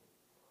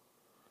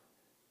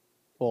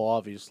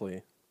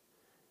 obviously,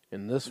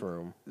 in this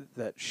room.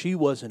 That she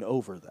wasn't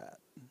over that.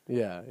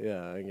 Yeah,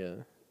 I get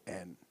it.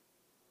 And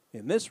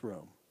in this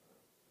room,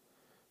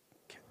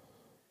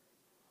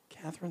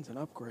 Catherine's an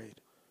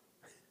upgrade.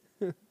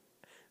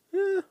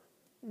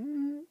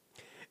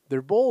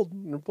 They're bold.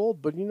 They're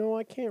bold, but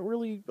I can't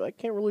really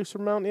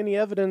surmount any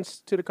evidence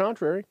to the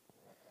contrary.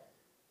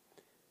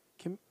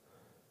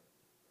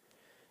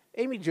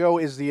 Amy Jo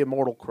is the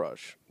immortal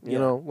crush. You Yeah.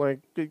 know,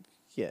 like, it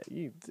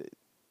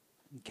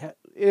Ca-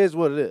 is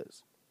what it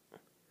is.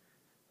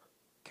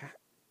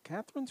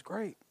 Catherine's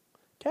great.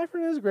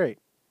 Catherine is great.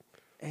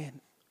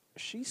 And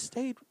she's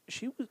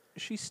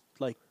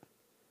like,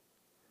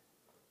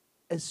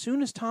 as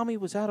soon as Tommy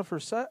was out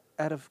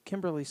of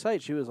Kimberly's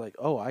sight, she was like,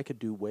 "Oh, I could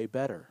do way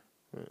better,"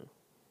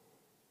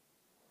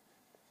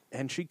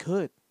 and she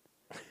could.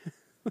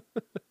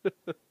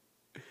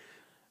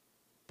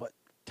 But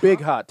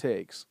Big hot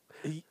takes.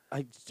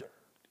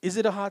 is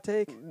it a hot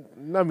take?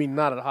 I mean,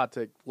 not a hot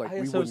take. Like, I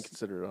we associ- wouldn't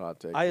consider it a hot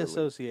take. I really.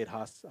 associate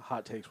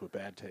hot takes with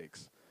bad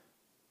takes.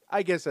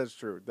 I guess that's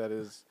true. That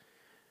is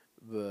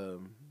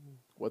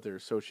what they're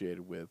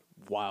associated with.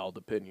 Wild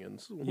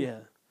opinions. Yeah.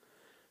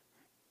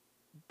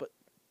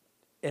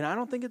 And I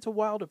don't think it's a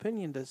wild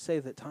opinion to say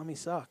that Tommy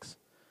sucks.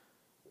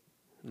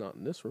 Not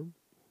in this room.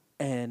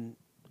 And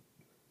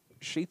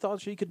she thought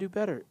she could do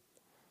better.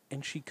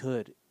 And she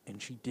could. And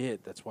she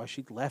did. That's why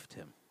she left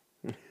him.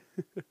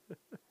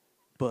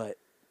 But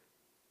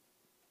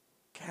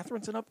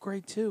Catherine's an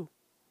upgrade too.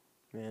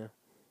 Yeah.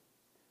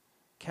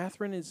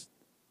 Catherine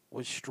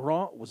was a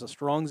strong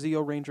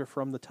Zeo Ranger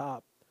from the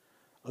top.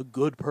 A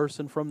good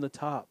person from the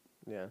top.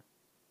 Yeah.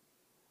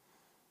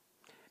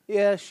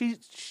 Yeah,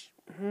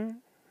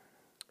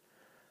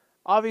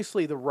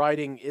 obviously the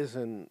writing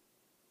isn't,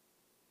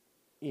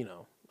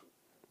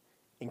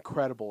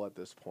 incredible at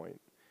this point.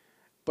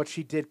 But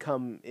she did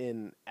come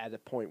in at a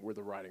point where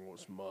the writing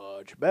was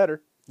much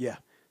better. Yeah.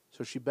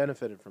 So she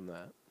benefited from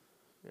that.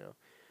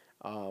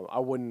 I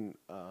wouldn't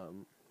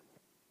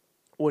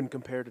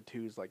compare the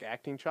two's like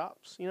acting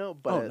chops,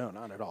 but no,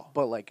 not at all.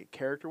 but like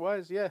character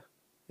wise, yeah.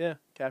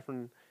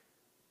 Catherine's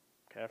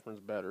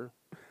better.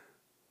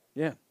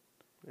 Yeah.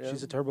 Yeah.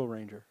 She's a Turbo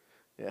Ranger.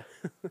 Yeah.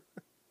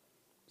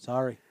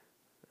 Sorry.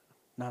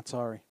 Not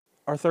sorry.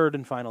 Our third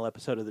and final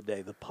episode of the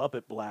day, The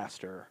Puppet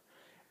Blaster,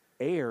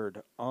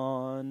 aired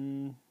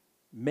on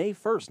May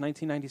 1st,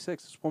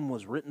 1996. This one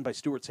was written by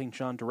Stuart St.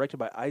 John, directed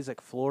by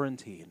Isaac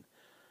Florentine.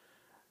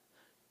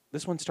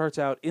 This one starts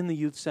out in the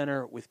youth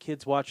center with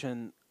kids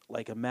watching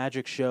like a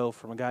magic show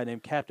from a guy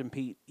named Captain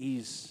Pete.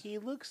 He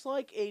looks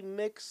like a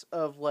mix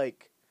of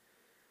like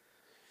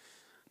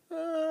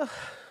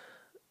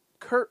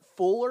Kurt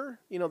Fuller,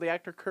 the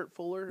actor Kurt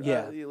Fuller.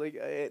 Yeah.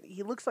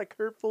 He looks like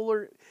Kurt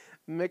Fuller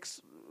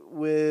mixed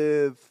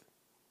with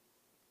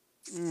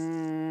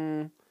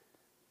the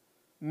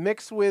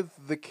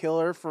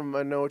killer from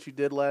I Know What You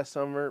Did Last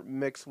Summer,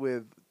 mixed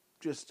with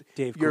just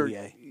Dave your.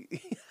 Coulier.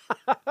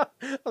 I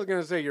was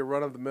gonna say your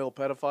run of the mill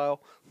pedophile.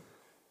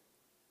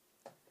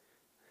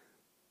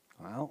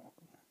 Well,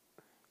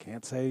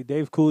 can't say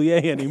Dave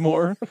Coulier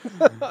anymore.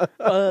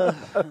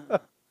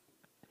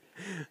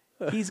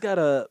 He's got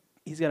a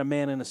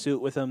man in a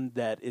suit with him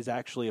that is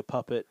actually a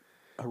puppet,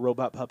 a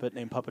robot puppet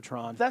named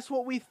Puppetron. That's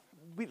what we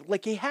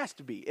like. It has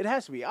to be. It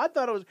has to be. I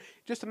thought it was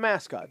just a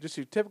mascot, just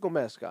a typical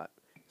mascot,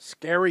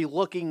 scary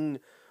looking,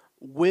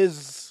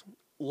 Wiz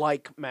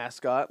like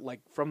mascot, like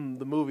from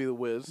the movie The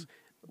Wiz.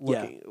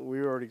 Yeah.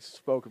 We already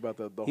spoke about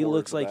the. He horrors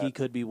looks of like that. he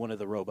could be one of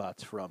the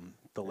robots from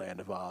the Land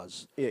of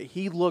Oz. Yeah,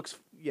 he looks.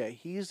 Yeah,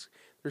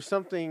 there's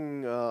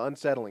something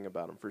unsettling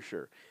about him for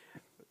sure.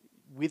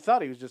 We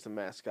thought he was just a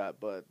mascot,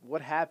 but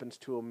what happens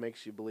to him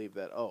makes you believe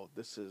that,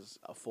 this is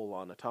a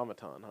full-on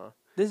automaton, huh?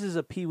 This is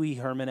a Pee Wee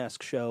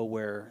Herman-esque show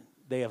where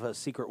they have a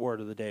secret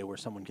word of the day where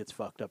someone gets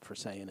fucked up for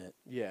saying it.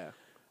 Yeah.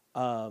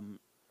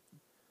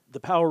 The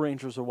Power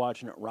Rangers are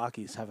watching it.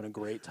 Rocky's having a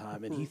great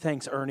time, and he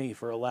thanks Ernie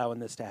for allowing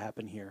this to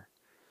happen here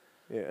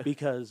Yeah.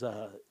 because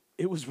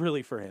it was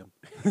really for him.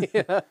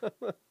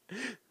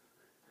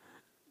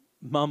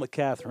 Mama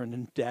Catherine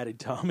and Daddy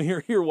Tommy are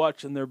here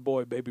watching their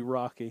boy, baby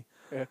Rocky.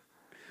 Yeah.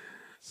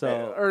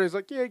 So Ernie's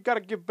like, you got to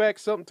give back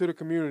something to the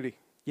community.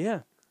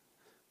 yeah,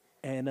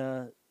 and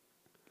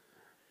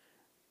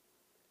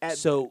At-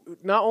 so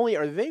not only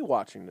are they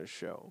watching this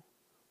show,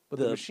 but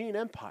the The- Machine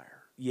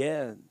Empire.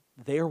 yeah,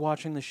 they are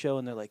watching the show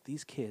and they're like,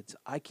 these kids,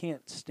 I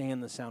can't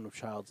stand the sound of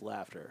child's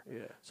laughter.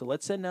 Yeah. So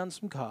let's send down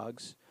some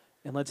cogs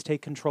and let's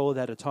take control of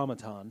that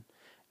automaton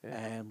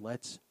and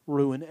let's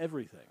ruin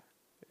everything.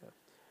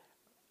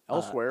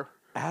 Elsewhere.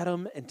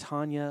 Adam and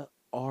Tanya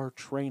are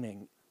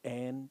training,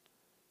 and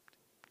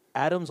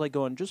Adam's like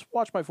going, just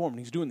watch my form, and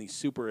he's doing these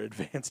super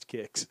advanced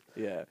kicks.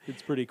 Yeah.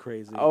 It's pretty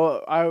crazy.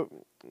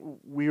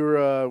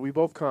 We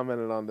both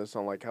commented on this,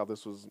 on like how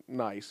this was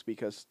nice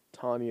because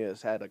Tanya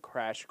has had a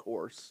crash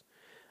course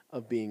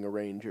of being a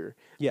ranger.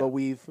 Yeah.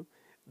 But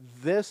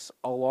this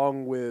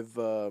along with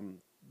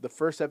the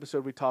first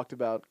episode we talked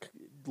about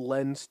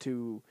lends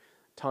to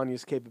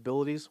Tanya's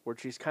capabilities, where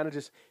she's kind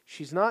of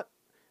she's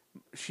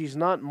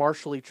not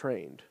martially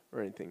trained or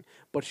anything,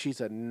 but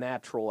she's a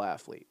natural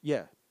athlete.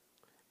 Yeah.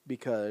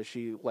 Because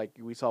she, like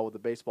we saw with the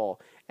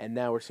baseball, and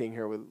now we're seeing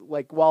her with,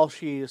 like, while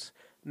she's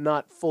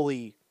not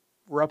fully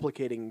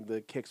replicating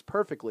the kicks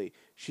perfectly,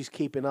 she's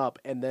keeping up.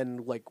 And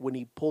then, like, when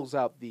he pulls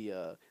out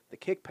the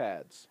kick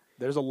pads,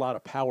 there's a lot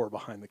of power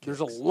behind the kicks. There's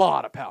a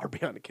lot of power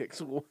behind the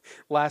kicks.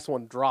 Last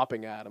one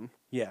dropping at him.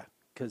 Yeah,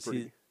 because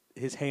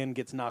his hand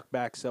gets knocked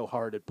back so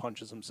hard it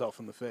punches himself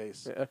in the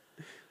face.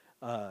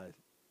 Yeah.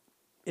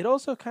 It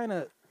also kind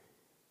of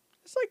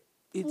It's like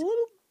It's- a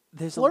little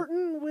there's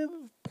flirting with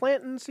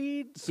planting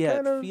seeds. yeah,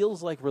 kind it of.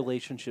 feels like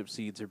relationship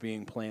seeds are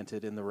being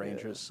planted in the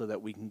Rangers so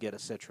that we can get a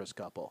citrus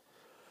couple.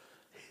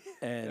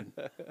 And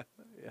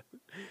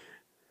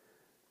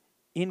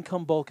in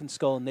come Bulk and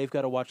Skull, and they've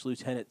got to watch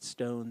Lieutenant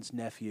Stone's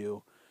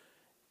nephew,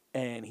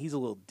 and he's a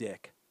little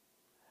dick.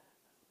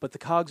 But the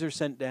cogs are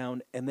sent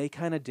down, and they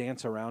kind of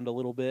dance around a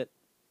little bit,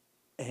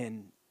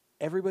 and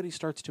everybody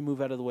starts to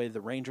move out of the way.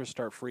 The Rangers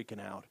start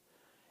freaking out,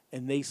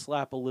 and they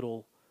slap a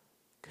little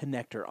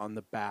connector on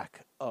the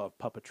back of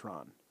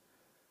Puppetron.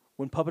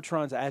 When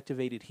Puppetron's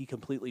activated, he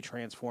completely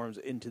transforms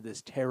into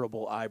this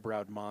terrible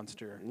eyebrowed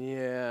monster,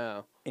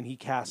 Yeah. and he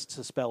casts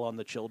a spell on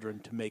the children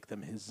to make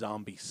them his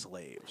zombie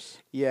slaves.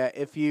 Yeah,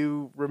 if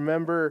you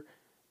remember,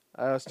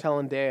 I was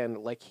telling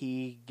Dan, like,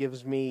 he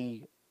gives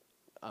me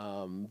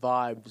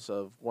vibes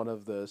of one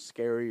of the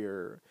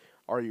scarier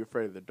Are You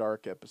Afraid of the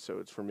Dark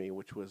episodes for me,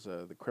 which was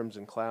the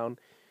Crimson Clown.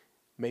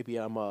 Maybe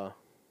I'm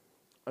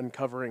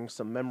uncovering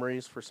some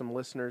memories for some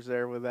listeners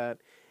there with that.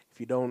 If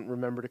you don't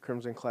remember the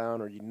Crimson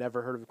Clown or you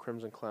never heard of the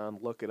Crimson Clown,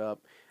 look it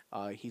up.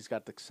 He's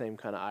got the same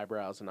kind of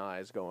eyebrows and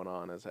eyes going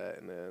on as that,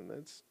 and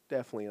it's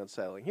definitely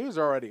unsettling. He was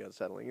already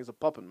unsettling. He's a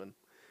puppetman,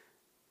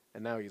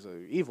 and now he's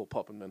an evil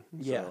puppetman.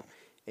 Yeah. So,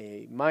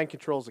 he mind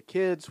controls the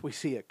kids. We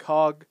see a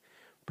cog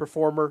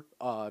performer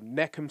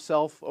neck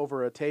himself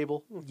over a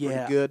table.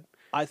 Yeah. Pretty good.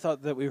 I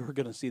thought that we were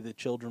going to see the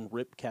children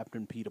rip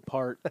Captain Pete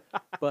apart,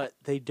 but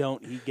they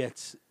don't.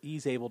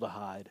 He's able to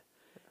hide.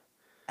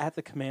 At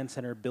the command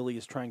center, Billy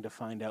is trying to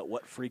find out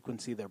what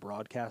frequency they're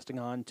broadcasting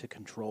on to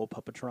control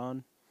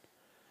Puppetron,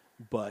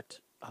 but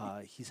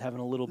he's having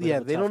a little bit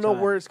of a They tough don't know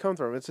time. where it's come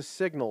from. It's a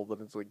signal, but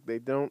it's like they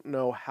don't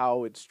know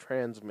how it's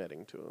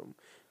transmitting to him,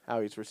 how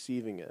he's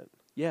receiving it.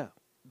 Yeah.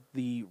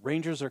 The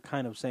Rangers are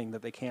kind of saying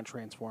that they can't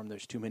transform.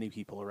 There's too many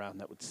people around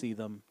that would see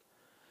them.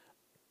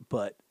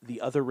 But the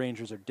other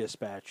Rangers are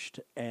dispatched,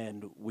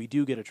 and we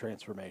do get a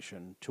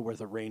transformation to where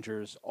the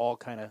Rangers all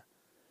kind of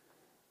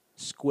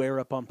square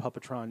up on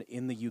Puppetron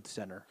in the youth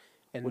center.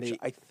 And Which they-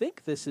 I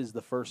think this is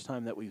the first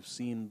time that we've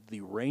seen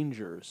the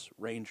Rangers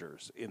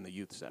in the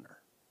youth center.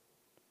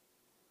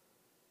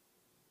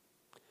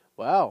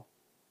 Wow.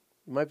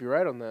 You might be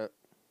right on that.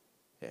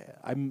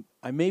 Yeah,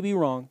 I may be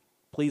wrong.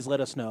 Please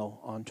let us know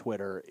on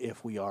Twitter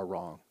if we are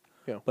wrong.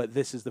 Yeah. But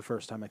this is the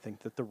first time I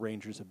think that the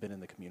Rangers have been in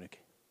the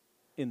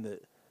in the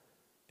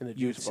In the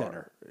Youth juice bar.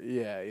 center.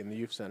 Yeah, in the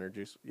youth center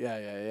juice.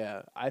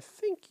 Yeah. I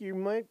think you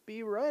might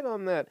be right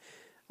on that.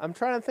 I'm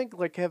trying to think,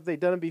 like, have they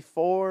done it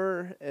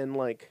before? And,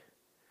 like,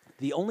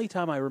 The only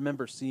time I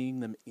remember seeing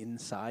them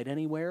inside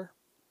anywhere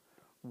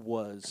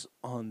was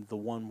on the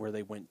one where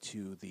they went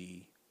to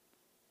the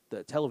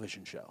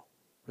television show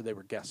where they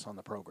were guests on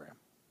the program.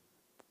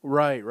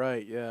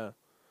 right, yeah.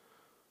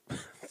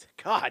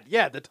 God,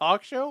 yeah, the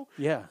talk show?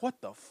 Yeah.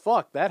 What the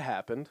fuck? That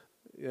happened.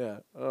 Yeah.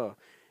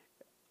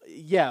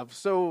 Yeah,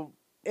 so,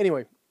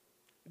 anyway,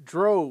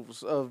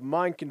 droves of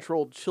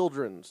mind-controlled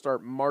children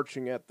start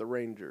marching at the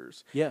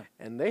Rangers. Yeah.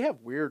 And they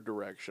have weird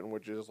direction,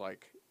 which is,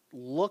 like,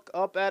 look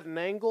up at an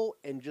angle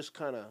and just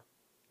kind of,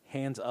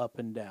 Hands up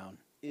and down.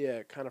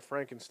 yeah, kind of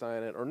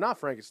Frankenstein it. Or not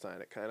Frankenstein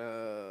it, kind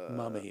of...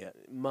 Mummy it.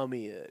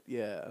 Mummy it,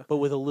 yeah. But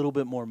with a little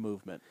bit more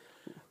movement.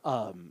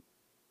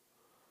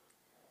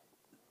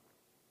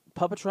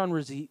 Puppetron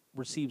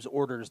receives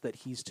orders that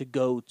he's to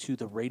go to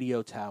the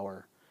radio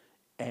tower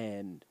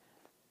and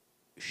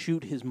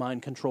shoot his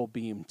mind control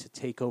beam to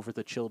take over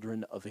the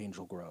children of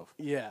Angel Grove.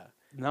 Yeah.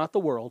 Not the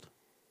world,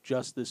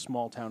 just this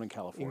small town in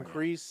California.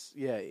 Increase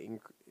the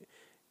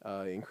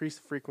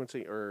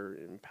frequency or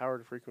empower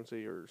the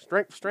frequency or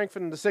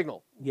strengthen the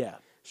signal. Yeah.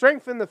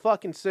 Strengthen the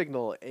fucking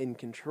signal and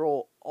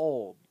control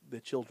all the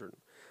children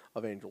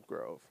of Angel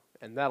Grove.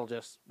 And that'll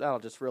just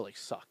really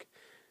suck.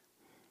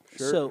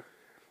 Sure. So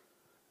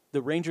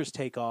the Rangers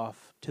take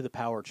off to the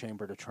power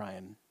chamber to try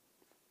and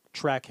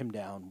track him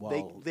down while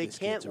they this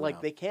can't kid's like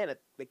around.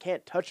 they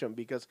can't touch him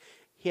because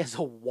he has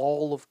a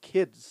wall of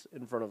kids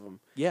in front of him.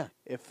 Yeah.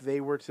 If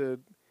they were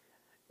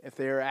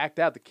act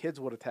out, the kids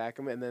would attack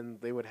him, and then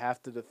they would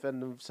have to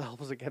defend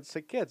themselves against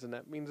the kids, and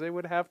that means they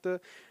would have to,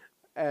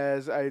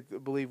 as I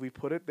believe we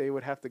put it, they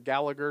would have to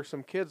Gallagher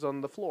some kids on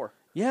the floor.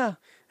 Yeah.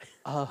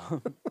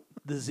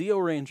 The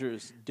Zeo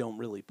Rangers don't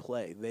really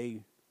play.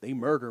 They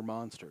murder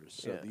monsters,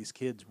 so Yeah. these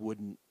kids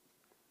wouldn't.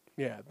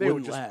 Yeah, they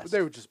Wouldn't last.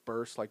 would just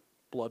burst like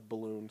blood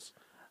balloons.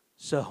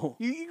 So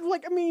You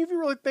like, I mean, if you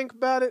really think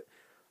about it,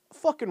 a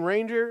fucking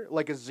ranger,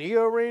 like a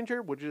Zeo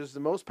Ranger, which is the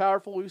most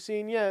powerful we've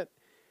seen yet,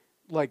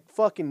 like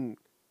fucking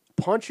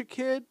punch a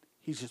kid,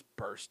 he's just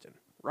bursting,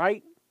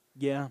 right?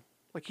 yeah,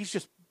 Like he's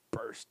just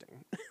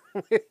bursting.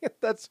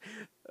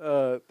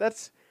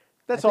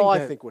 That's all I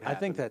think would happen. I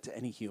think that's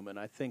any human.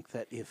 I think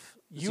that if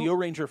You- Zeo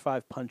Ranger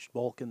 5 punched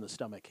Bulk in the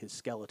stomach, his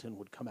skeleton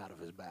would come out of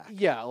his back.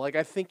 Yeah, like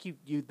I think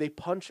they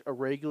punch a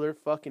regular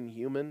fucking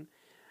human,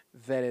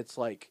 then it's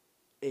like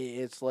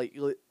it's like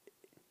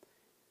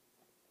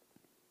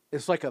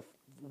a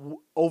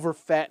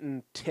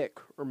over-fattened tick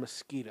or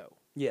mosquito.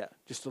 Yeah.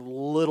 Just the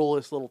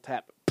littlest little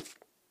tap,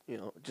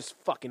 just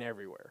fucking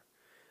everywhere.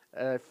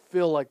 And I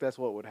feel like that's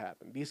what would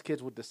happen. These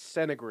kids would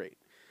disintegrate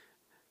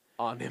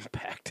on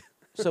impact.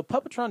 So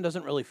Puppetron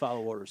doesn't really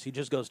follow orders. He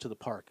just goes to the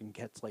park and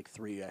gets like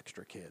 3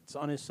 extra kids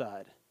on his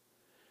side.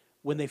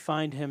 When they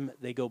find him,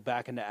 they go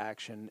back into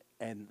action,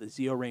 and the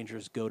Zeo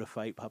Rangers go to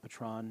fight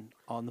Puppetron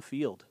on the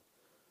field.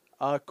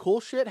 Cool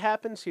shit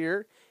happens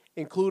here,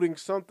 including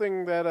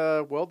something that,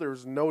 there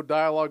was no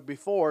dialogue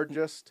before,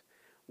 just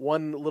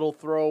one little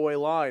throwaway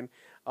line.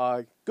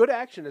 Good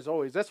action as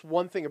always. That's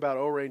one thing about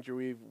O-Ranger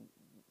we've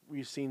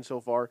seen so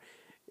far,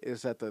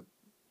 is that the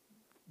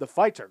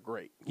fights are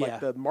great. Yeah. Like,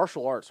 the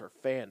martial arts are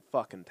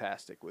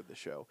fan-fucking-tastic with the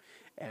show.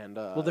 And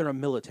Well, they're a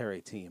military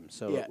team,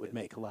 so yeah. it would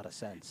make a lot of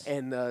sense.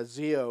 And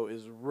Zeo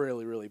is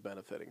really, really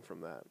benefiting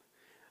from that.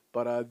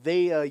 But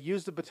they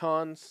use the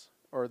batons,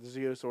 or the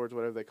Zeo swords,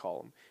 whatever they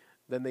call them.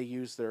 Then they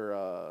use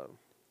their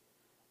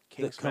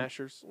King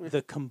Smashers.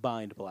 The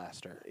combined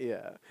blaster.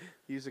 Yeah,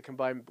 use the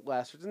combined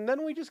blasters. And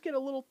then we just get a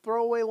little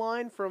throwaway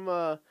line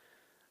from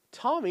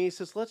Tommy. He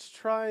says, let's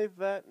try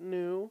that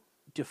new.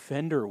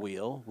 Defender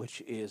wheel,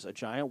 which is a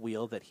giant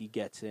wheel that he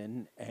gets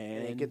in,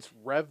 And it gets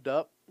revved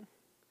up.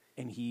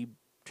 and he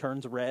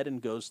turns red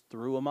and goes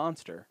through a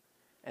monster.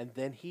 And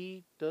then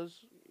he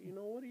does, you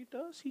know what he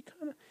does? He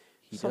kind of...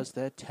 He does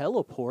that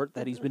teleport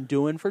that he's been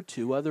doing for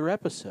 2 other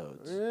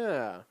episodes.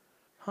 Yeah.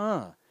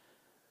 Huh.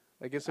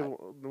 I guess they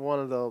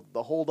wanted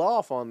to hold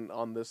off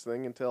on this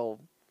thing until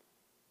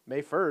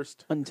May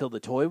 1st. Until the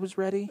toy was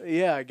ready?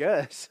 Yeah, I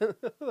guess.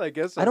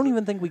 I don't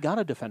even think we got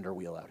a Defender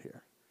wheel out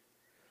here.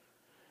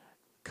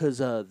 Because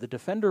the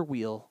Defender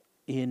wheel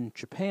in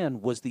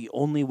Japan was the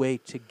only way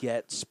to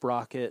get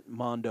Sprocket,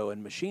 Mondo,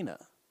 and Machina.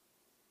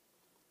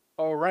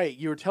 Oh, right.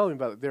 You were telling me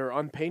about it. They're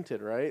unpainted,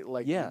 right?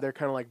 Like, Yeah. They're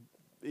kind of like,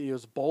 it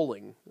was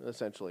bowling,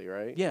 essentially,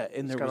 right? Yeah, and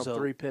It's there kind was of a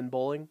 3-pin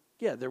bowling.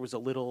 Yeah, there was a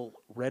little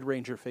Red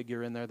Ranger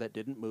figure in there that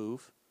didn't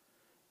move.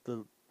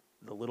 The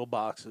little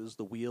boxes,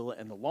 the wheel,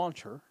 and the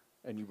launcher,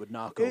 and you would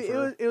knock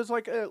over. It was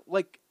like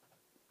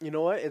you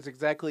know what? It's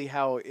exactly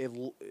how it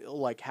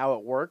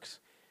works,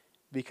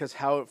 because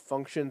how it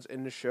functions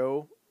in the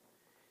show.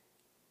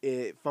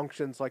 It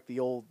functions like the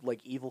old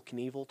Evel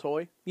Knievel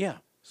toy. Yeah,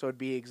 So it'd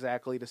be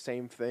exactly the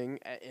same thing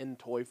in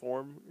toy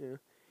form. Yeah.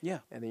 yeah.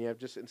 And then you have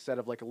just, instead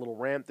of like a little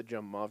ramp to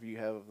jump off, you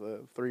have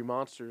 3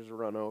 monsters to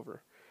run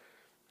over.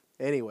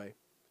 Anyway,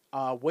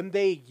 when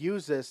they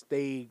use this,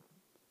 they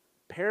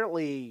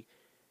apparently...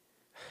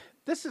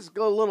 This is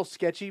a little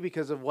sketchy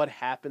because of what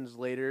happens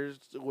later.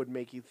 It would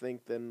make you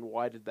think, then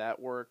why did that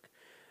work?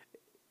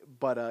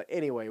 But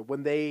anyway,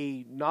 when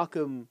they knock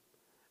him...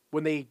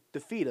 When they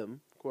defeat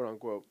him, quote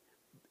unquote,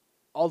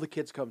 all the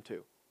kids come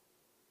too.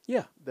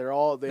 Yeah, They're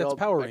all... that's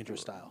Power back Ranger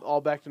to, style.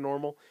 All back to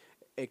normal,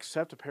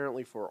 except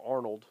apparently for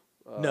Arnold.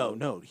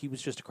 No, he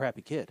was just a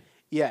crappy kid.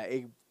 Yeah,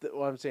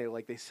 what I'm saying,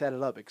 like, they set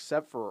it up,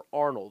 except for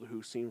Arnold,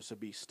 who seems to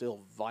be still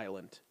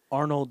violent.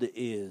 Arnold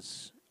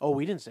is... Oh,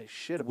 we didn't say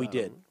shit about We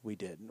did. him. We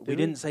did. Did We we?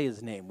 didn't say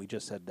his name. We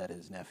just said that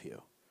his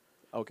nephew.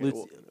 Okay.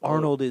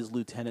 Arnold is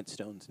Lieutenant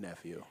Stone's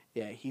nephew.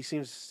 Yeah, he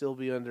seems to still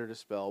be under the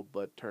spell,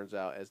 but turns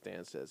out, as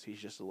Dan says, he's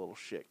just a little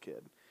shit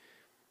kid.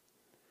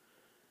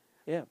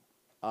 Yeah.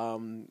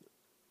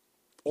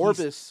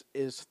 Orbis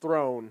is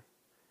thrown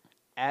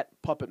at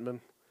Puppetman,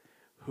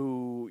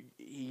 who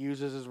he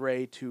uses his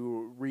ray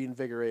to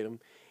reinvigorate him.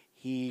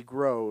 He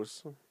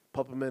grows.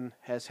 Puppetman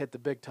has hit the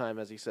big time,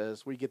 as he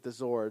says. We get the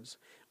Zords.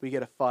 We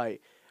get a fight.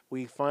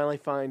 We finally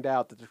find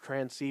out that the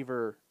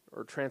transceiver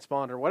or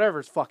transponder, whatever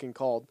it's fucking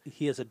called.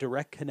 He has a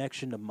direct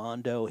connection to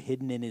Mondo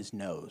hidden in his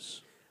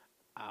nose.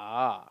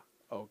 Ah,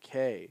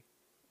 okay.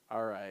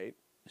 All right.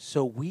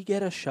 So we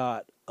get a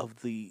shot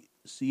of the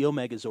Zeo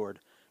Megazord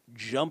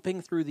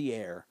jumping through the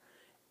air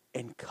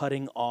and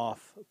cutting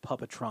off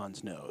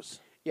Puppetron's nose.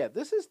 Yeah,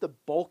 this is the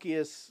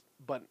bulkiest,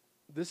 but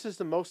this is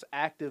the most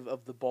active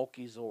of the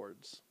bulky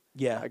Zords.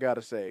 Yeah. I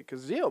gotta say,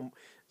 because Zeo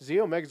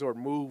Megazord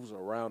moves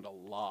around a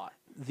lot.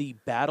 The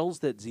battles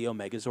that Zeo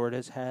Megazord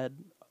has had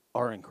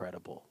are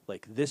incredible.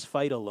 Like, this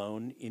fight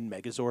alone in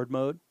Megazord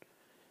mode,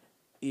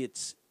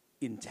 it's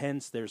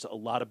intense. There's a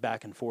lot of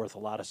back and forth, a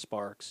lot of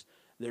sparks.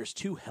 There's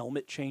 2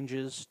 helmet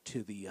changes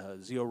to the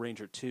Zeo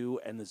Ranger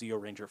 2 and the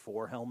Zeo Ranger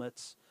 4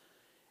 helmets.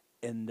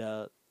 And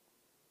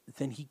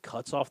then he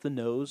cuts off the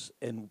nose,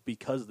 and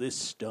because this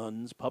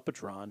stuns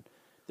Puppetron,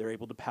 they're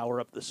able to power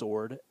up the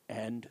sword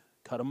and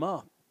cut him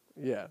up.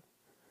 Yeah.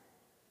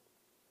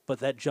 But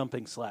that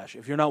jumping slash,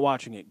 if you're not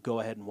watching it, go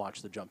ahead and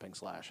watch the jumping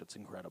slash. It's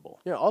incredible.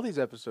 Yeah, all these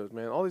episodes,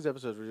 man, all these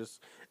episodes were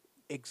just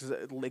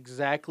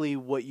exactly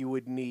what you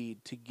would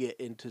need to get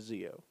into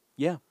Zeo.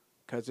 Yeah.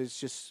 Because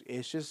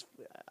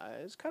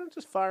it's kind of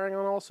just firing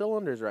on all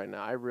cylinders right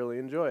now. I really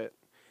enjoy it.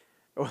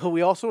 Well,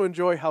 we also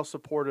enjoy how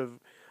supportive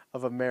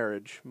of a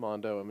marriage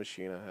Mondo and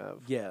Machina have.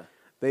 Yeah.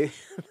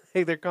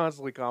 They're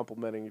constantly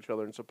complimenting each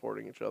other and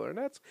supporting each other, and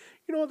that's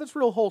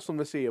real wholesome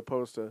to see,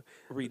 opposed to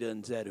Rita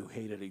and Zed, who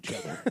hated each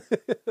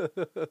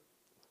other.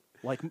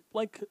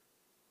 like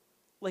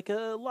like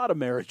a lot of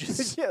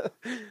marriages. yeah.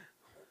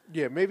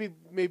 Yeah,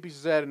 maybe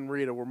Zed and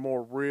Rita were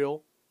more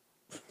real.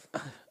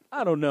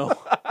 I don't know.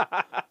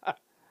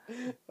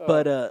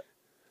 But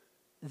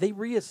they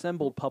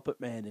reassembled Puppet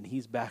Man, and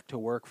he's back to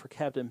work for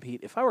Captain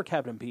Pete. If I were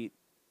Captain Pete,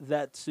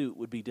 that suit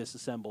would be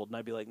disassembled, and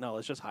I'd be like, no,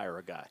 let's just hire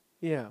a guy.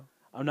 Yeah.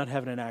 I'm not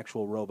having an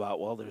actual robot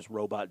while there's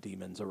robot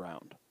demons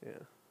around.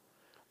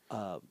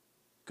 Yeah.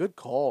 Good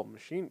call.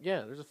 Machine.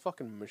 Yeah, there's a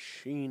fucking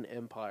machine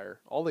empire.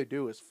 All they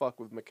do is fuck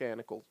with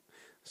mechanical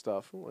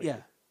stuff. Like,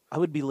 Yeah, I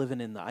would be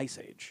living in the Ice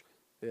Age.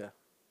 Yeah.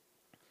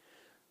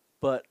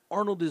 But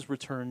Arnold is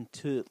returned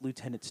to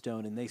Lieutenant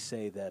Stone, and they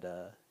say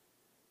that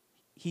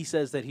he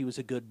says that he was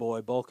a good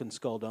boy. Bulk and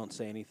Skull don't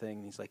say anything.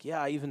 And he's like, yeah,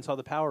 I even saw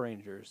the Power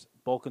Rangers.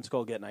 Bulk and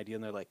Skull get an idea,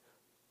 and they're like,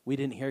 we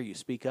didn't hear you.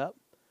 Speak up.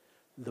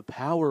 The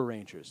Power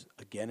Rangers.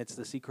 Again, it's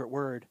the secret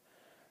word.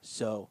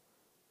 So,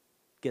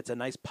 gets a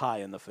nice pie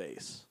in the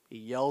face. He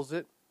yells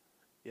it.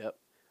 Yep.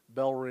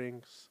 Bell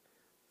rings.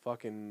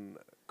 Fucking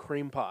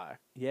cream pie.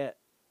 Yeah.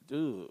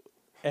 Dude.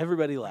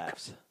 Everybody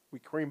laughs. We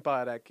cream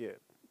pie that kid.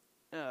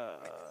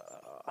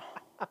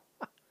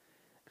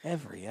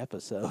 Every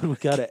episode, we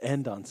got to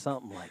end on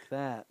something like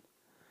that.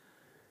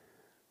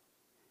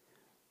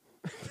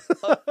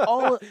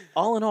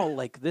 All in all,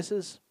 like this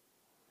is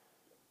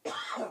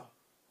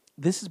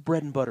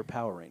bread and butter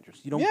Power Rangers.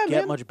 You don't Yeah, get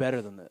man. much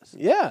better than this.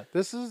 Yeah,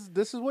 this is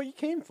what you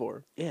came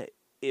for. Yeah,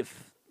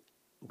 if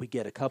we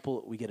get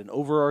an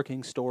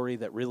overarching story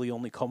that really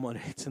only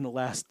culminates in the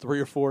last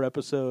 3 or 4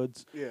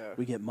 episodes. Yeah.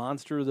 We get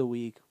Monster of the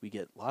Week. We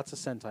get lots of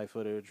Sentai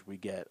footage. We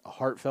get a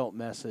heartfelt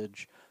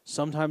message.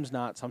 Sometimes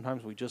not.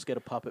 Sometimes we just get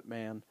a Puppet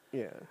Man.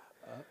 Yeah.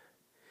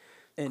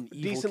 And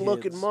Decent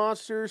looking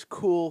monsters,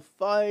 cool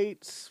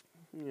fights,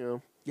 you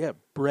know. Yeah,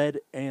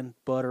 bread and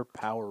butter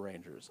Power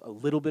Rangers. A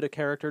little bit of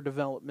character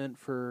development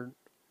for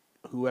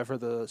whoever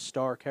the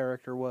star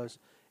character was.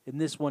 In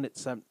this one,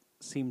 it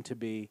seemed to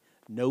be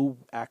no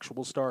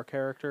actual star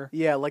character.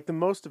 Yeah, like the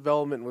most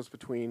development was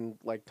between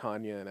like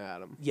Tanya and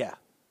Adam. Yeah,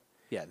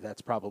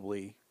 that's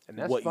probably And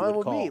that's what you fine would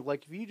with call. me.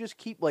 Like if you just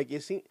keep like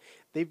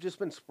they've just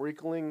been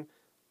sprinkling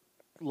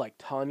like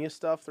Tanya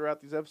stuff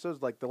throughout these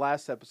episodes. Like the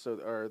last episode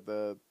or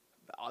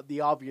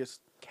the obvious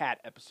cat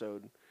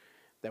episode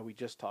that we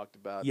just talked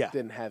about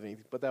didn't have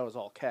anything, but that was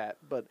all cat.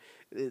 But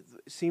it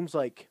seems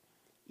like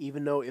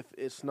even though if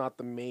it's not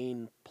the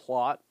main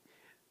plot,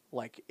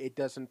 like it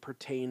doesn't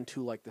pertain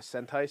to like the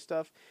Sentai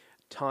stuff,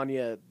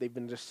 Tanya, they've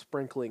been just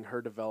sprinkling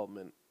her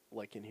development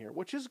like in here,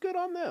 which is good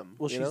on them.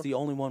 Well, you she's know? the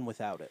only one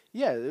without it.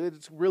 Yeah,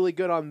 it's really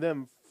good on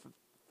them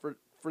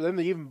for them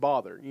to even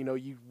bother. You know,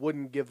 you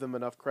wouldn't give them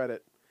enough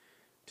credit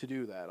to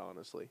do that,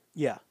 honestly.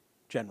 Yeah,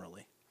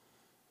 generally.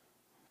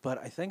 But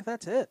I think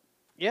that's it.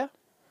 Yeah.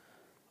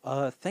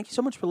 Thank you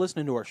so much for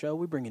listening to our show.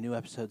 We bring you new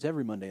episodes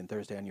every Monday and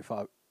Thursday on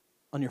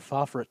your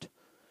favorite.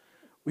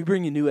 We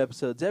bring you new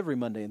episodes every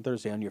Monday and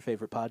Thursday on your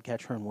favorite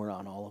podcatcher, and we're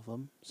on all of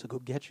them. So go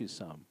get you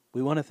some.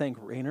 We want to thank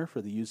Rainer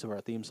for the use of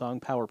our theme song,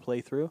 Power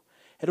Playthrough.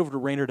 Head over to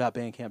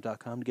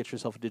rainer.bandcamp.com to get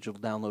yourself a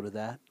digital download of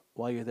that.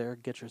 While you're there,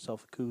 get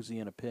yourself a koozie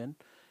and a pin,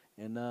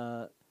 and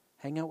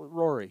hang out with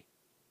Rory.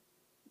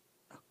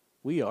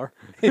 We are.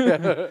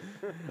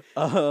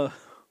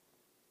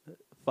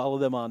 Follow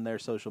them on their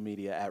social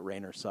media at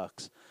Rainer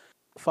Sucks.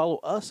 Follow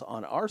us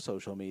on our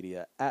social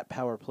media at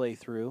Power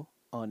Playthrough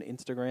on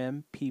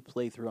Instagram, P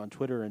Playthrough on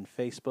Twitter and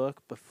Facebook.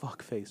 But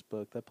fuck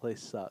Facebook, that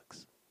place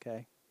sucks.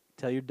 Okay,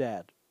 tell your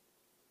dad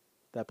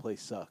that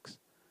place sucks.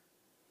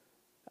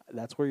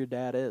 That's where your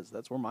dad is.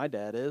 That's where my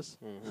dad is.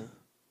 Mm-hmm.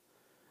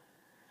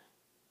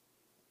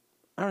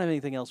 I don't have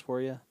anything else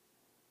for you.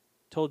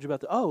 Told you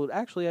about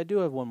actually, I do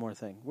have one more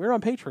thing. We're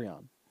on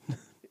Patreon.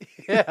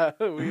 Yeah,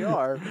 we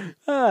are.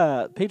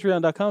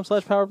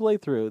 Patreon.com/Power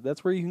Playthrough.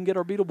 That's where you can get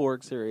our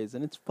Beetleborg series,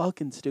 and it's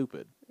fucking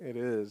stupid. It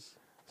is.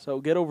 So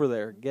get over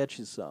there, get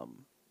you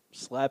some,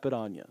 slap it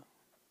on you.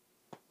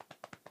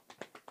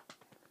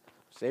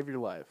 Save your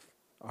life.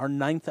 Our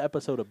 9th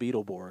episode of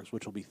Beetleborgs,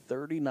 which will be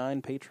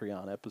 39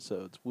 Patreon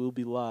episodes, will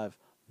be live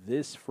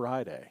this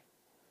Friday.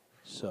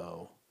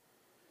 So,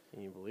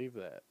 Can you believe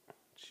that?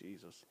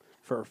 Jesus.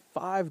 for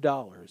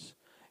 $5,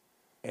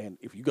 and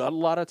if you got a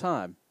lot of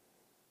time,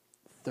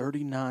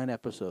 39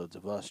 episodes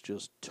of us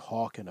just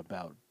talking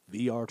about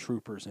VR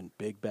Troopers and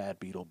Big Bad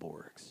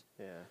Beetleborgs.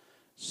 Yeah.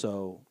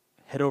 So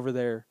head over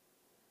there,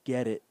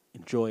 get it,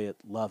 enjoy it,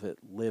 love it,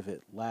 live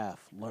it,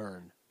 laugh,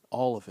 learn,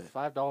 all of it.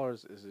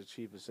 $5 is the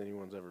cheapest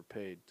anyone's ever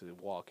paid to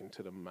walk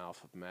into the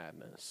mouth of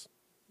madness.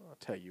 I'll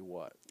tell you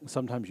what.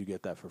 Sometimes you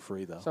get that for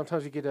free, though.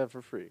 Sometimes you get that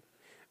for free.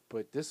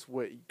 But this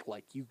way,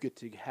 like, you get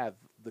to have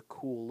the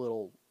cool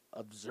little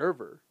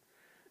observer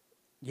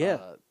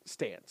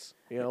stance.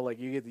 You know, like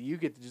you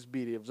get to just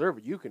be the observer.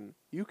 You can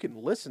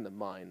listen to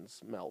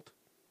minds melt,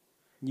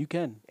 You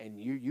can. and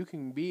you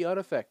can be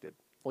unaffected.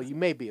 Well, you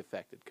may be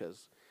affected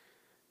because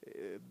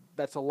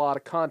that's a lot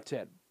of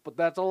content. But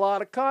that's a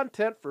lot of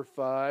content for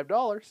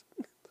 $5.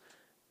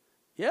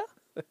 Yeah.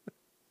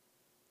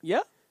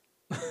 Yeah.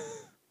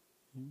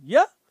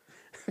 Yeah.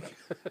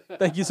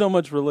 Thank you so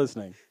much for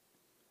listening.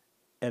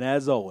 And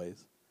as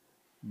always,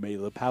 may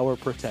the power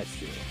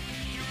protect you.